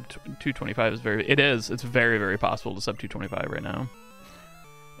 but a sub 225 is very... It is. It's very, very possible to sub 225 right now.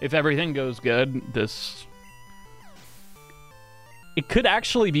 If everything goes good, this... It could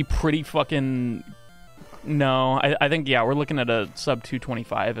actually be pretty fucking No, I think, yeah, we're looking at a sub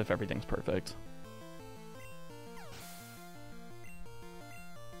 225 if everything's perfect.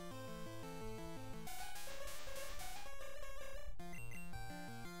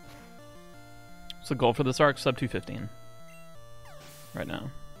 So goal for this arc, sub 215. Right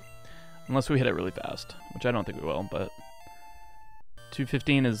now. Unless we hit it really fast, which I don't think we will, but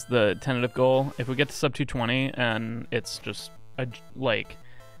 215 is the tentative goal. If we get to sub 220 and it's just like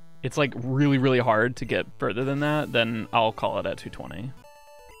it's like really, really hard to get further than that, then I'll call it at 220.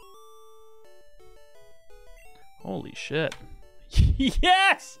 Holy shit.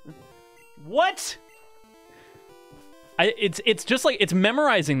 Yes! What? It's just like, it's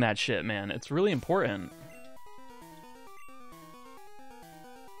memorizing that shit, man. It's really important.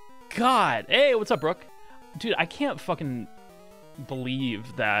 God. Hey, what's up, Brooke? Dude, I can't fucking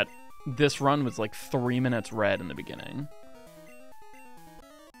believe that this run was like 3 minutes red in the beginning.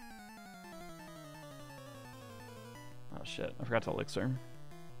 Oh shit, I forgot to elixir.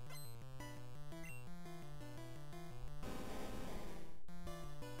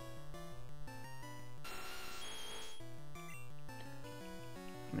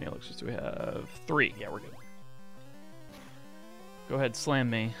 How many elixirs do we have? 3. Yeah, we're good. Go ahead, slam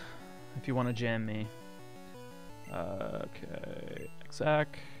me if you want to jam me. Okay,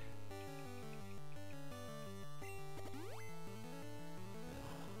 exact.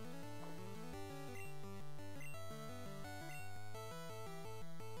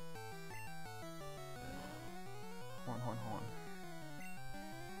 Horn.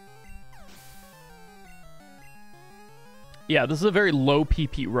 Yeah, this is a very low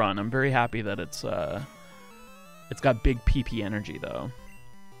PP run. I'm very happy that it's got big PP energy though.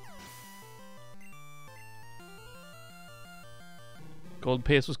 Gold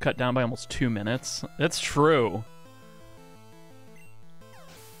pace was cut down by almost 2 minutes. That's true.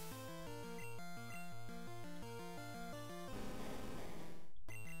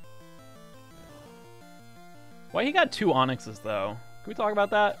 Why he got 2 onyxes though? Can we talk about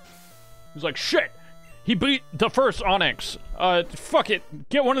that? He's like, shit! He beat the first onyx. Fuck it.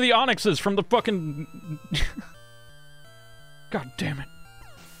 Get one of the onyxes from the fucking... God damn it.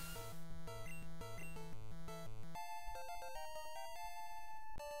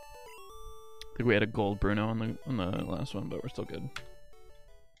 I think we had a gold Bruno on the last one, but we're still good.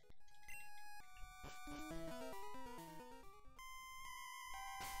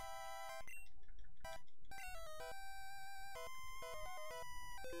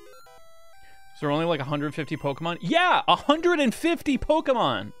 So there are only like 150 Pokemon? Yeah, 150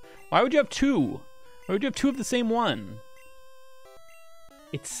 Pokemon! Why would you have 2? Why would you have 2 of the same one?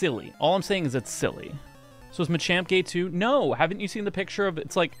 It's silly. All I'm saying is it's silly. So is Machamp gay too? No, haven't you seen the picture of,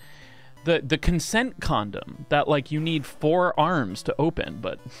 it's like the consent condom that like you need 4 arms to open,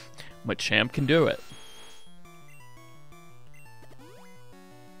 but Machamp can do it.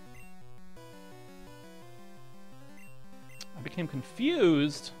 I became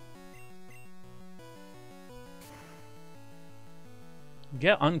confused.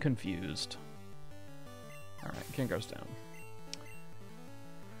 Get unconfused. Alright, Gengar's down.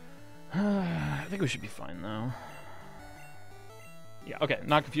 I think we should be fine, though. Yeah, okay,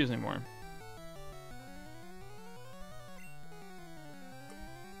 not confused anymore.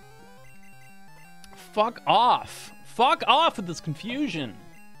 Fuck off! Fuck off with this confusion!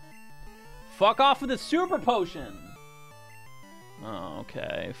 Fuck off with this super potion! Oh,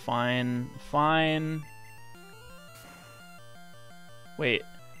 okay, fine, fine. Wait,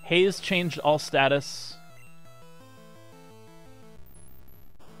 Haze changed all status.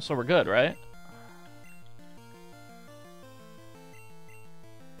 So we're good, right?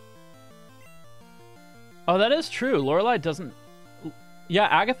 Oh, that is true. Lorelei doesn't... Yeah,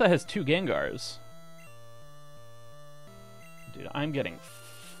 Agatha has 2 Gengars. Dude, I'm getting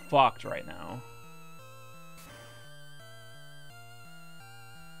fucked right now.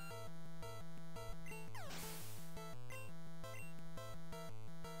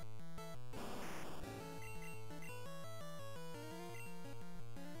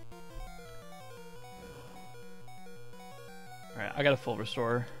 Alright, I got a full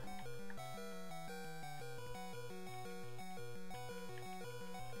restore.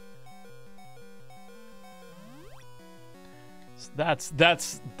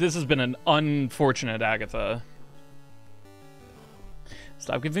 This has been an unfortunate Agatha.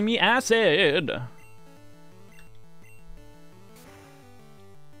 Stop giving me acid!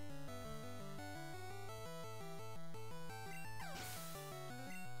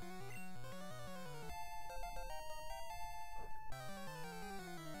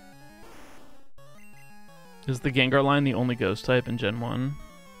 Is the Gengar line the only ghost type in Gen 1? What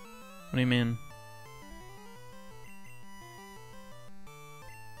do you mean?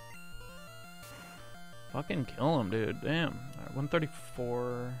 Fucking kill him, dude. Damn. All right,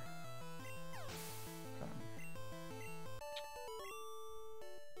 134. Okay.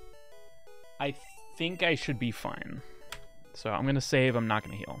 I think I should be fine. So I'm gonna save. I'm not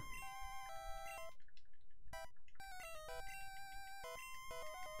gonna heal.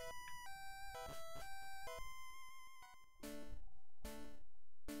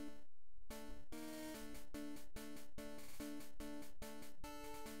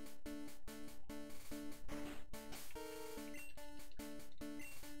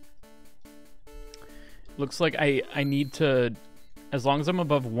 Looks like I need to, as long as I'm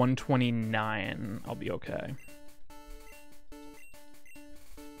above 129, I'll be okay.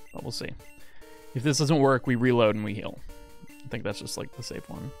 But we'll see. If this doesn't work, we reload and we heal. I think that's just like the safe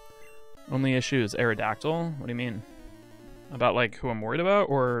one. Only issue is Aerodactyl? What do you mean? About like who I'm worried about,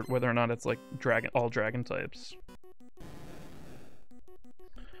 or whether or not it's like all dragon types?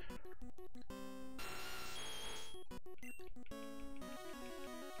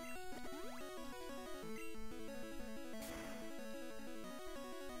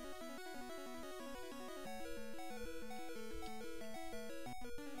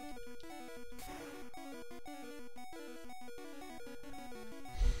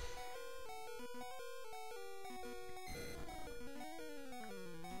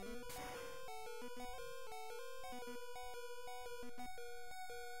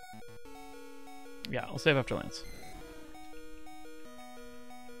 Yeah, I'll save after Lance.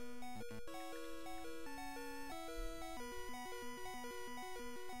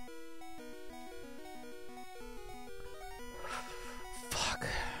 Fuck.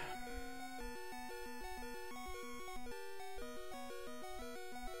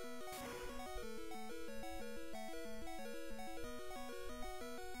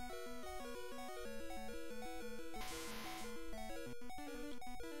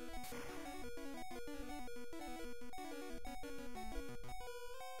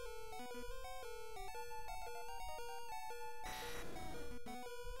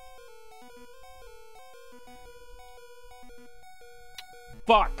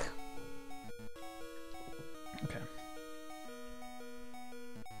 Fuck. Okay.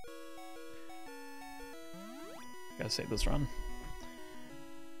 Gotta save this run.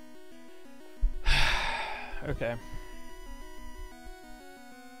 Okay.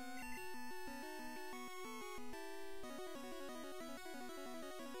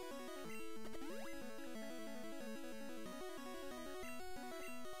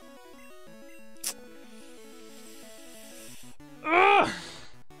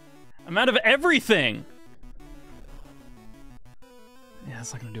 I'm out of everything. Yeah,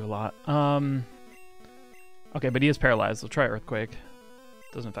 it's not gonna do a lot. Okay, but he is paralyzed. We'll try Earthquake.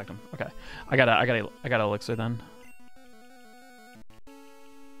 Doesn't affect him. Okay, I got Elixir then.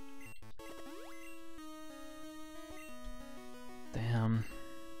 Damn.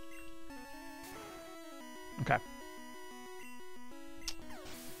 Okay.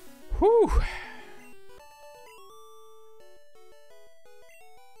 Whew.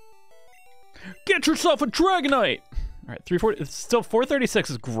 Get yourself a Dragonite! Alright, 340. It's still 436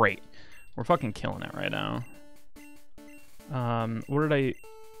 is great. We're fucking killing it right now. What did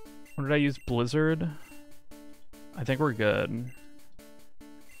I use? Blizzard? I think we're good.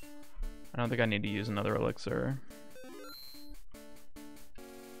 I don't think I need to use another elixir.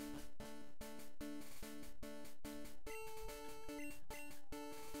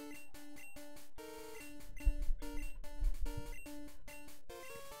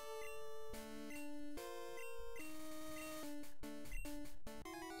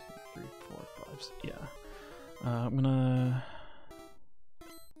 Yeah. I'm gonna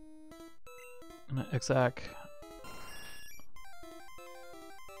exact.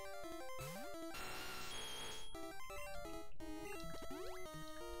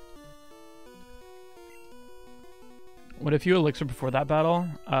 What if you elixir before that battle?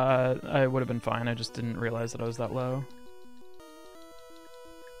 I would have been fine. I just didn't realize that I was that low.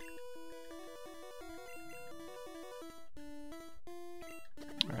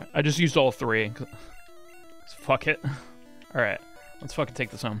 Alright, I just used all three. Fuck it. Alright, let's fucking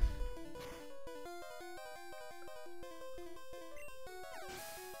take this home.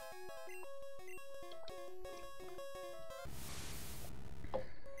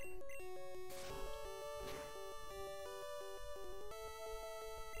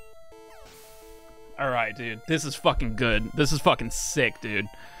 Alright, dude. This is fucking good. This is fucking sick, dude.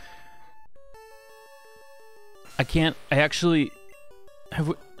 I actually...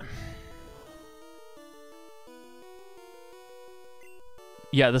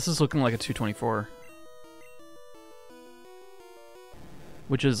 Yeah, this is looking like a 224.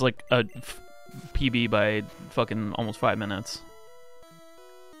 Which is like a PB by fucking almost 5 minutes.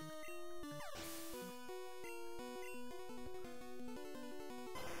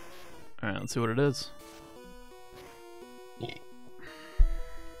 Alright, let's see what it is.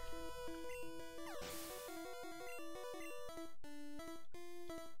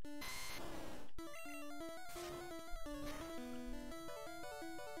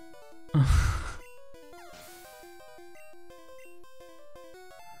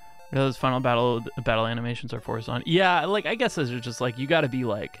 Those final battle animations are forced on. Yeah, like I guess those are just like you gotta be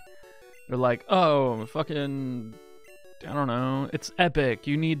like, they're like, oh fucking, I don't know, it's epic.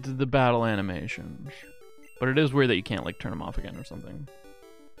 You need the battle animations, but it is weird that you can't like turn them off again or something.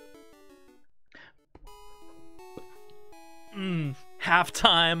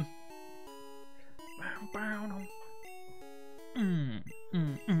 Halftime.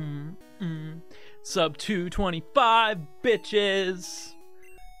 Sub 225 bitches.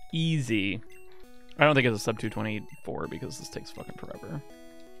 Easy. I don't think it's a sub 224 because this takes fucking forever.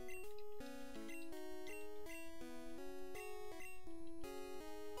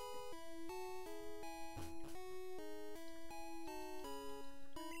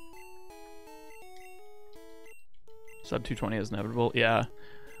 Sub 220 is inevitable. Yeah.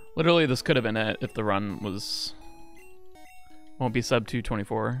 Literally, this could have been it if the run was... Won't be sub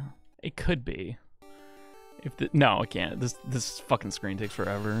 224. It could be. If the... No, it can't. This fucking screen takes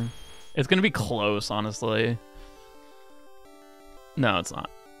forever. It's gonna be close, honestly. No, it's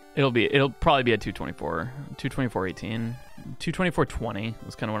not. It'll probably be at 224. 224.18. 224.20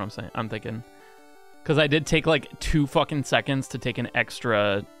 is kind of what I'm saying. I'm thinking. Because I did take like 2 fucking seconds to take an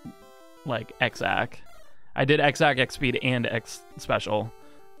extra, like, XAC. I did XAC, X speed, and X special.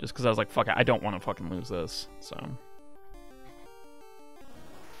 Just because I was like, fuck it, I don't want to fucking lose this. So.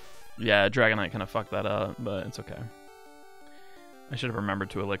 Yeah, Dragonite kind of fucked that up, but it's okay. I should have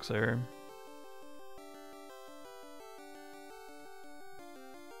remembered to Elixir.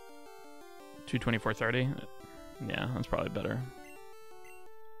 $224.30? Yeah, that's probably better.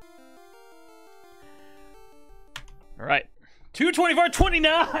 Alright.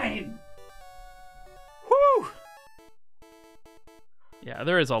 $224.29! Woo! Yeah,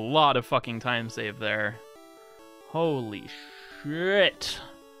 there is a lot of fucking time save there. Holy shit.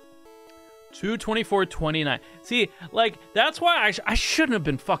 224.29. See, like, that's why I shouldn't have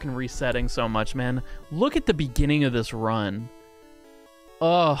been fucking resetting so much, man. Look at the beginning of this run.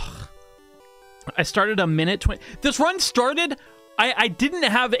 Ugh. I started a minute 20. This run started, I didn't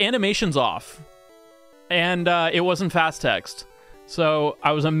have animations off. And it wasn't fast text. So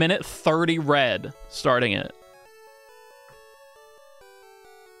I was a minute 30 red starting it.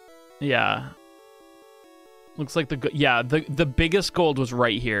 Yeah. Looks like the biggest gold was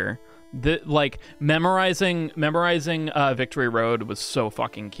right here. Like memorizing Victory Road was so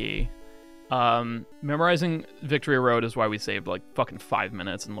fucking key. Memorizing Victory Road is why we saved like fucking 5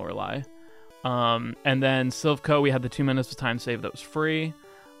 minutes in Lorelei. And then Silvco, we had the 2 minutes of time save that was free.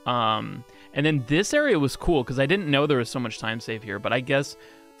 And then this area was cool because I didn't know there was so much time save here, but I guess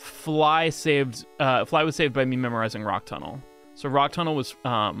Fly was saved by me memorizing Rock Tunnel. So Rock Tunnel was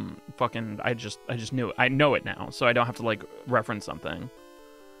fucking I just knew it. I know it now, so I don't have to like reference something.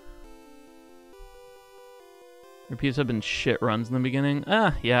 Repeats have been shit runs in the beginning.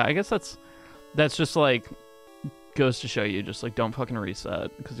 Yeah, I guess that's just like goes to show you just like don't fucking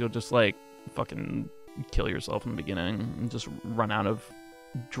reset because you'll just like fucking kill yourself in the beginning and just run out of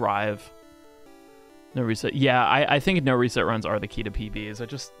drive. No reset. Yeah, I think no reset runs are the key to PBs. I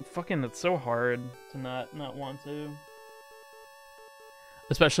just fucking it's so hard to not want to.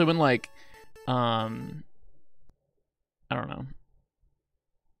 Especially when like I don't know.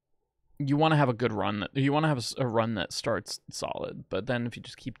 You want to have a good run. You want to have a run that starts solid, but then if you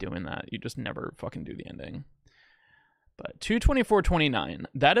just keep doing that, you just never fucking do the ending. But 224.29.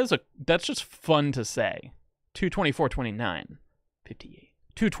 That's just fun to say. 224.29. 58.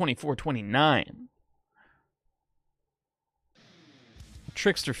 224.29.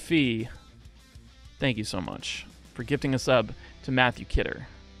 Trickster Fee. Thank you so much for gifting a sub to Matthew Kidder.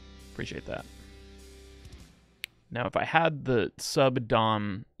 Appreciate that. Now, if I had the sub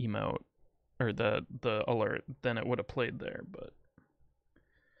Dom emote or the alert, then it would have played there, but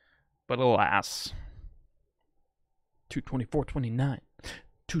alas. 224.29.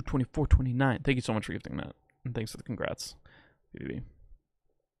 224.29. Thank you so much for gifting that. And thanks for the congrats, BB.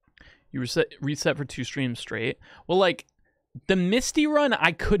 You reset for 2 streams straight. Well, like, the Misty run,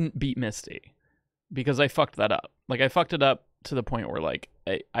 I couldn't beat Misty. Because I fucked that up. Like, I fucked it up to the point where, like,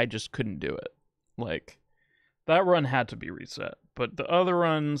 I just couldn't do it. Like, that run had to be reset. But the other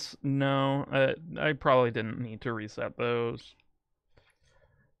runs, no. I probably didn't need to reset those.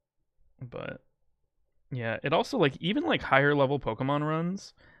 But yeah, it also like even like higher level Pokemon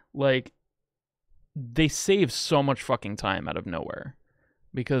runs, like they save so much fucking time out of nowhere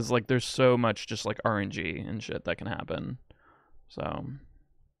because like there's so much just like RNG and shit that can happen. So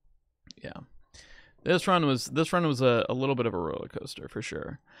yeah. This run was a little bit of a roller coaster for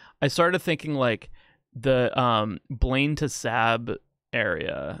sure. I started thinking like the Blaine to Sab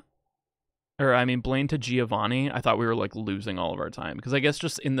area, or I mean Blaine to Giovanni. I thought we were like losing all of our time because I guess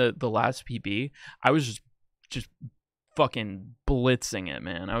just in the last PB, I was just fucking blitzing it,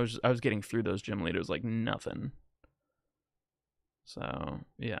 man. I was getting through those gym leaders like nothing. So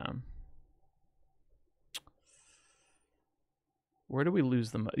yeah. Where do we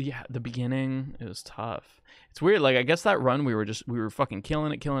lose them? Yeah, the beginning, it was tough. It's weird. Like, I guess that run, we were fucking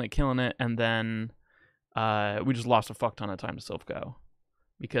killing it. And then we just lost a fuck ton of time to Silph Go.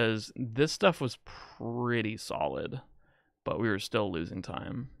 Because this stuff was pretty solid, but we were still losing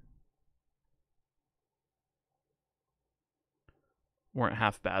time. Weren't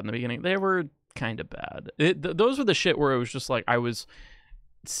half bad in the beginning. They were kind of bad. Those were the shit where it was just like, I was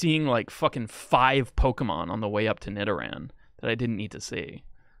seeing like fucking 5 Pokemon on the way up to Nidoran that I didn't need to see,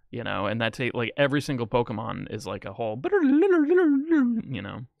 you know, and that's like every single Pokemon is like a whole, you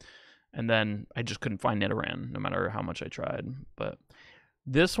know, and then I just couldn't find Nidoran no matter how much I tried. But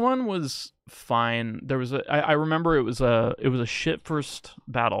this one was fine. There was I remember it was a shit first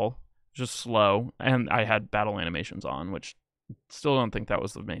battle, just slow, and I had battle animations on, which still don't think that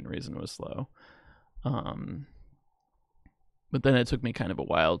was the main reason it was slow. But then it took me kind of a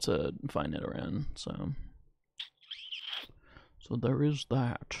while to find Nidoran, so there is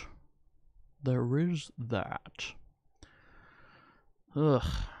that. There is that. Ugh.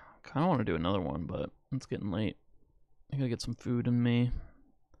 Kind of want to do another one, but it's getting late. I gotta get some food in me.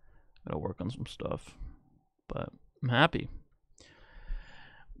 Gotta work on some stuff. But I'm happy.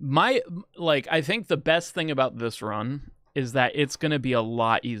 I think the best thing about this run is that it's gonna be a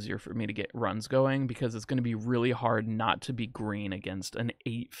lot easier for me to get runs going because it's gonna be really hard not to be green against an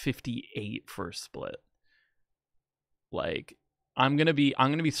 858 first split. Like, I'm gonna be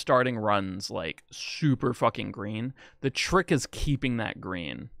starting runs like super fucking green. The trick is keeping that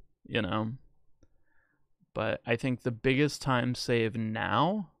green, you know? But I think the biggest time save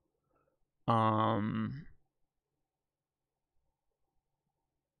now,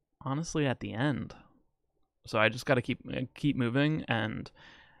 honestly at the end. So I just gotta keep moving, and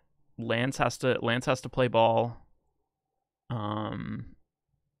Lance has to play ball.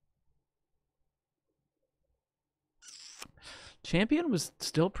 Champion was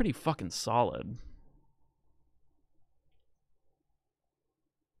still pretty fucking solid.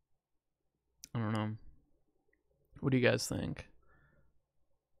 I don't know. What do you guys think?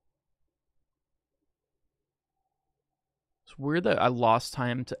 It's weird that I lost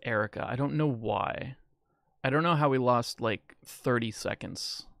time to Erica. I don't know why. I don't know how we lost like 30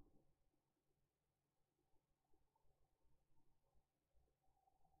 seconds.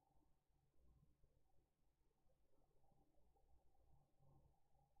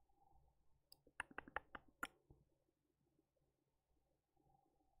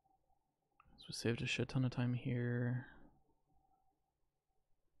 So we saved a shit ton of time here.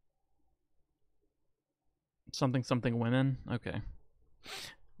 Something women? Okay.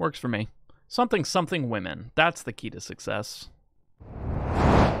 Works for me. Something women. That's the key to success.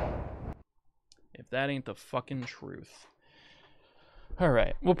 If that ain't the fucking truth.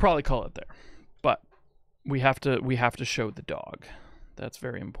 Alright, we'll probably call it there. But we have to show the dog. That's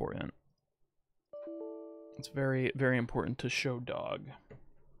very important. It's very, very important to show dog.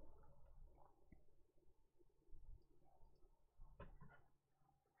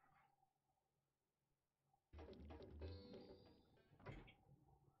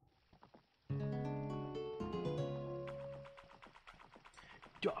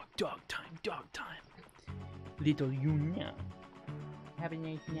 Dog time. Little Yuna. Have a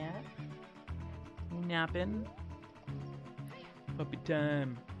nice nap? You napping? Puppy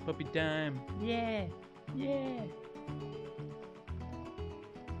time. Yeah.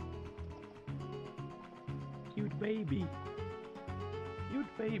 Cute baby.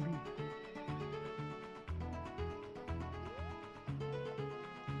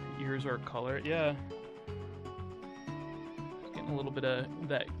 Ears are colored, yeah. A little bit of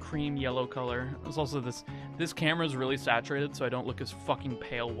that cream yellow color. There's also this camera is really saturated, so I don't look as fucking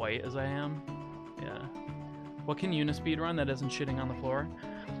pale white as I am. Yeah. What can Yuna speedrun that isn't shitting on the floor?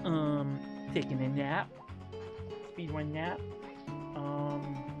 Taking a nap. Speedrun nap.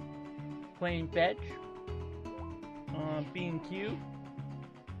 Playing fetch. Being cute.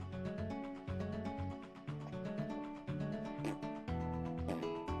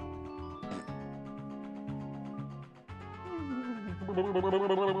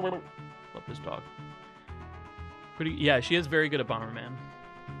 Love this dog. Pretty, yeah, she is very good at Bomberman.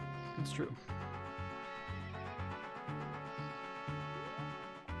 It's true.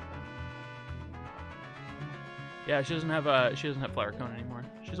 Yeah, she doesn't have Flower Cone anymore.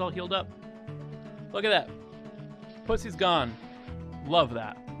 She's all healed up. Look at that. Pussy's gone. Love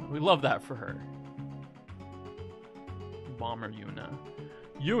that. We love that for her. Bomber Yuna.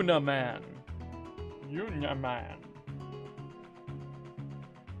 Yuna man. Yuna man.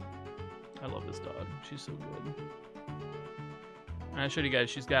 I love this dog. She's so good. And I showed you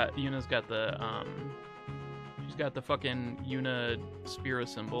guys. Yuna's got the fucking Yuna Spira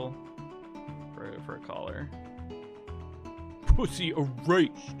symbol for a collar. Pussy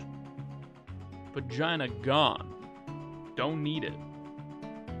erased. Vagina gone. Don't need it.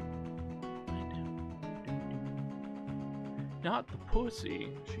 Not the pussy.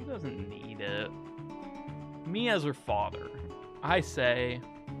 She doesn't need it. Me as her father, I say,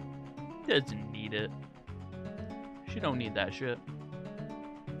 doesn't need it. She don't need that shit.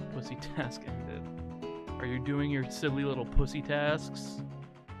 Pussy task ended. Are you doing your silly little pussy tasks?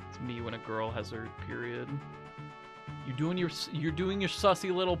 It's me when a girl has her period. You're doing your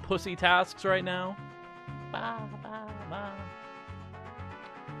sussy little pussy tasks right now? Ba, ba, ba.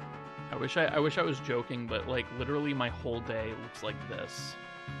 I wish I was joking, but like literally my whole day looks like this.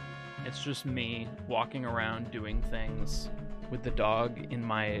 It's just me walking around doing things with the dog in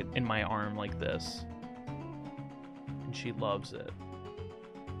my arm like this. And she loves it.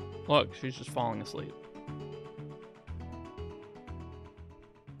 Look, she's just falling asleep.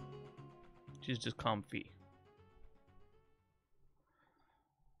 She's just comfy.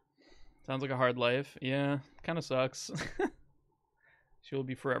 Sounds like a hard life. Yeah, kind of sucks. She will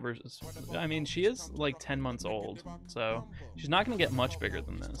be forever. I mean, she is like 10 months old, so she's not going to get much bigger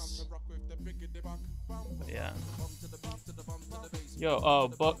than this. But yeah. Yo,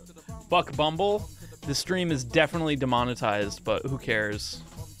 Buck Bumble. The stream is definitely demonetized, but who cares?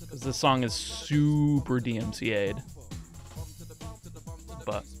 Because this song is super DMCA'd.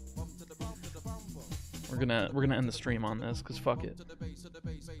 But we're gonna end the stream on this, because fuck it.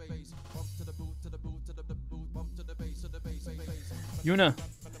 Yuna,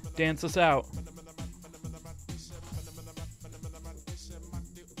 dance us out.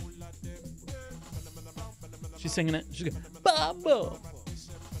 She's singing it. She's going, Bumble.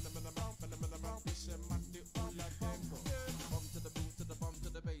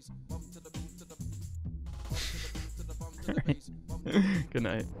 All right. Good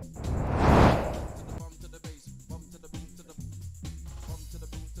night.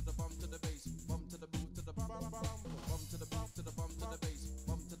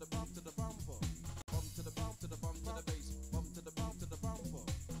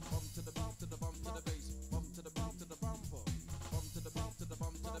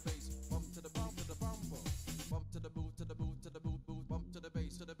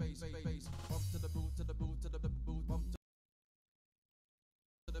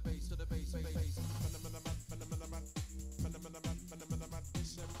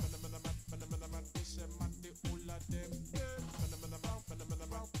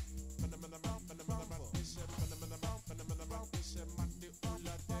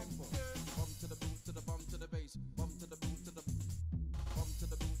 Bum to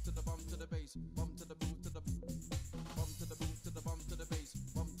the